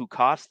guy who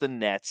cost the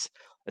Nets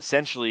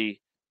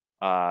essentially,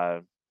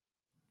 I'm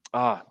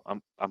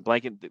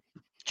blanking.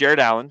 Jared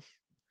Allen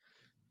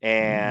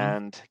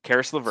and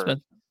Karis LeVert.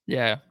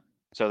 Yeah.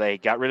 So they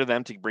got rid of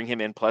them to bring him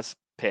in plus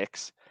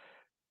picks.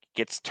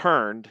 Gets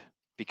turned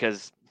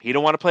because he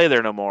don't want to play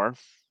there no more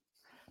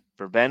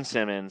for Ben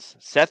Simmons,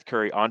 Seth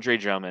Curry, Andre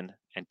Drummond,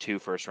 and 2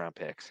 first-round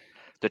picks.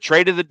 The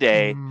trade of the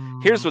day.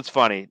 Here's what's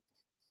funny.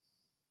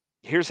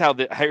 Here's how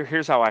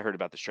I heard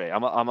about this trade.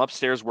 I'm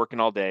upstairs working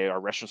all day.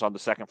 Our restaurant's on the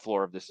second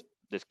floor of this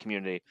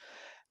community,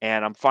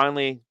 and I'm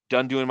finally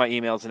done doing my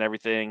emails and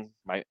everything.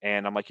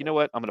 And I'm like, you know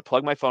what? I'm going to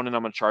plug my phone in.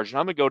 I'm going to charge it.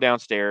 I'm going to go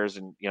downstairs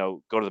and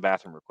go to the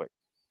bathroom real quick.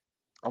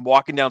 I'm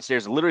walking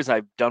downstairs. Literally, as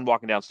I'm done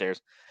walking downstairs,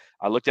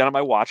 I look down at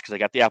my watch because I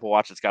got the Apple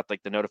Watch. It's got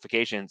like the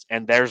notifications,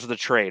 and there's the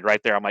trade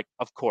right there. I'm like,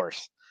 of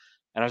course.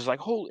 And I was like,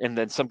 and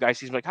then some guy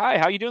sees me like, hi,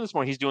 how you doing this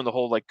morning? He's doing the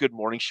whole like good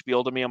morning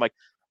spiel to me. I'm like,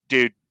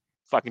 dude,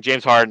 fucking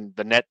James Harden,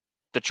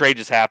 the trade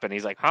just happened.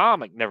 He's like, huh? I'm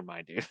like, never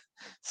mind, dude.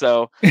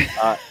 So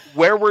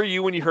where were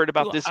you when you heard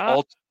about this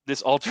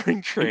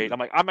altering trade? I'm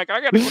like,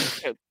 I got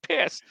to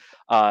piss.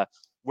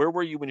 Where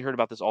were you when you heard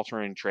about this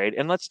altering trade?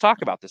 And let's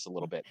talk about this a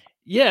little bit.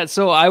 Yeah,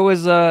 so I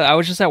was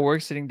just at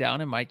work sitting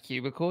down in my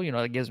cubicle.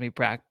 That gives me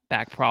back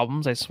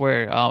problems. I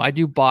swear. I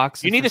do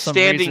boxing. You need a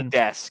standing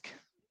desk.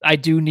 I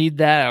do need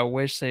that. I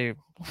wish they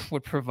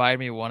would provide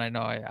me one. I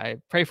know I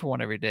pray for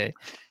one every day.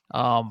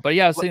 But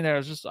yeah, I was sitting there.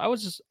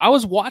 I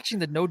was watching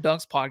the No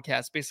Dunks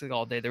podcast basically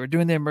all day. They were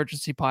doing the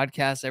emergency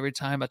podcast every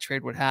time a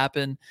trade would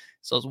happen.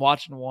 So I was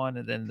watching one,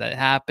 and then that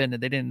happened,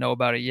 and they didn't know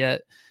about it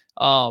yet.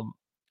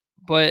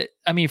 But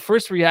I mean,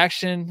 first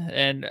reaction,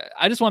 and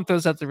I just want to throw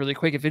this out there really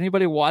quick. If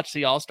anybody watched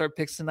the All-Star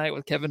picks tonight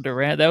with Kevin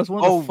Durant, that was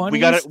one of the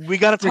funniest. We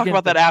got to talk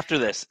about that after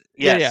this.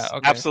 Yes, yeah,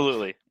 okay.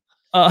 Absolutely.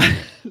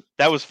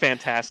 That was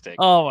fantastic.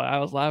 Oh, I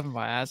was laughing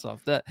my ass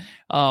off that.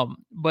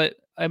 But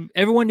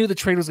everyone knew the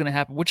trade was going to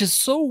happen, which is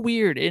so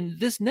weird. And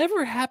this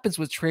never happens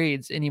with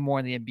trades anymore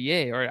in the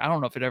NBA, or I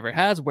don't know if it ever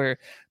has, where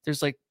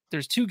there's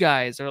 2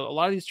 guys, or a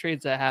lot of these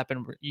trades that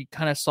happen, you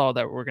kind of saw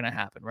that were going to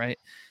happen, right?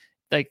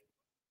 Like,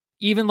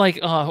 even like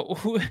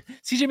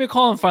CJ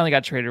McCollum finally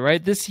got traded,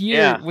 right? This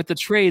year with the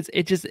trades,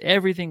 it just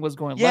everything was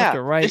going left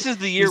or right. This is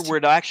the year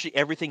where actually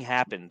everything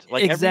happened.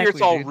 Like every year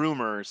it's all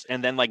rumors,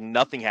 and then like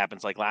nothing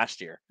happens like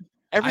last year.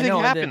 Everything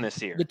happened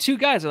this year. The two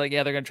guys are like,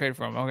 yeah, they're gonna trade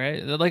for him.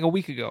 Okay, like a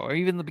week ago, or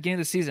even the beginning of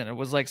the season, it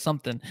was like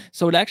something.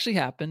 So it actually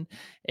happened,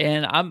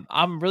 and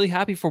I'm really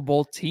happy for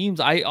both teams.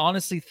 I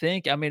honestly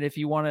think, I mean, if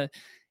you want to,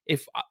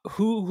 if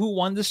who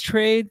won this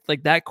trade,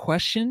 like that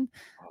question,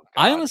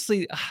 I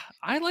honestly,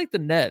 I like the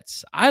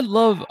Nets. I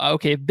love.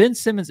 Okay, if Ben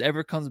Simmons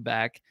ever comes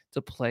back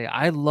to play,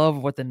 I love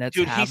what the Nets.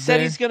 Dude, have he said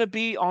there. he's gonna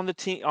be on the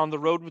team on the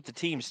road with the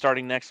team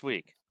starting next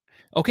week.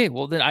 Okay,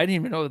 well then I didn't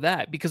even know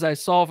that because I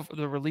saw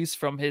the release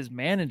from his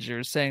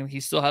manager saying he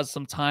still has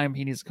some time,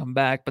 he needs to come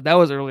back, but that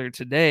was earlier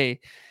today.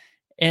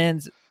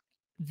 And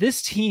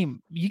this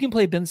team, you can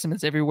play Ben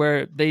Simmons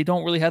everywhere. They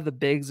don't really have the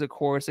bigs, of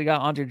course. They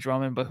got Andre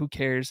Drummond, but who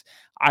cares?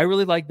 I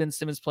really like Ben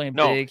Simmons playing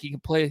big. He can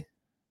play.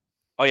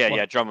 Oh yeah,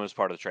 yeah. Drummond was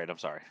part of the trade. I'm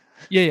sorry.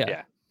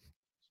 Yeah.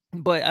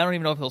 But I don't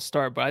even know if he'll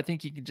start. But I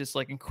think you can just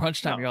like in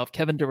crunch time, you're off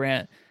Kevin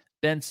Durant,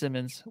 Ben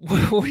Simmons.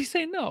 What do you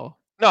say? No.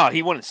 No,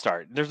 he wouldn't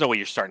start. There's no way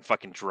you're starting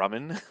fucking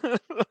Drummond.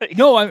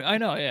 No, I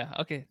know. Yeah.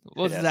 Okay.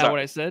 Was that what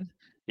I said?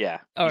 Yeah.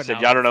 You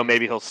said, I don't know,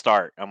 maybe he'll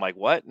start. I'm like,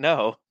 what?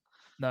 No,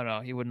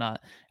 he would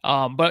not.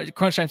 But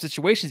crunch time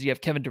situations, you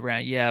have Kevin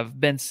Durant, you have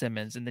Ben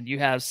Simmons, and then you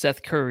have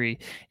Seth Curry,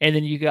 and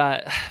then you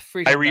got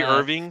Kyrie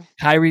Irving.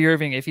 Kyrie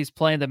Irving, if he's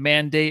playing the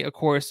mandate, of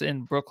course,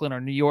 in Brooklyn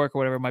or New York or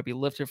whatever, might be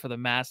lifted for the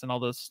mass and all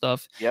this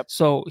stuff. Yep.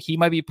 So he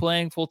might be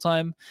playing full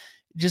time.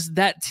 Just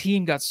that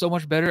team got so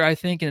much better, I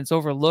think, and it's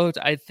overlooked.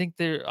 I think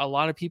a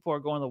lot of people are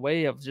going the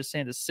way of just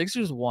saying the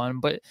Sixers won,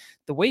 but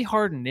the way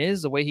Harden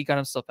is, the way he got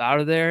himself out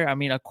of there, I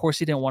mean, of course,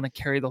 he didn't want to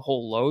carry the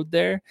whole load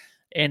there,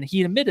 and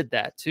he admitted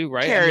that too,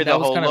 right? Carry the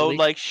whole load,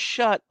 like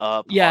shut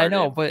up. Yeah, Harden.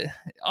 I know, but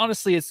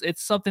honestly,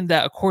 it's something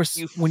that, of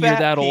course, when you're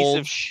that piece old,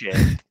 of shit.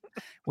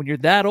 When you're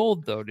that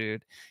old, though,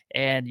 dude,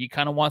 and you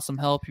kind of want some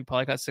help, you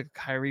probably got sick of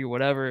Kyrie or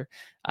whatever.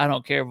 I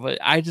don't care, but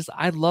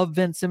I love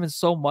Ben Simmons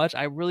so much.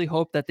 I really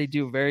hope that they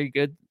do very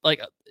good. Like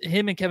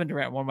him and Kevin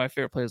Durant, one of my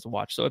favorite players to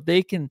watch. So if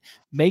they can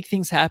make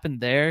things happen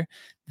there,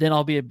 then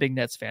I'll be a big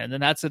Nets fan.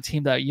 And that's a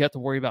team that you have to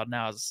worry about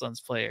now as a Suns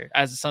player,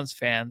 as a Suns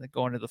fan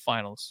going to the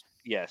finals.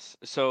 Yes.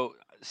 So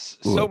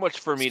much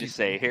for me to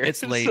say here.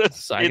 It's late,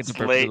 so I get to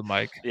burp to the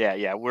mic.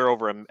 Yeah. We're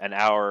over an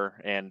hour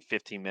and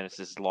 15 minutes.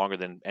 This is longer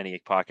than any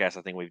podcast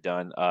I think we've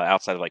done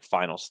outside of like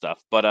final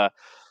stuff. But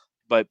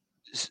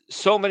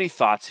so many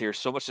thoughts here,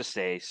 so much to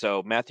say.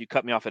 So Matthew,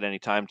 cut me off at any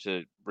time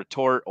to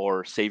retort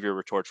or save your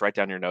retorts. Write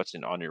down your notes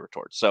and on your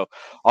retorts. So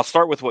I'll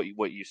start with what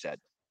you said.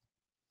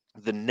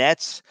 The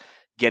Nets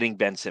getting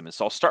Ben Simmons.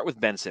 So I'll start with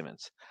Ben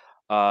Simmons.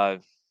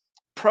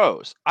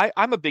 Pros.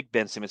 I'm a big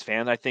Ben Simmons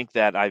fan. I think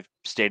that I've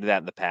stated that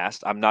in the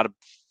past. I'm not a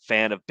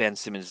fan of Ben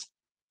Simmons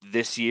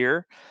this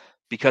year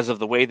because of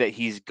the way that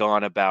he's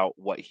gone about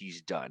what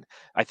he's done.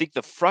 I think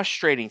the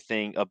frustrating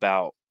thing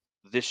about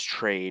this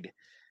trade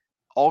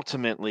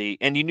ultimately,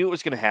 and you knew it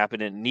was going to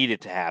happen and it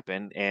needed to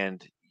happen,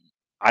 and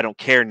I don't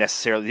care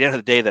necessarily at the end of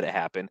the day that it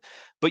happened,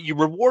 but you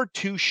reward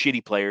two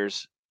shitty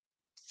players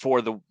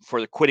for the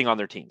quitting on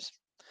their teams.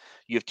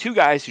 You have two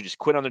guys who just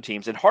quit on their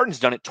teams, and Harden's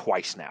done it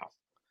twice now,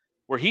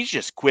 where he's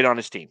just quit on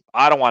his team.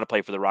 I don't want to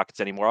play for the Rockets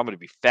anymore. I'm going to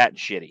be fat and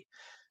shitty.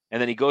 And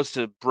then he goes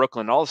to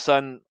Brooklyn. All of a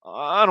sudden,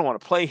 I don't want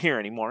to play here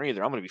anymore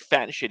either. I'm going to be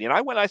fat and shitty.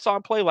 And I saw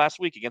him play last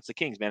week against the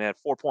Kings, man. He had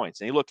 4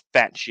 points, and he looked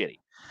fat and shitty.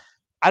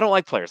 I don't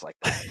like players like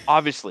that.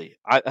 Obviously,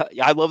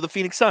 I love the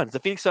Phoenix Suns. The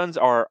Phoenix Suns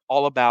are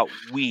all about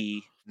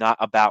we, not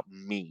about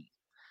me.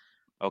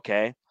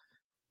 Okay?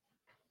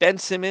 Ben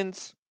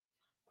Simmons,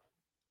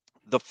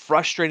 the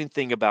frustrating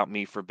thing about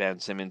me for Ben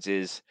Simmons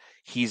is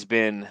he's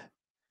been,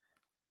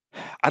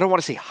 I don't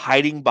want to say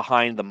hiding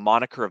behind the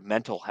moniker of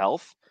mental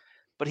health,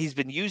 but he's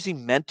been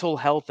using mental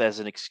health as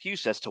an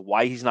excuse as to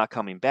why he's not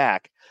coming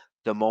back.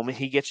 The moment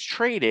he gets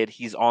traded,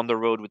 he's on the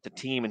road with the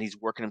team and he's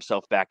working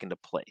himself back into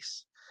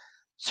place.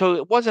 So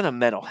it wasn't a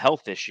mental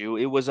health issue.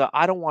 It was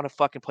I don't want to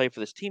fucking play for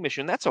this team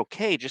issue. And that's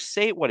okay. Just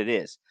say it what it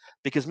is,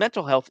 because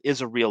mental health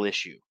is a real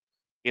issue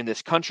in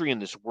this country, in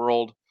this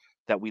world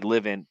that we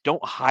live in.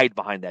 Don't hide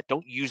behind that.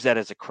 Don't use that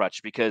as a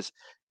crutch, because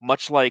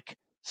much like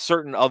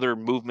certain other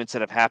movements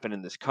that have happened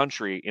in this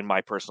country, in my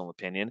personal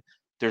opinion,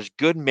 there's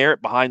good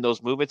merit behind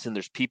those movements, and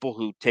there's people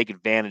who take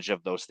advantage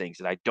of those things.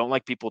 And I don't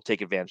like people who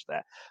take advantage of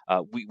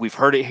that. We've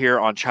heard it here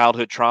on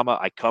childhood trauma.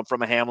 I come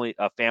from a family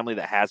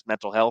that has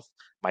mental health.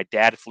 My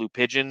dad flew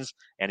pigeons,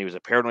 and he was a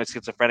paranoid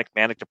schizophrenic,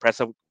 manic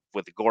depressive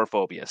with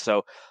agoraphobia.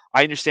 So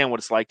I understand what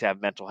it's like to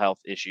have mental health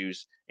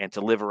issues and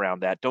to live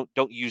around that.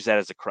 Don't use that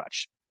as a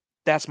crutch.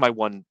 That's my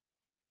one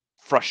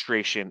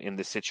frustration in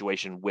this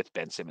situation with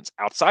Ben Simmons.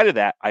 Outside of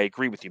that, I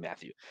agree with you,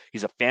 Matthew.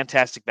 He's a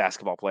fantastic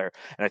basketball player,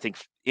 and I think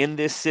in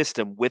this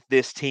system with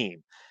this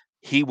team,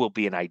 he will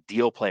be an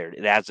ideal player.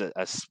 It adds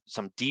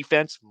some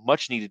defense,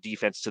 much needed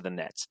defense to the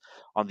Nets.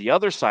 On the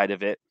other side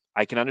of it,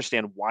 I can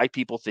understand why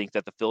people think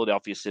that the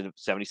Philadelphia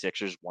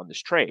 76ers won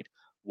this trade.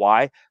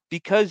 Why?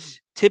 Because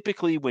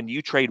typically when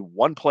you trade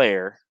one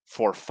player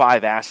for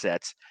 5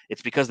 assets,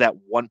 it's because that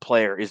one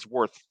player is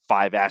worth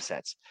 5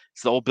 assets.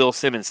 It's the old Bill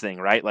Simmons thing,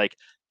 right? Like,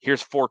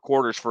 here's 4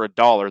 quarters for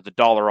 $1, the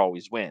dollar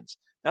always wins.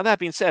 Now, that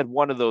being said,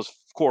 one of those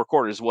 4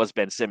 quarters was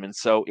Ben Simmons,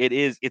 so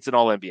it's an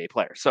all-NBA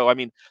player. So, I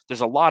mean,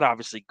 there's a lot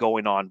obviously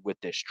going on with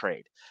this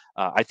trade.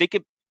 I think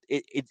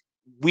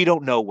we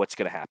don't know what's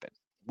going to happen.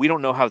 We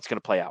don't know how it's going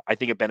to play out. I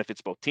think it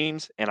benefits both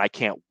teams, and I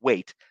can't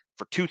wait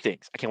for 2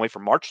 things. I can't wait for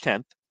March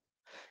 10th,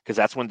 because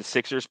that's when the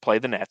Sixers play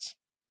the Nets.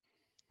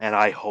 And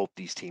I hope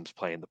these teams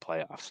play in the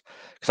playoffs,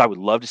 because I would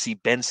love to see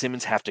Ben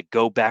Simmons have to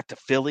go back to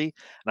Philly,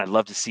 and I'd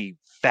love to see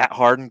Fat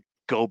Harden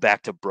go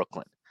back to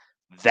Brooklyn.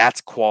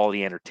 That's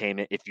quality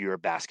entertainment if you're a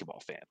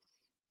basketball fan.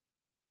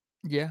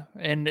 Yeah,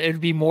 and it'd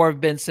be more of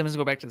Ben Simmons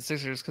go back to the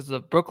Sixers, because the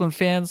Brooklyn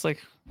fans,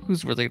 like,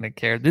 who's really going to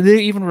care? Did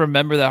they even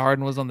remember that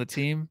Harden was on the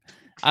team?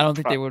 I don't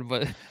think they would,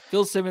 but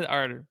Ben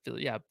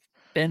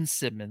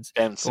Simmons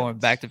going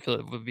back to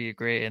Philly would be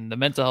great. And the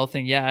mental health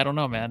thing, I don't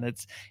know, man.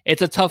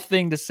 It's a tough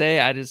thing to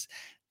say.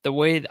 The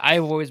way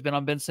I've always been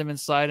on Ben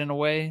Simmons' side in a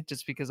way,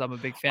 just because I'm a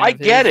big fan of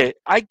his.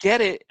 I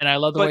get it. And I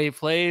love the way he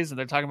plays, and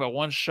they're talking about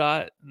one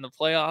shot in the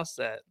playoffs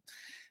that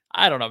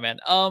I don't know, man.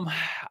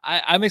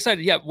 I'm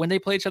excited. Yeah, when they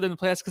play each other in the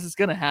playoffs, because it's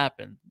gonna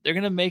happen. They're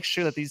gonna make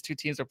sure that these two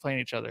teams are playing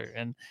each other,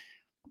 and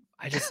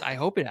I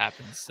hope it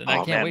happens. And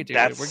I can't wait, dude.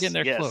 We're getting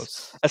there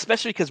close.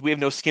 Especially because we have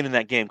no skin in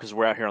that game, because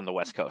we're out here on the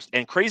West Coast.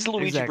 And Crazy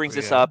Luigi brings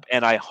this up,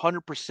 and I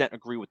 100%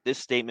 agree with this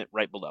statement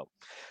right below.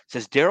 It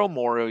says Daryl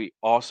Morey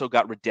also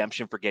got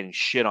redemption for getting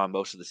shit on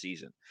most of the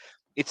season.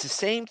 It's the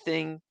same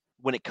thing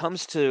when it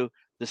comes to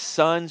the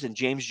Suns and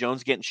James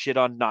Jones getting shit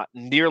on, not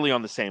nearly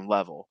on the same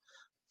level,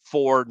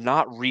 for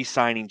not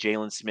re-signing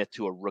Jalen Smith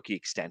to a rookie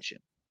extension.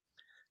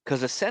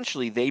 Because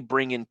essentially they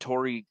bring in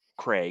Torrey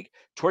Craig.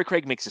 Torrey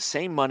Craig makes the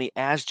same money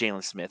as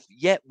Jalen Smith,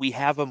 yet we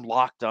have him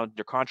locked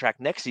under contract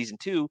next season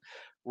too,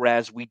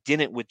 whereas we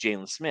didn't with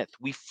Jalen Smith.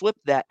 We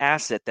flipped that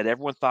asset that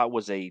everyone thought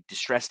was a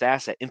distressed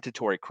asset into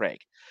Torrey Craig.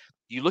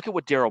 You look at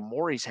what Daryl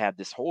Morey's had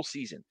this whole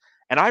season,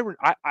 and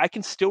I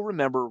can still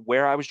remember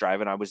where I was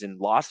driving. I was in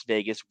Las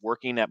Vegas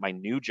working at my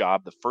new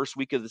job the first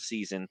week of the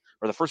season,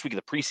 or the first week of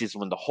the preseason,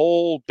 when the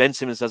whole Ben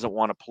Simmons doesn't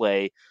want to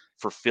play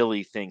for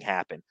Philly thing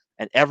happened.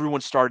 And everyone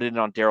started in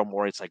on Daryl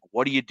Morey. It's like,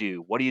 what do you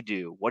do? What do you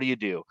do? What do you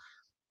do?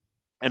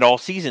 And all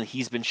season,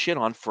 he's been shit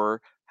on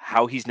for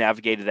how he's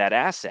navigated that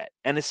asset.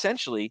 And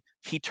essentially,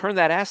 he turned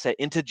that asset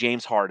into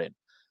James Harden.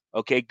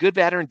 Okay, good,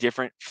 bad, or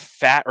indifferent,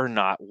 fat or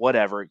not,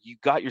 whatever. You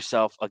got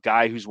yourself a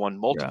guy who's won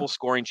multiple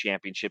scoring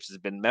championships, has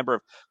been a member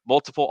of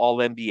multiple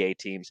All-NBA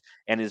teams,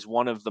 and is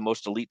one of the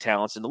most elite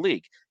talents in the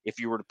league. If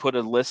you were to put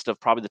a list of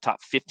probably the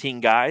top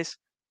 15 guys,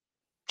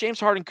 James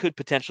Harden could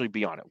potentially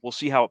be on it. We'll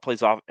see how it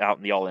plays out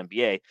in the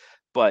All-NBA.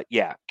 But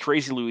yeah,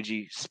 Crazy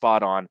Luigi,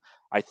 spot on.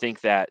 I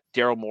think that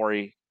Daryl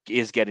Morey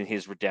is getting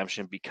his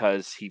redemption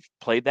because he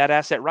played that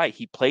asset right.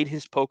 He played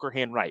his poker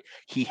hand right.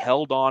 He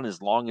held on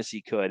as long as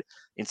he could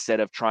instead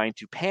of trying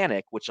to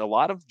panic, which a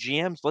lot of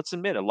GMs, let's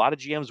admit, a lot of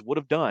GMs would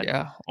have done.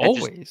 Yeah,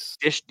 always.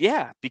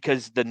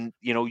 Because then,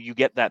 you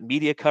get that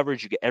media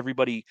coverage, you get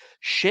everybody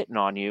shitting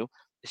on you.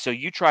 So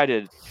you try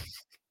to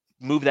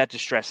move that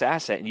distressed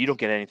asset and you don't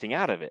get anything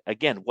out of it.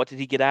 Again, what did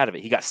he get out of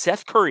it? He got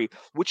Seth Curry,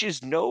 which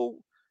is not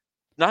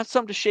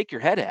something to shake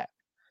your head at.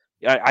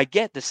 I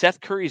get that Seth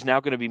Curry is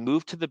now going to be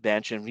moved to the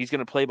bench and he's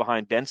going to play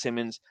behind Ben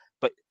Simmons.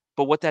 But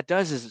what that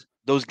does is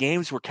those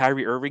games where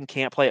Kyrie Irving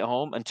can't play at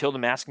home until the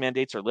mask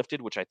mandates are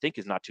lifted, which I think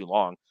is not too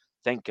long.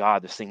 Thank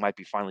God this thing might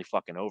be finally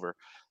fucking over.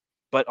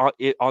 But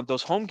on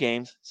those home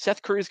games,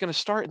 Seth Curry is going to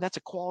start, and that's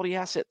a quality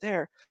asset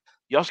there.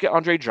 You also get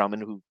Andre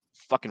Drummond, who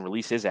fucking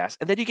release his ass,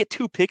 and then you get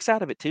 2 picks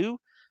out of it too.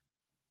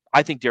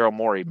 I think Daryl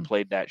Morey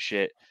played that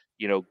shit,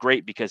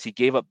 great, because he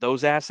gave up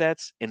those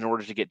assets in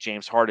order to get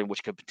James Harden,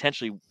 which could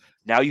potentially,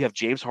 now you have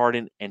James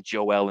Harden and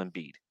Joel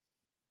Embiid.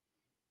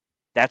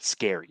 That's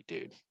scary,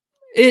 dude.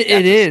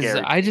 It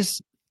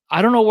is.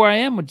 I don't know where I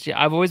am with.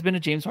 I've always been a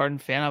James Harden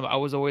fan. I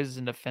was always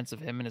in defense of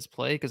him and his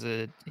play, because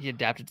he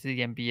adapted to the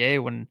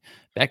NBA when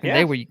back in the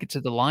day where you get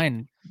to the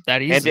line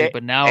that easily.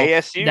 But now he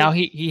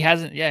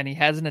hasn't. Yeah, and he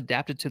hasn't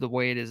adapted to the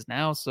way it is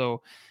now.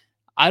 So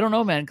I don't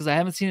know, man, because I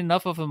haven't seen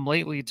enough of him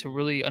lately to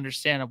really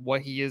understand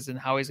what he is and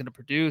how he's going to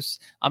produce.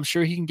 I'm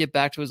sure he can get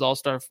back to his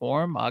all-star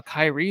form.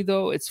 Kyrie,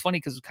 though, it's funny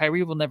because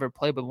Kyrie will never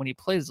play, but when he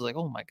plays, it's like,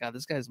 oh my God,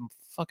 this guy's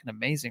fucking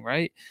amazing,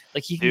 right?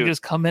 Like he can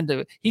just come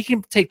into, he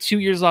can take 2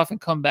 years off and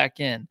come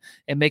back in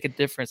and make a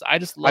difference. I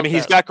just love.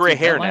 He's got gray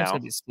hair now.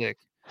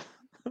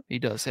 He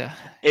does, yeah.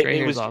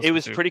 It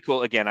was pretty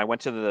cool. Again, I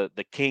went to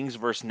the Kings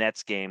versus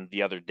Nets game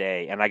the other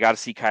day, and I got to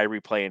see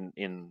Kyrie play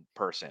in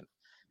person.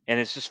 And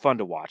it's just fun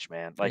to watch,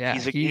 man. Like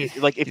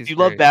if you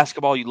love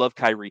basketball, you love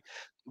Kyrie.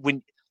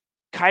 When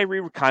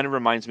Kyrie kind of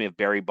reminds me of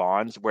Barry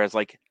Bonds, whereas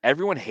like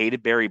everyone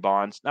hated Barry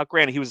Bonds. Now,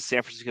 granted, he was a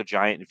San Francisco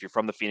Giant. If you're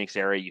from the Phoenix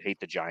area, you hate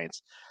the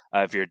Giants.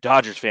 If you're a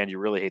Dodgers fan, you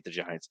really hate the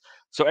Giants.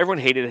 So everyone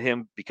hated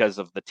him because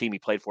of the team he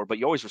played for, but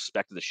you always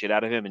respected the shit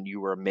out of him, and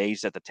you were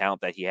amazed at the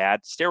talent that he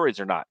had. Steroids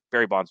or not,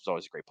 Barry Bonds was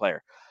always a great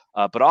player.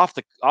 But off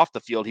the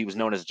field, he was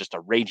known as just a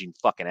raging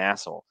fucking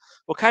asshole.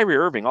 Well, Kyrie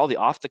Irving, all the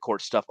off the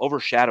court stuff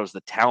overshadows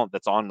the talent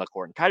that's on the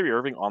court. And Kyrie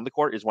Irving on the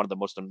court is one of the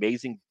most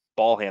amazing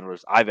ball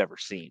handlers I've ever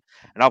seen.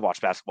 And I've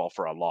watched basketball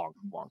for a long,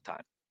 long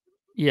time.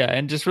 Yeah,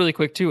 and just really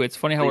quick too, it's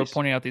funny how we're Please.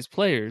 pointing out these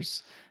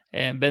players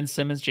and Ben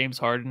Simmons, James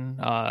Harden.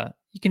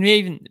 You can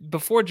even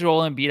before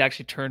Joel Embiid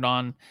actually turned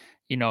on,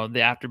 the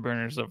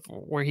afterburners of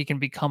where he can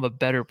become a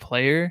better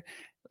player.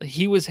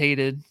 He was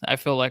hated, I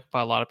feel like,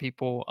 by a lot of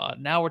people.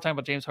 Now we're talking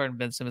about James Harden,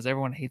 Ben Simmons.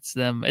 Everyone hates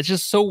them. It's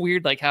just so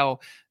weird, like how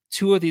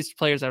two of these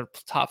players are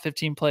top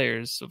 15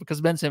 players.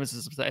 Because Ben Simmons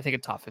is, I think, a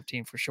top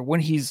 15 for sure when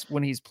he's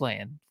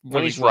playing.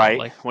 When he's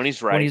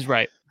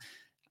right.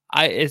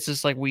 It's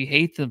just like we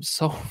hate them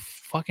so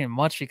fucking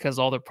much because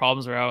all their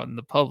problems are out in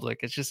the public.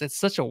 It's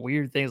such a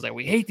weird thing. It's like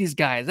we hate these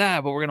guys,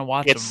 but we're gonna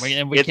watch them,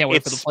 and we can't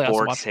wait for the playoffs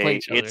to watch them play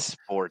each other. It's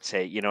sports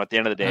hate. At the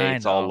end of the day,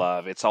 it's all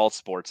love. It's all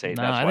sports hate.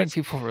 No, I think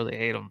people really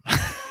hate them.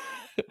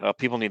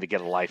 People need to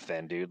get a life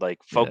then, dude. Like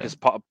focus,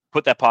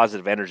 put that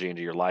positive energy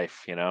into your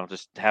life.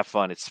 Just have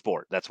fun. It's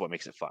sport. That's what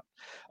makes it fun.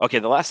 Okay,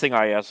 the last thing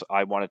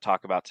I want to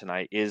talk about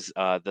tonight is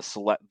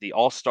the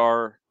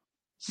All-Star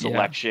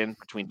selection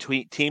between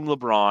Team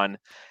LeBron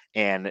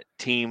and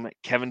Team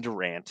Kevin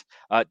Durant.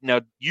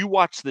 Now you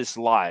watched this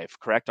live,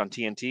 correct, on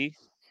TNT?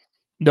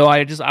 No,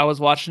 I was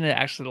watching it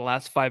actually the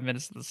last 5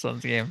 minutes of the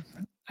Suns game.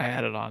 I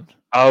had it on.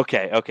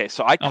 Okay.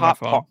 So I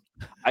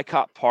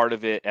caught part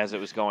of it as it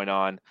was going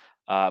on,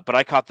 but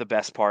I caught the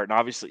best part. And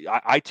obviously,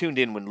 I tuned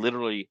in when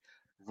literally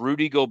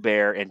Rudy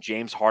Gobert and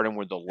James Harden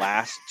were the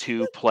last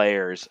two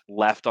players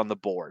left on the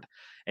board,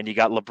 and you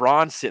got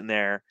LeBron sitting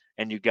there.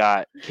 And you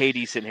got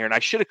KD sitting here, and I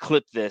should have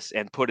clipped this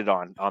and put it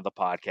on the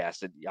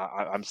podcast. And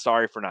I'm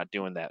sorry for not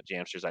doing that,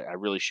 Jamsters. I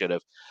really should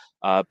have.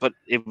 But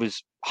it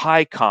was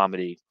high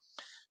comedy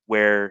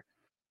where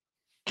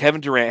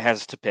Kevin Durant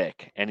has to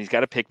pick, and he's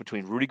got to pick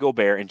between Rudy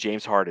Gobert and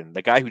James Harden,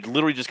 the guy who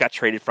literally just got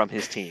traded from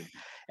his team.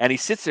 And he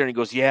sits there and he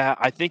goes, "Yeah,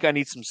 I think I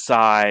need some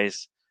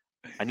size.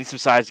 I need some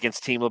size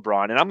against Team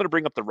LeBron." And I'm going to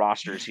bring up the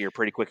rosters here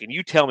pretty quick, and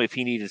you tell me if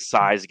he needed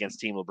size against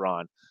Team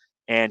LeBron.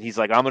 And he's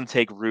like, "I'm going to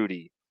take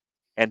Rudy."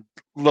 And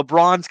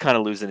LeBron's kind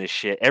of losing his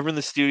shit. Everyone in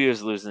the studio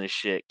is losing his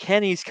shit.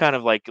 Kenny's kind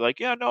of like,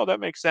 yeah, no, that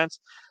makes sense.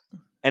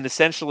 And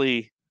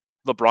essentially,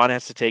 LeBron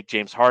has to take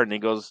James Harden. He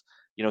goes,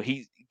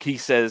 he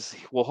says,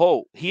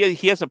 well, he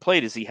hasn't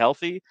played. Is he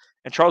healthy?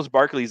 And Charles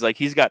Barkley's like,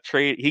 he got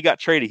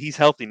traded. He's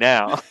healthy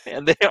now.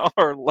 And they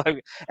are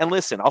like, and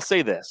listen, I'll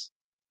say this.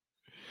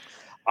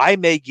 I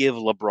may give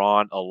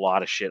LeBron a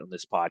lot of shit on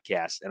this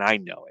podcast, and I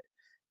know it.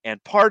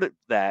 And part of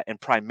that,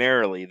 and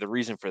primarily the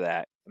reason for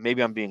that,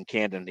 maybe I'm being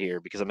candid here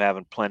because I'm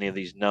having plenty of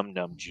these num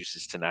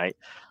juices tonight.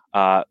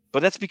 But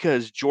that's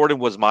because Jordan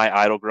was my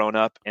idol growing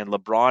up, and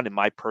LeBron, in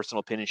my personal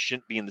opinion,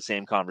 shouldn't be in the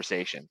same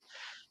conversation.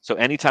 So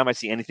anytime I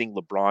see anything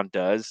LeBron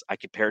does, I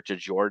compare it to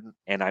Jordan,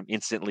 and I'm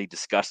instantly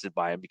disgusted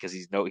by him because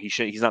he's not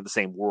in the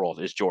same world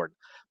as Jordan.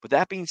 But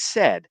that being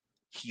said,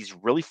 he's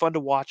really fun to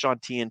watch on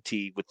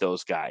TNT with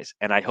those guys.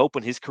 And I hope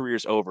when his career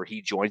is over,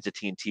 he joins the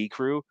TNT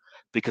crew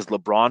because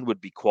LeBron would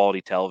be quality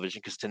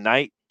television. Because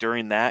tonight,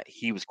 during that,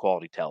 he was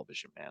quality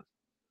television, man.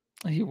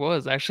 He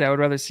was. Actually, I would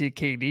rather see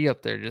KD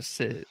up there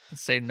just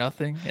say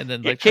nothing and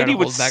then try KD to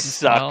would hold back and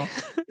suck. smile.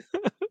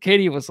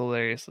 KD was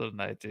hilarious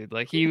tonight, dude.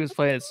 Like, he was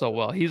playing it so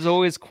well. He's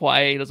always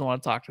quiet. He doesn't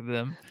want to talk to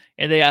them.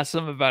 And they asked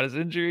him about his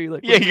injury.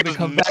 Like, yeah, he's going to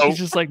come back. He's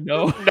just like,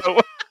 no.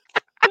 No.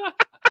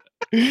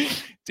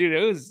 Dude,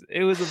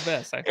 it was the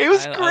best. It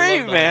was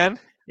great, man.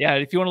 Yeah,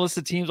 if you want to list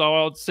the teams,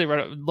 I'll say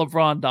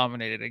LeBron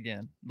dominated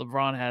again.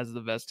 LeBron has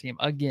the best team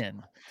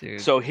again, dude.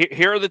 So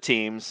here are the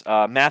teams.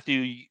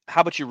 Matthew,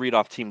 how about you read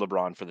off Team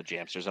LeBron for the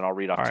Jamsters, and I'll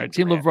read off All right,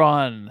 Team Durant.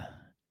 LeBron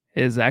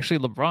is actually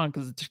LeBron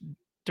because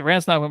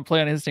Durant's not going to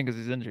play on his team because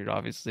he's injured,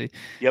 obviously.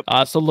 Yep.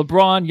 So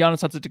LeBron,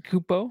 Giannis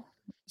Antetokounmpo,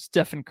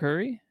 Stephen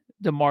Curry,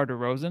 DeMar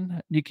DeRozan,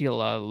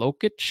 Nikola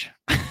Jokic,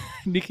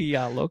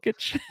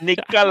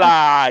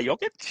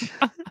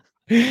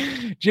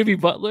 Jimmy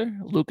Butler,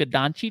 Luka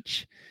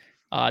Doncic,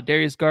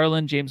 Darius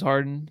Garland, James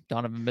Harden,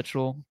 Donovan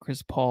Mitchell,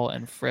 Chris Paul,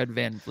 and Fred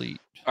VanVleet.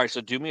 All right,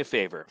 so do me a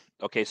favor.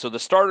 Okay, so the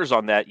starters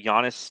on that: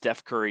 Giannis,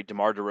 Steph Curry,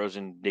 DeMar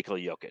DeRozan, Nikola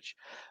Jokic.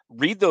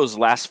 Read those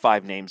last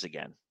five names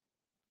again.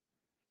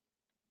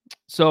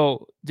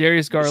 So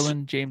Darius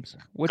Garland, James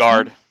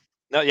Guard. One?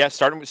 No, yeah,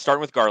 starting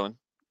with Garland.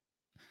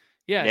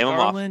 Yeah, name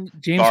Garland,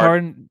 James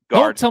Harden.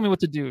 Don't tell me what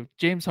to do.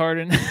 James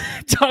Harden,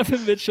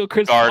 Donovan Mitchell,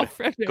 Chris Paul,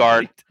 Fred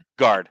VanVleet.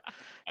 Guard.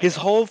 His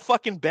whole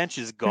fucking bench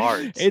is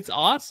guards. It's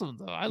awesome,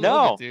 though. I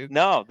love it, dude.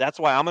 No, that's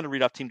why I'm going to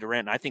read off Team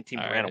Durant, and I think Team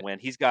Durant will win.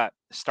 He's got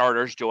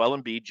starters: Joel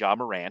Embiid, Ja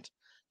Morant,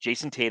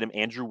 Jason Tatum,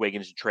 Andrew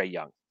Wiggins, and Trae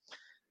Young.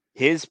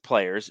 His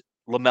players: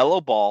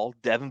 LaMelo Ball,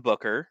 Devin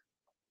Booker,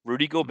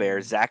 Rudy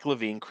Gobert, Zach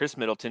LaVine, Chris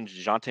Middleton,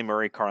 DeJounte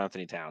Murray, Karl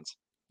Anthony Towns.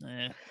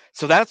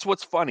 So that's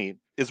what's funny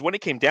is when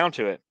it came down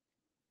to it,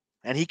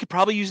 and he could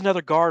probably use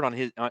another guard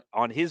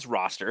on his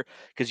roster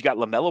because you got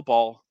LaMelo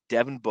Ball,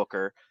 Devin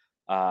Booker,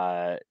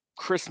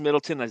 Chris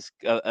Middleton is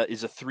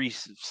a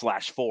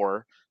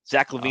 3/4.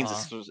 Zach LaVine's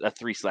a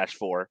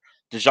 3/4.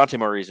 DeJounte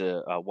Murray is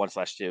a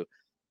 1/2.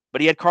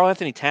 but he had Karl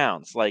Anthony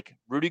Towns. Like,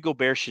 Rudy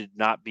Gobert should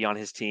not be on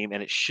his team,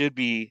 and it should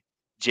be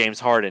James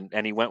Harden,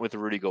 and he went with the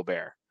Rudy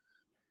Gobert.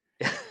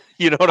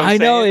 You know what I'm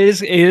saying? I know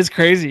it is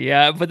crazy,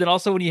 yeah. But then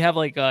also when you have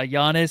like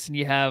Giannis and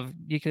you have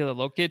Nikola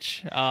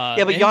Jokic,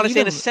 yeah, but Giannis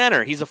ain't a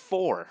center; he's a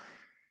 4.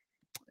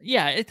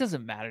 Yeah, it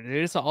doesn't matter,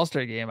 dude. It's an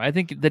all-star game. I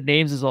think the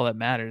names is all that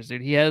matters,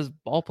 dude. He has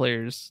ball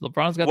players.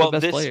 LeBron's got the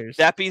best players.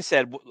 That being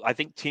said, I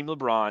think Team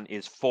LeBron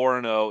is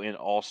 4-0 in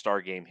all-star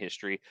game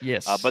history.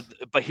 Yes.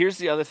 But here's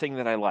the other thing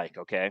that I like,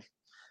 okay?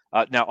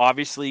 Now,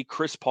 obviously,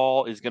 Chris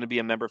Paul is going to be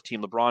a member of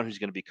Team LeBron, who's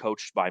going to be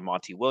coached by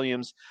Monty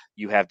Williams.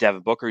 You have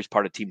Devin Booker, who's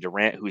part of Team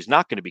Durant, who's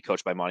not going to be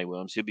coached by Monty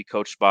Williams. He'll be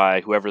coached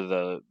by whoever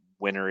the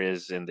winner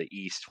is in the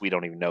East. We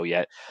don't even know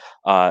yet.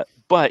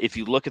 But if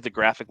you look at the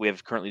graphic we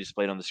have currently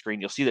displayed on the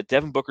screen, you'll see that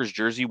Devin Booker's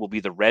jersey will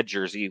be the red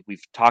jersey.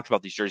 We've talked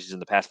about these jerseys in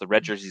the past. The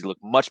red jerseys look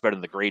much better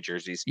than the gray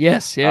jerseys.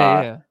 Yes,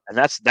 yeah. And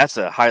that's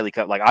a highly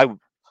cut. Like,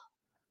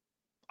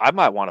 I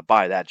might want to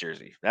buy that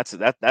jersey. That's a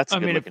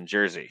good looking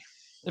jersey.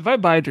 If I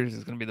buy a jersey,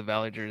 it's going to be the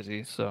Valley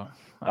jersey. So.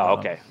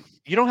 Okay.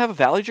 You don't have a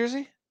Valley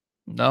jersey?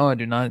 No, I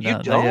do not. You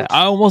don't? Not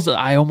I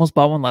almost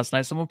bought one last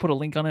night. Someone put a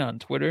link on it on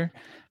Twitter,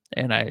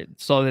 and I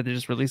saw that they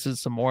just releases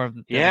some more of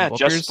the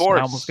Just Sports.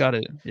 I almost got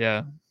it.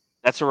 Yeah.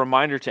 That's a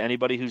reminder to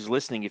anybody who's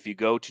listening. If you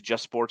go to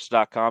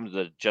justsports.com,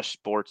 the Just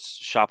Sports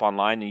shop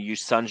online, and you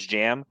use Suns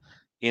Jam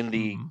in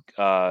the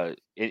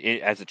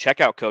as a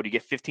checkout code, you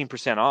get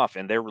 15% off,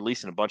 and they're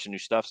releasing a bunch of new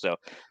stuff. So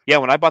yeah,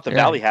 when I bought the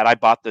Valley hat, I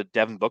bought the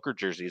Devin Booker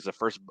jersey. It's the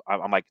first.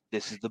 I'm like,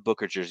 this is the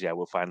Booker jersey I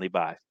will finally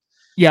buy.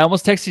 Yeah, I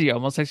almost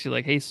texted you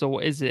like, hey, so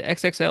is it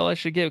XXL I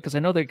should get? Because I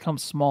know they come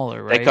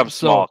smaller, right? They come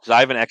small because I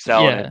have an XL,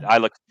 and I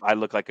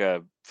look like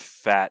a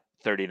fat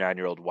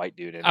 39-year-old white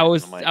dude. I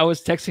was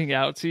texting it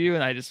out to you,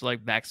 and I just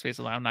like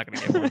backspace. I'm not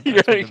gonna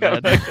get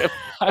one.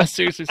 I was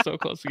seriously so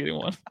close to getting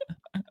one.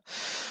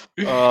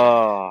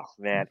 Oh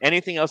man!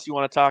 Anything else you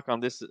want to talk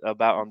on this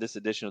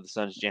edition of the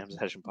Suns Jam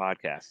Session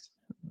podcast?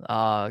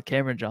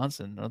 Cameron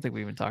Johnson. I don't think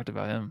we even talked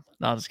about him.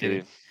 No, I'm just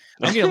kidding.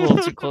 I'm getting a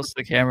little too close to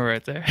the camera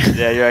right there.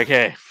 Yeah, you're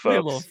okay, folks.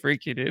 A little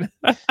freaky, dude.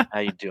 How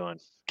you doing,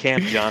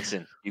 Cam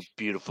Johnson? You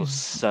beautiful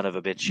son of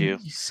a bitch, you.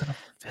 You son of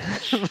a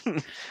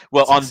bitch.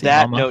 Well, on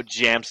that note,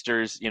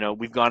 Jamsters,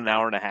 we've gone an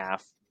hour and a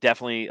half.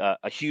 Definitely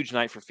a huge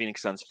night for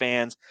Phoenix Suns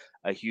fans.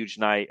 A huge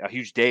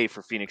day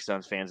for Phoenix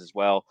Suns fans as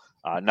well.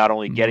 Not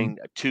only getting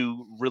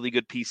 2 really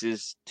good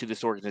pieces to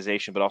this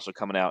organization, but also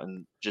coming out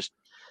and just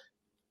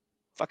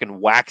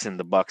fucking waxing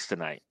the Bucks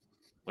tonight,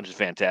 which is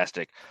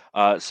fantastic.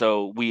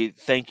 So we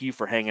thank you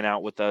for hanging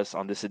out with us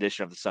on this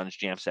edition of the Suns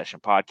Jam Session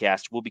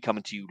podcast. We'll be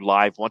coming to you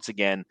live once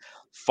again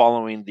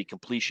following the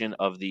completion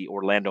of the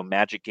Orlando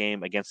Magic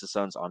game against the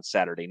Suns on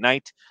Saturday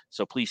night.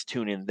 So please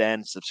tune in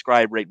then.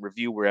 Subscribe, rate,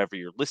 review wherever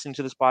you're listening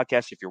to this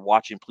podcast. If you're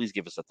watching, please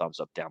give us a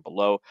thumbs up down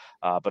below.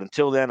 But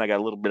until then, I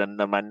got a little bit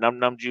of my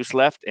num juice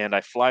left, and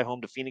I fly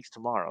home to Phoenix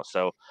tomorrow.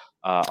 So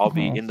I'll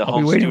be in the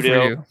home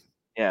studio.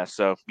 Yeah,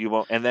 so you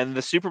won't. And then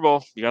the Super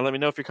Bowl, you gotta let me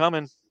know if you're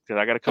coming because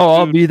I gotta come. Oh,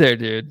 I'll be there,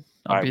 dude.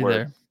 I'll be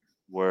there.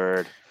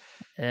 Word.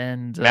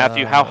 And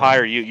Matthew, how high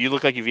are you? You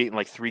look like you've eaten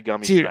like 3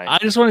 gummies tonight. I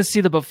just want to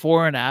see the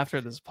before and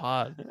after this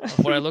pod.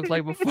 What I looked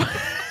like before.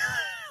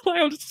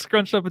 I'm just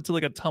scrunched up into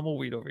like a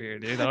tumbleweed over here,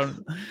 dude.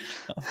 I'm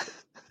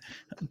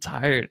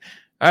tired.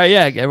 All right,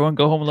 yeah. Everyone,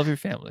 go home and love your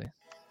family.